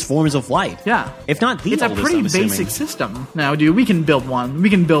oldest forms of flight. Yeah. If not the oldest, oldest, it's a pretty I'm assuming. basic system. Now, dude, we can build one. We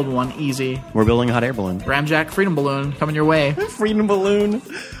can build one easy. We're building a hot air balloon. Ramjack Freedom Balloon coming your way. Freedom Balloon.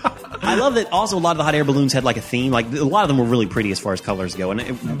 I love that also a lot of the hot air balloons had like a theme. Like a lot of them were really pretty as far as colors go. And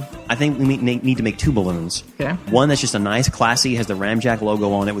I think we need to make two balloons. Okay. One that's just a nice, classy, has the Ramjack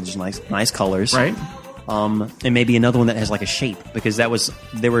logo on it with just nice colors. Right. And maybe another one that has like a shape, because there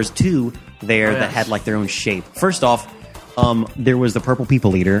was two there that had like their own shape. First off, there was the Purple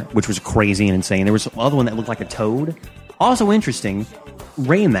People Eater, which was crazy and insane. There was another one that looked like a toad. Also interesting,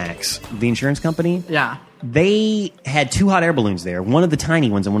 Raymax, the insurance company. Yeah. They had two hot air balloons there, one of the tiny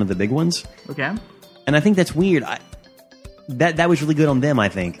ones and one of the big ones. Okay. And I think that's weird. That was really good on them, I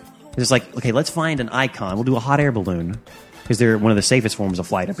think. It's like, okay, let's find an icon. We'll do a hot air balloon, because they're one of the safest forms of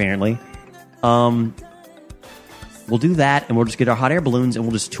flight, apparently. We'll do that, and we'll just get our hot air balloons, and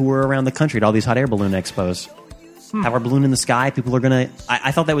we'll just tour around the country at all these hot air balloon expos. Have our balloon in the sky. People are going to...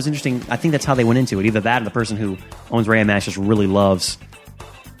 I thought that was interesting. I think that's how they went into it. Either that or the person who owns Raymax just really loves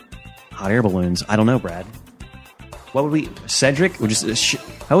hot air balloons. I don't know, Brad. What would we... Cedric? Would just,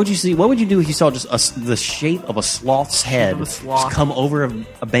 how would you see... What would you do if you saw just the shape of a sloth's head just come over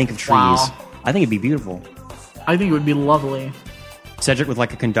a bank of trees? Wow. I think it'd be beautiful. I think it would be lovely. Cedric with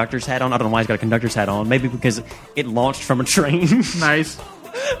like a conductor's hat on. I don't know why he's got a conductor's hat on. Maybe because it launched from a train. Nice.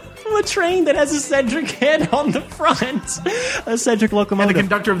 From a train that has a Cedric head on the front. A Cedric locomotive. And the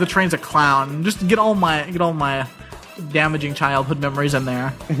conductor of the train's a clown. Just get all my damaging childhood memories in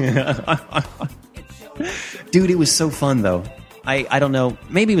there. Dude, it was so fun though. I don't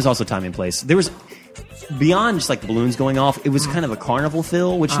know.Maybe it was also time and place. There was beyond just like balloons going off. It was kind of a carnival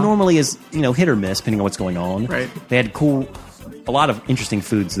feel, which normally is hit or miss depending on what's going on. Right. They had a lot of interesting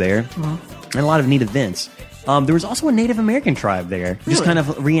foods there, and a lot of neat events. There was also a Native American tribe there. Really? Just kind of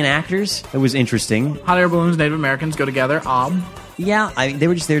reenactors. It was interesting. Hot air balloons, Native Americans go together. Yeah, they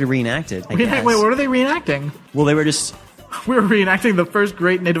were just there to reenact it. I guess. Wait, what are they reenacting? Well, they were just... We were reenacting the first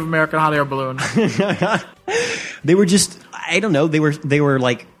great Native American hot air balloon. They were just... I don't know. They were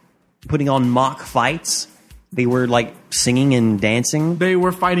like putting on mock fights. They were like singing and dancing. They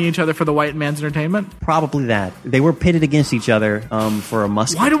were fighting each other for the white man's entertainment? Probably that. They were pitted against each other for a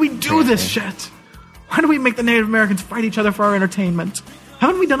musket. Why do we do this shit? Why do we make the Native Americans fight each other for our entertainment?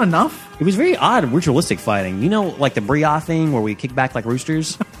 Haven't we done enough? It was very odd, ritualistic fighting. Like the Bria thing where we kick back like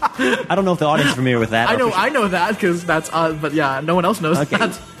roosters? I don't know if the audience is familiar with that. I know that because that's but yeah, no one else knows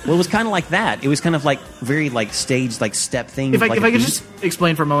that. Well, it was kind of like that. It was kind of like very like staged like step thing. If I could just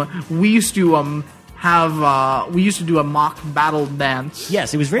explain for a moment, we used to do a mock battle dance.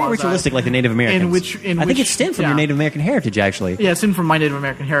 Yes, it was very ritualistic, like the Native Americans. I think it stemmed from your Native American heritage, actually. Yeah, it stemmed from my Native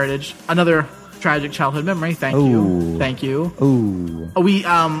American heritage. Another tragic childhood memory. Thank you. Ooh.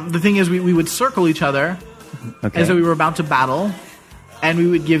 The thing is, we would circle each other as though we were about to battle, and we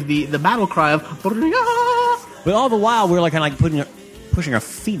would give the battle cry of. But all the while, we were like kind of like pushing our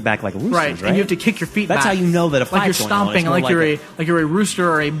feet back like roosters, right? And you have to kick your feet back. That's how you know that a fight's like you're stomping, going on. like you're a rooster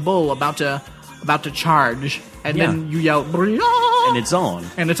or a bull about to charge, and then you yell, and it's on.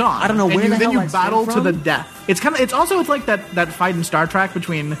 I don't know where the hell you that battle stemmed to the from. death. It's like that fight in Star Trek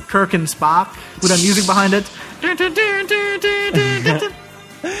between Kirk and Spock with that music behind it.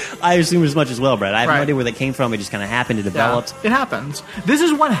 I assume as much as well, Brad. I have no idea where that came from. It just kind of happened. It developed. Yeah, it happens. This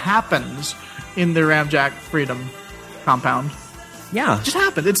is what happens in the Ramjack Freedom compound. Yeah, it just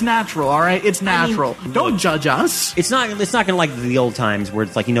happens. It's natural, all right? It's natural. Don't judge us. It's not going to like the old times where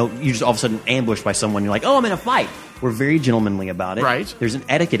it's like, you just all of a sudden ambushed by someone. You're like, oh, I'm in a fight. We're very gentlemanly about it. Right. There's an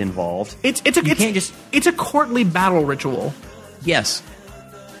etiquette involved. It's a courtly battle ritual. Yes.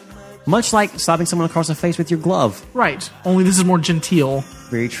 Much like slapping someone across the face with your glove. Right. Only this is more genteel.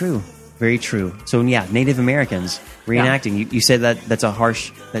 Very true. Very true. So, yeah, Native Americans reenacting. Yeah. You said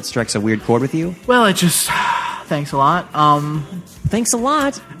that strikes a weird chord with you? Well, it just... Thanks a lot. Thanks a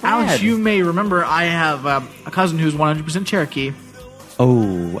lot, Brad. Alex, you may remember I have a cousin who's 100% Cherokee.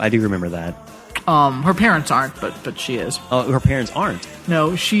 Oh, I do remember that. Her parents aren't, but she is. Oh, her parents aren't?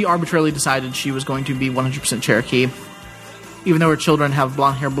 No, she arbitrarily decided she was going to be 100% Cherokee, even though her children have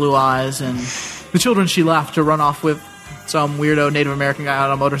blonde hair, blue eyes, and the children she left to run off with some weirdo Native American guy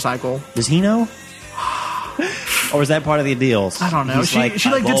on a motorcycle. Does he know? Or was that part of the deals? I don't know. He's She like, did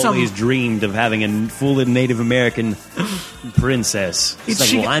I've some- always dreamed of having a full Native American princess. It's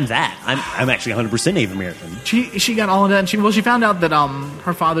like, well, I'm that. I'm actually 100% Native American. She got all of that, and she found out that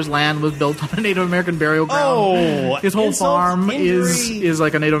her father's land was built on a Native American burial ground. Oh, his whole farm is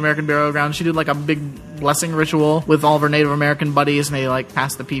like a Native American burial ground. She did like a big blessing ritual with all of her Native American buddies, and they like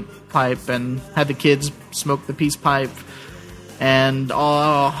passed the peace pipe and had the kids smoke the peace pipe. And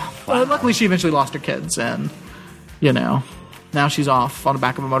luckily she eventually lost her kids, and now she's off on the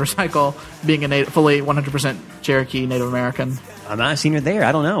back of a motorcycle, being a fully 100% Cherokee Native American. I've not seen her there.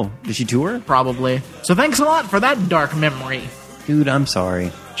 I don't know. Did she tour? Probably. So thanks a lot for that dark memory. Dude, I'm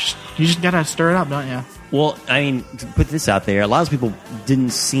sorry. You just gotta stir it up, don't you? Well, I mean, to put this out there, a lot of people didn't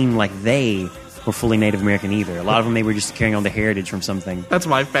seem like they were fully Native American either. A lot of them, they were just carrying on the heritage from something. That's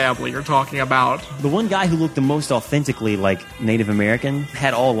my family you're talking about. The one guy who looked the most authentically like Native American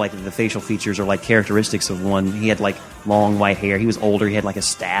had all like the facial features or like characteristics of one. He had like long white hair. He was older. He had like a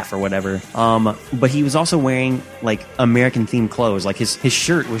staff or whatever. But he was also wearing like American themed clothes. Like his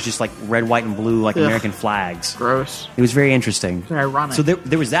shirt was just like red, white, and blue, like American flags. Gross. It was very interesting. Very ironic. So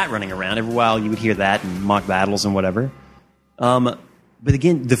there was that running around. Every while you would hear that and mock battles and whatever. But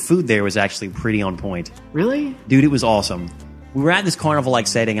again, the food there was actually pretty on point. Really? Dude, it was awesome. We were at this carnival-like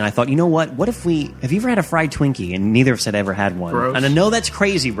setting, and I thought, you know what? What if have you ever had a fried Twinkie? And neither of us had ever had one. Gross. And I know that's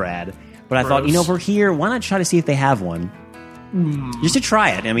crazy, Brad. But I thought, if we're here, why not try to see if they have one? Just to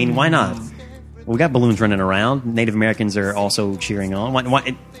try it. I mean, why not? Well, we got balloons running around. Native Americans are also cheering on.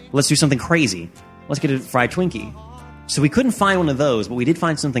 Let's do something crazy. Let's get a fried Twinkie. So we couldn't find one of those, but we did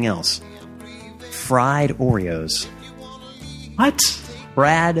find something else. Fried Oreos. What?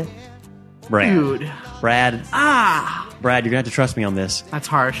 Brad. Dude. Brad. Brad, you're going to have to trust me on this. That's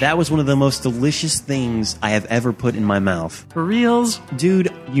harsh. That was one of the most delicious things I have ever put in my mouth. For reals? Dude,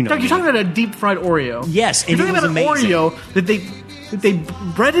 you know. Doug, you're talking about a deep fried Oreo. Yes, you're and it was talking about amazing. an Oreo that they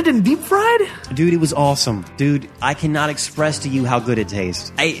breaded and deep fried? Dude, it was awesome. Dude, I cannot express to you how good it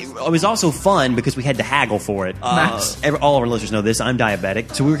tastes. It was also fun because we had to haggle for it. Nice. All of our listeners know this. I'm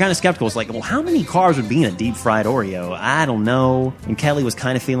diabetic. So we were kind of skeptical. It's like, well, how many carbs would be in a deep fried Oreo? I don't know. And Kelly was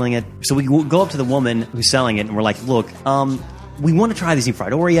kind of feeling it. So we go up to the woman who's selling it and we're like, look, we want to try these deep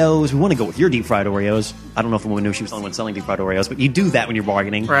fried Oreos. We want to go with your deep fried Oreos. I don't know if the woman knew she was the only one selling deep fried Oreos, but you do that when you're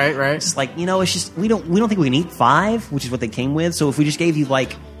bargaining. Right. It's like, it's just, we don't think we can eat 5, which is what they came with. So if we just gave you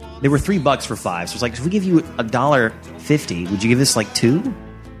like, they were $3 for 5. So it's like, if we give you $1.50, would you give this like 2?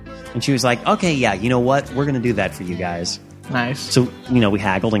 And she was like, okay, yeah, you know what? We're going to do that for you guys. Nice. So, we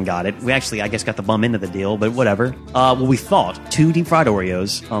haggled and got it. We actually, I guess, got the bum end of the deal, but whatever. Well, we thought 2 deep fried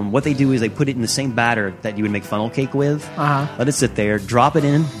Oreos. What they do is they put it in the same batter that you would make funnel cake with. Let it sit there, drop it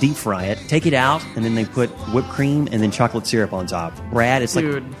in, deep fry it, take it out, and then they put whipped cream and then chocolate syrup on top. Brad, it's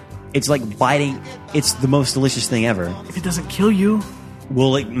like biting. It's the most delicious thing ever. If it doesn't kill you.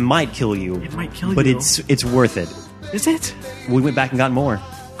 Well, it might kill you. It might kill you. But it's worth it. Is it? We went back and got more.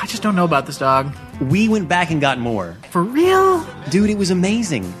 I just don't know about this, dog. We went back and got more. For real? Dude, it was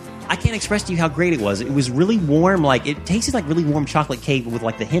amazing. I can't express to you how great it was. It was really warm. Like, it tasted like really warm chocolate cake with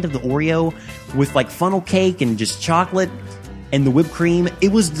like the hint of the Oreo with like funnel cake and just chocolate and the whipped cream.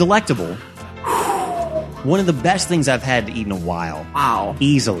 It was delectable. One of the best things I've had to eat in a while. Wow.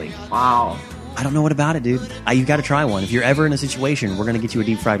 Easily. Wow. I don't know what about it, dude. You got to try one. If you're ever in a situation, we're going to get you a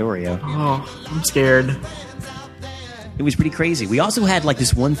deep fried Oreo. Oh, I'm scared. It was pretty crazy. We also had like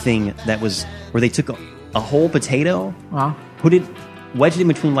this one thing that was where they took a whole potato, wedged it in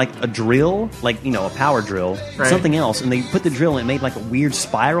between like a drill, like, a power drill, something else, and they put the drill and it made like a weird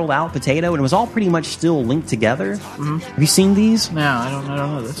spiraled out potato, and it was all pretty much still linked together. Mm-hmm. Have you seen these? No, I don't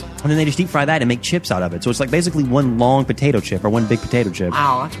know this. And then they just deep fry that and make chips out of it. So it's like basically one long potato chip or one big potato chip.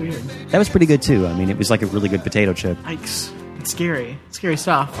 Wow, that's weird. That was pretty good too. I mean, it was like a really good potato chip. Yikes. It's scary. Scary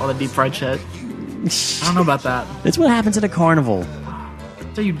stuff, all the deep fried shit. I don't know about that. That's what happens at a carnival.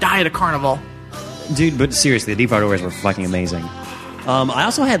 So you die at a carnival. Dude, but seriously, the deep fried Oreos were fucking amazing. I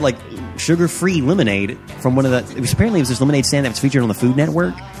also had like sugar-free lemonade from one of the. Apparently, it was this lemonade stand that was featured on the Food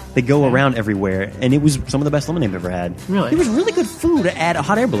Network. They go around everywhere, and it was some of the best lemonade I've ever had. Really? It was really good food at a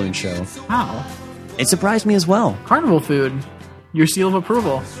hot air balloon show. Wow. It surprised me as well. Carnival food. Your seal of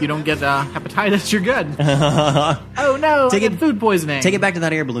approval. If you don't get hepatitis, you're good. Oh no! I get food poisoning. Take it back to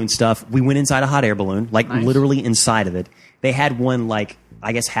that air balloon stuff. We went inside a hot air balloon, like literally inside of it. They had one like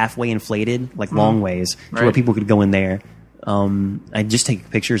I guess halfway inflated, like long ways, to where people could go in there. I'd just take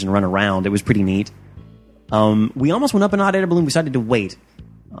pictures and run around. It was pretty neat. We almost went up in a hot air balloon. We decided to wait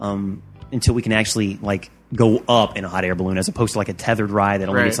until we can actually like go up in a hot air balloon, as opposed to like a tethered ride that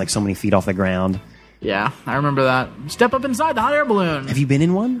only gets like so many feet off the ground. Yeah, I remember that. Step up inside the hot air balloon. Have you been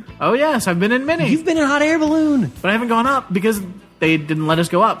in one? Oh, yes, I've been in many. You've been in a hot air balloon. But I haven't gone up because they didn't let us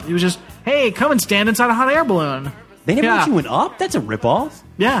go up. It was just, hey, come and stand inside a hot air balloon. They never let you went up? That's a ripoff.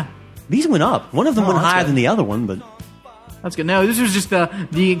 Yeah. These went up. One of them went higher than the other one, but... That's good. No, this was just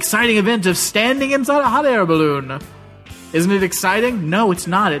the exciting event of standing inside a hot air balloon. Isn't it exciting? No, it's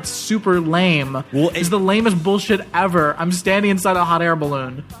not. It's super lame. Well, it's the lamest bullshit ever. I'm standing inside a hot air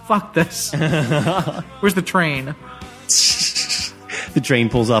balloon. Fuck this. Where's the train? The train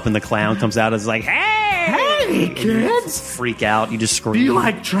pulls up and the clown comes out and is like, hey! Hey, kids! Freak out. You just scream. Do you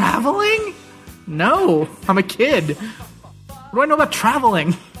like traveling? No, I'm a kid. What do I know about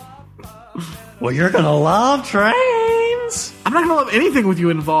traveling? Well, you're gonna love trains. I'm not gonna love anything with you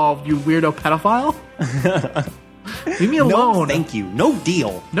involved, you weirdo pedophile. Leave me alone. No, thank you. No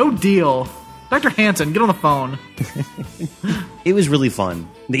deal. No deal. Dr. Hansen, get on the phone. It was really fun.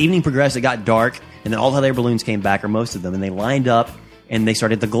 The evening progressed, it got dark, and then all the hot air balloons came back, or most of them, and they lined up, and they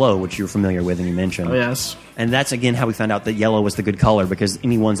started to glow, which you're familiar with and you mentioned. Oh, yes. And that's, again, how we found out that yellow was the good color, because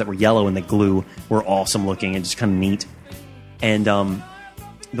any ones that were yellow and they glue were awesome looking and just kind of neat. And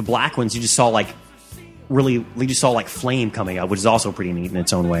the black ones, you just saw, like, flame coming up, which is also pretty neat in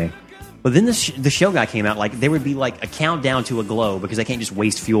its own way. But then the show guy came out, like, there would be, like, a countdown to a glow, because they can't just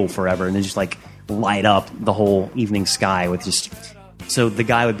waste fuel forever and then just, like, light up the whole evening sky with just... So the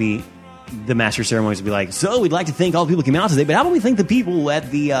guy would be... The master of ceremonies would be like, so we'd like to thank all the people who came out today, but how about we thank the people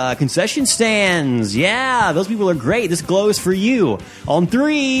at the concession stands? Yeah, those people are great. This glow is for you. On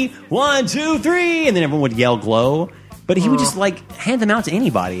 3, 1, 2, 3, and then everyone would yell glow. But he would just, like, hand them out to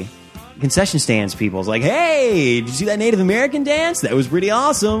anybody. Concession stands people. It's like, hey, did you see that Native American dance? That was pretty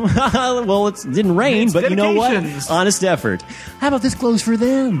awesome. Well, it didn't rain, but you know what? Honest effort. How about this glows for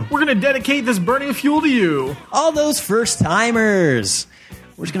them? We're going to dedicate this burning of fuel to you. All those first-timers.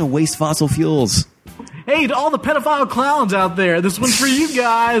 We're just going to waste fossil fuels. Hey, to all the pedophile clowns out there, this one's for you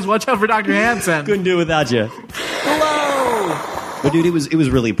guys. Watch out for Dr. Hansen. Couldn't do it without you. Hello! But dude, it was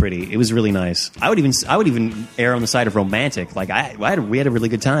really pretty. It was really nice. I would even err on the side of romantic. Like we had a really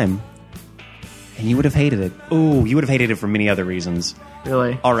good time. And you would have hated it. Oh, you would have hated it for many other reasons.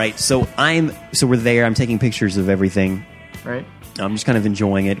 Really? All right, so we're there. I'm taking pictures of everything. Right. I'm just kind of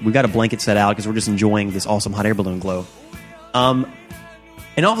enjoying it. We've got a blanket set out because we're just enjoying this awesome hot air balloon glow.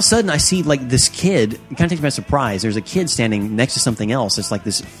 And all of a sudden, I see like this kid. It kind of takes me by surprise. There's a kid standing next to something else. It's like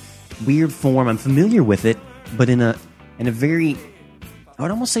this weird form. I'm familiar with it, but in a very, I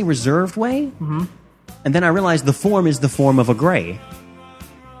would almost say reserved way. Mm-hmm. And then I realized the form is the form of a gray.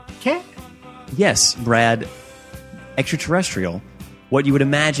 Okay. Yes, Brad, extraterrestrial. What you would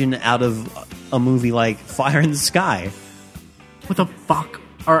imagine out of a movie like Fire in the Sky. What the fuck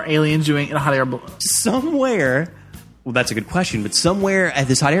are aliens doing in a hot air balloon? Somewhere, well, that's a good question, but somewhere at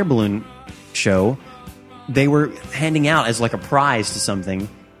this hot air balloon show, they were handing out as like a prize to something,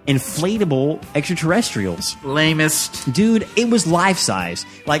 inflatable extraterrestrials. Lamest. Dude, it was life-size.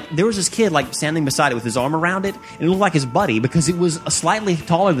 Like, there was this kid, like, standing beside it with his arm around it, and it looked like his buddy because it was slightly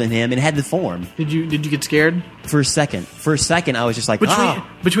taller than him and had the form. Did you get scared? For a second, I was just like,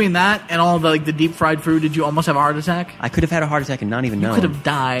 Between that and all the deep-fried food, did you almost have a heart attack? I could have had a heart attack and not even know. You could have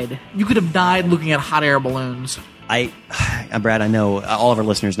died. You could have died looking at hot air balloons. Brad, I know, all of our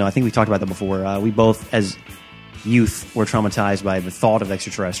listeners know, I think we talked about that before. We both, as youth, were traumatized by the thought of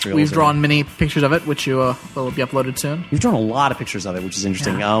extraterrestrials. We've drawn many pictures of it, which will be uploaded soon. We've drawn a lot of pictures of it, which is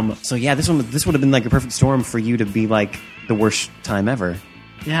interesting. Yeah. So yeah, this would have been like a perfect storm for you to be like the worst time ever.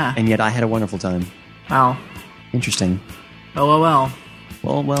 Yeah. And yet I had a wonderful time. Wow. Interesting. LOL.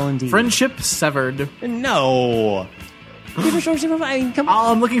 Well, indeed. Friendship severed. No. Come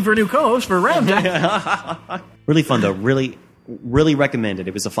on. I'm looking for a new co-host for Ramjack. Really fun though. Really recommend it.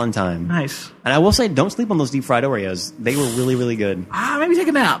 It was a fun time. Nice. And I will say, don't sleep on those deep fried Oreos. They were really, really good. Maybe take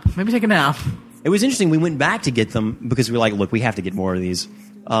a nap. It was interesting. We went back to get them because we were like, look, we have to get more of these.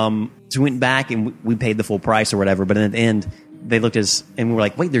 So we went back and we paid the full price or whatever. But at the end, they looked at us and we were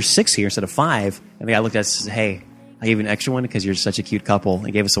like, wait, there's 6 here instead of 5. And the guy looked at us and said, hey, I gave you an extra one because you're such a cute couple.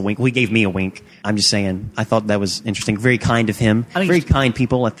 He gave us a wink. Well, he gave me a wink. I'm just saying. I thought that was interesting. Very kind of him. Very kind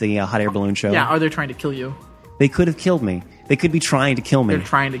people at the hot air balloon show. Yeah, are they trying to kill you? They could have killed me. They could be trying to kill me. They're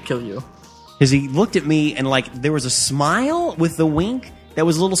trying to kill you. Because he looked at me and like there was a smile with the wink that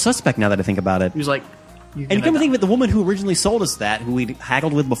was a little suspect now that I think about it. He was like... And you come to think of it, the woman who originally sold us that, who we'd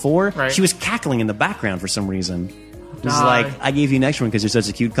haggled with before, right. She was cackling in the background for some reason. It was like, I gave you an extra one because you're such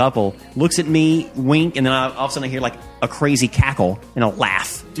a cute couple. Looks at me, wink, and then all of a sudden I hear like a crazy cackle and a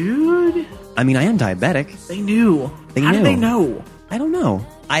laugh. Dude. I mean, I am diabetic. They knew. How did they know? I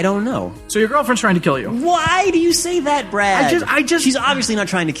don't know. So your girlfriend's trying to kill you. Why do you say that, Brad? I just... She's obviously not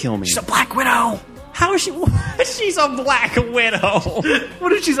trying to kill me. She's a Black Widow. How is she? She's a Black Widow.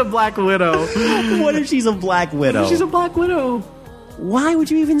 What if she's a Black Widow? What if she's a Black Widow? She's a Black Widow. Why would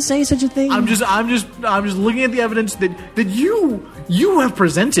you even say such a thing? I'm just looking at the evidence that you have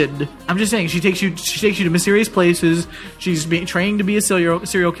presented. I'm just saying she takes you to mysterious places. She's training to be a serial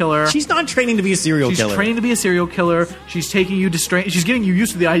killer. She's not training to be a serial killer. She's training to be a serial killer. She's taking you to She's getting you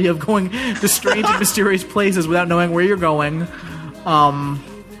used to the idea of going to strange and mysterious places without knowing where you're going.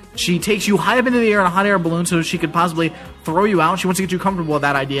 She takes you high up into the air in a hot air balloon so she could possibly throw you out. She wants to get you comfortable with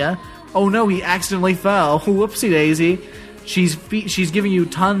that idea. Oh no, he accidentally fell. Whoopsie daisy. She's giving you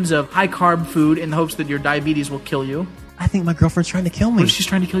tons of high carb food in the hopes that your diabetes will kill you. I think my girlfriend's trying to kill me. What if she's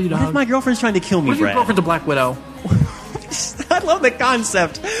trying to kill you, dog? What if my girlfriend's trying to kill me, What if your Brad? girlfriend's a Black Widow? I love the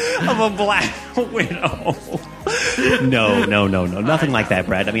concept of a Black Widow. No. Nothing like that,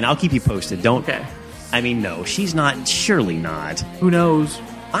 Brad. I mean, I'll keep you posted. Don't. Okay. I mean, no, she's not. Surely not. Who knows?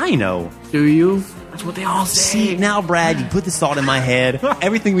 I know. Do you? That's what they all say. See, now, Brad, you put this thought in my head.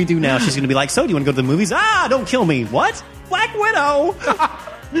 Everything we do now, she's going to be like, so do you want to go to the movies? Ah, don't kill me. What? Black Widow.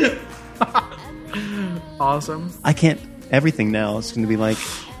 Awesome. I can't. Everything now is going to be like,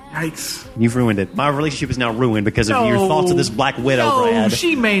 yikes. You've ruined it. My relationship is now ruined because of your thoughts of this Black Widow, no, Brad.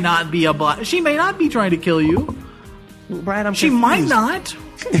 She may not be She may not be trying to kill you. Brad, I'm She confused. might not.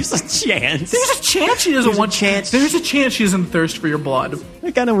 There's a chance. There's a chance she doesn't want. Chance. There's a chance she doesn't thirst for your blood.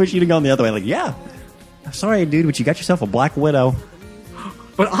 I kind of wish you'd have gone the other way. Like, yeah, I'm sorry, dude, but you got yourself a Black Widow.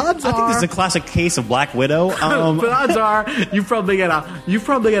 But odds I think this is a classic case of Black Widow. But odds are you've probably got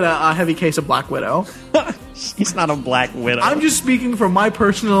a heavy case of Black Widow. She's not a Black Widow. I'm just speaking from my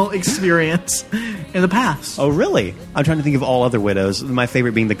personal experience in the past. Oh, really? I'm trying to think of all other widows. My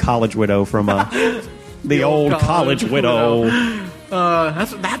favorite being the college widow from the old college widow.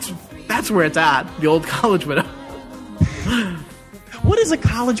 That's where it's at. The old college widow. What is a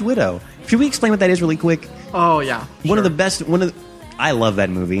college widow? Should we explain what that is really quick? Oh yeah, One of the best. I love that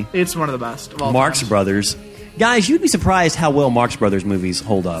movie. It's one of the best of all Marx times. Brothers. Guys, you'd be surprised how well Marx Brothers movies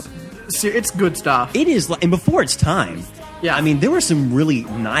hold up. It's good stuff. It is, and before its time. Yeah. I mean, there were some really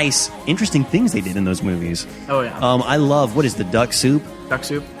nice, interesting things they did in those movies. Oh yeah. I love, what is the duck soup? Duck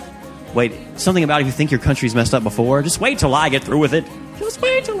soup. Wait, something about if you think your country's messed up before, just wait till I get through with it. Just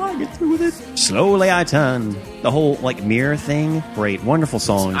wait till I get through with it. Slowly I turn. The whole, mirror thing. Great. Wonderful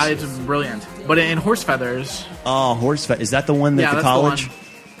songs. It's brilliant. But in Horse Feathers. Oh, Horse Feathers. Is that the one that the college?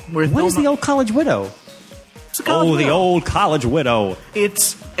 What is the old college widow? The old college widow.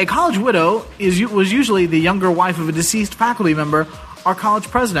 It's a college widow was usually the younger wife of a deceased faculty member or college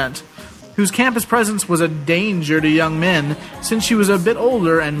president, whose campus presence was a danger to young men since she was a bit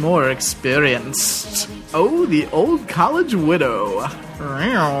older and more experienced. Oh, the old college widow.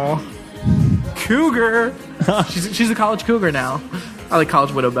 Cougar. She's a college cougar now. I like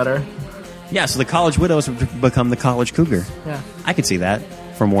college widow better. Yeah, so the college widows have become the college cougar. Yeah. I could see that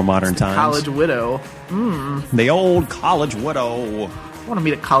for more modern times. College widow. The old college widow. I want to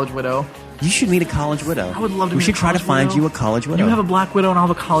meet a college widow. You should meet a college widow. I would love to We meet should a try to college find widow. you a college widow. You have a Black Widow and I'll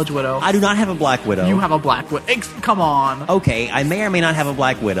have a college widow. I do not have a Black Widow. You have a Black Widow. Come on. Okay, I may or may not have a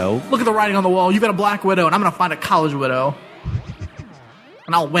Black Widow. Look at the writing on the wall. You got a Black Widow and I'm going to find a college widow.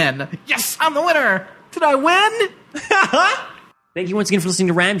 And I'll win. Yes, I'm the winner. Did I win? Thank you once again for listening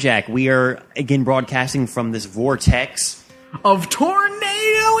to Ramjack. We are, again, broadcasting from this vortex of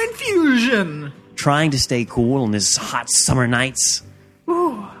tornado infusion. Trying to stay cool on these hot summer nights.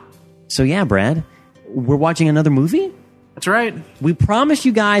 Ooh. So yeah, Brad, we're watching another movie? That's right. We promised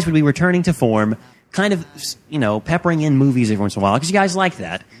you guys we'd be returning to form, kind of, peppering in movies every once in a while, because you guys like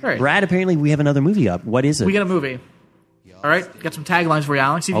that. Right. Brad, apparently we have another movie up. What is it? We got a movie. All right, got some taglines for you,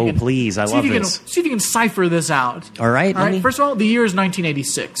 Alex. See if you can, please, I love this. See if you can cipher this out. All right. First of all, the year is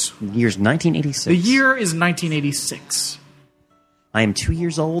 1986. The year's 1986. The year is 1986. I am 2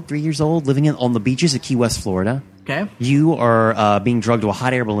 years old, 3 years old, living on the beaches of Key West, Florida. Okay. You are being drugged to a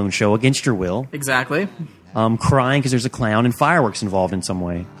hot air balloon show against your will. Exactly. Crying because there's a clown and fireworks involved in some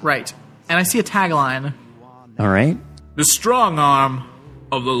way. Right. And I see a tagline. All right. The strong arm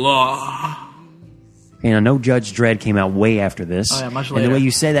of the law. And I know Judge Dredd came out way after this. Oh, yeah, much later. And the way you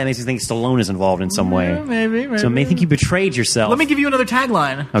say that makes me think Stallone is involved in some way. Maybe. So it may think you betrayed yourself. Let me give you another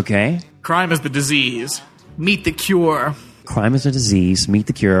tagline. Okay. Crime is the disease. Meet the cure. Crime is a disease. Meet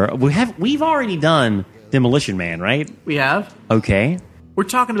the cure. We've already done Demolition Man, right? We have. Okay. We're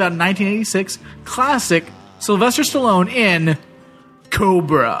talking about 1986 classic Sylvester Stallone in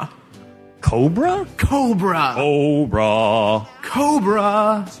Cobra. Cobra? Cobra. Cobra.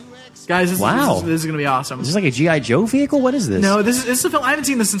 Cobra. Guys, this is going to be awesome. Is this like a G.I. Joe vehicle? What is this? No, this is a film. I haven't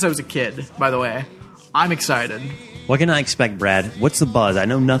seen this since I was a kid, by the way. I'm excited. What can I expect, Brad? What's the buzz? I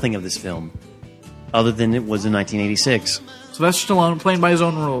know nothing of this film. other than it was in 1986. Sylvester Stallone playing by his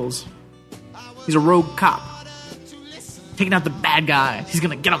own rules. He's a rogue cop. Taking out the bad guy. He's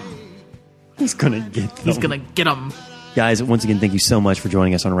gonna get him. He's gonna get them. He's gonna get him. Guys, once again, thank you so much for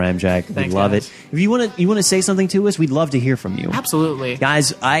joining us on Ramjack. We Thanks, love guys. it. If you want to say something to us, we'd love to hear from you. Absolutely.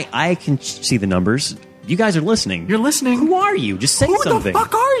 Guys, I can see the numbers. You guys are listening. You're listening. Who are you? Just say something. Who the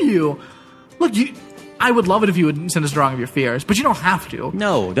fuck are you? Look, I would love it if you would send us a drawing of your fears, but you don't have to.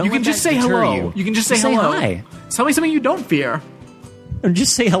 No, don't You can let just that say deter hello. you. can just say Say hello. hi. Tell me something you don't fear. Or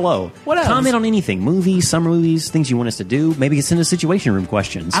just say hello. What else? Comment on anything. Movies, summer movies, things you want us to do. Maybe send us situation room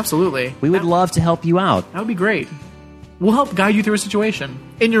questions. Absolutely. We would love to help you out. That would be great. We'll help guide you through a situation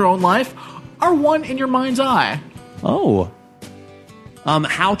in your own life or one in your mind's eye. Oh.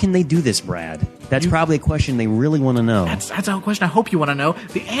 How can they do this, Brad? That's probably a question they really want to know. That's a question I hope you want to know.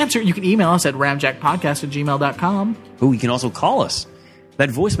 The answer, you can email us at ramjackpodcast@gmail.com. Oh, you can also call us. That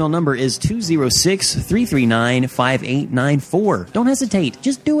voicemail number is 206-339-5894. Don't hesitate.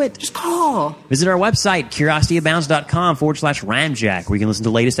 Just do it. Just call. Visit our website, curiosityabounds.com/Ramjack, where you can listen to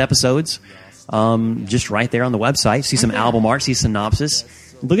the latest episodes. Just right there on the website. See some album art, see synopsis.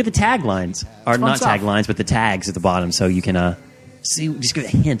 Look at the taglines. Or not stuff. taglines, but the tags at the bottom so you can see, just get a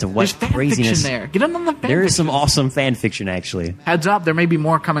hint of what There's fan craziness. fiction there. Get in on the fan There is fiction. some awesome fan fiction, actually. Heads up, there may be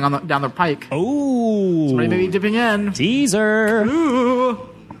more coming down the pike. Oh. Somebody may be dipping in. Teaser. Ooh.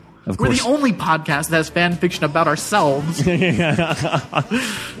 Of We're course. the only podcast that has fan fiction about ourselves.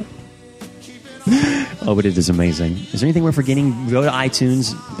 Oh, but it is amazing. Is there anything we're forgetting? Go to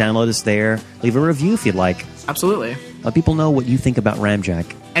iTunes, download us there, leave a review if you'd like. Absolutely. Let people know what you think about Ramjack.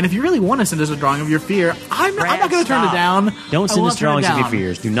 And if you really want to send us a drawing of your fear, I'm not going to turn it Stop. down. Don't I send won't us turn it drawings of your down.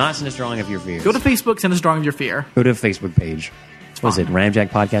 fears. Do not send us drawing of your fears. Go to Facebook, send us a drawing of your fear. Go to a Facebook page. What is it? Ramjack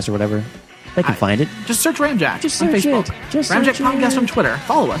Podcast or whatever? They can find it. Just search Ramjack Just on search Facebook. it. Just Ramjack search Podcast it. on Twitter.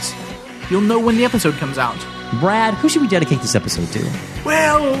 Follow us. You'll know when the episode comes out. Brad, who should we dedicate this episode to?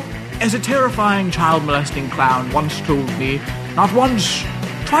 Well, as a terrifying child molesting clown once told me, not once,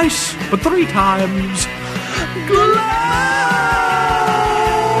 twice, but 3 times.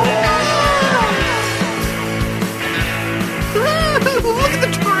 Look at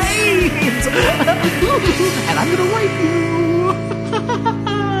the trains! And I'm gonna rape you!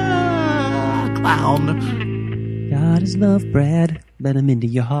 Clown. God is love, Brad. Let him into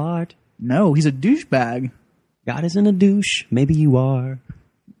your heart. No, he's a douchebag. God isn't a douche. Maybe you are.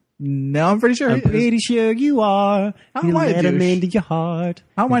 No, I'm pretty sure. I'm pretty sure you are. How You am I a let him douche? into your heart.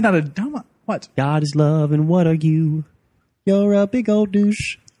 How am I not a... What? God is love, and what are you? You're a big old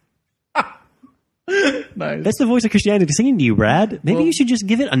douche. Nice. That's the voice of Christianity singing to you, Brad. Maybe Well- you should just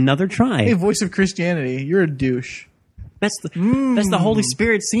give it another try. Hey, voice of Christianity, you're a douche. That's the Holy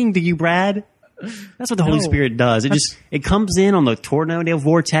Spirit singing to you, Brad. That's what the Holy No. Spirit does. It comes in on the tornado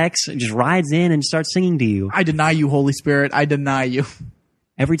vortex, it just rides in and starts singing to you. I deny you, Holy Spirit. I deny you.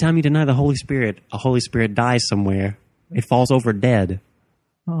 Every time you deny the Holy Spirit, a Holy Spirit dies somewhere. It falls over dead.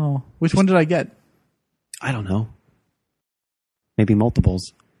 Oh, which one did I get? I don't know. Maybe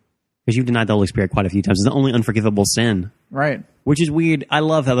multiples. Because you've denied the Holy Spirit quite a few times. It's the only unforgivable sin. Right. Which is weird. I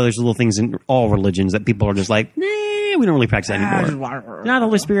love how there's little things in all religions that people are just like, nah, we don't really practice that anymore. Deny the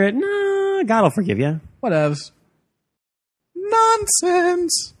Holy Spirit, nah, God will forgive you. Whatevs.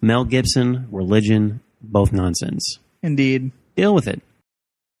 Nonsense. Mel Gibson, religion, both nonsense. Indeed. Deal with it.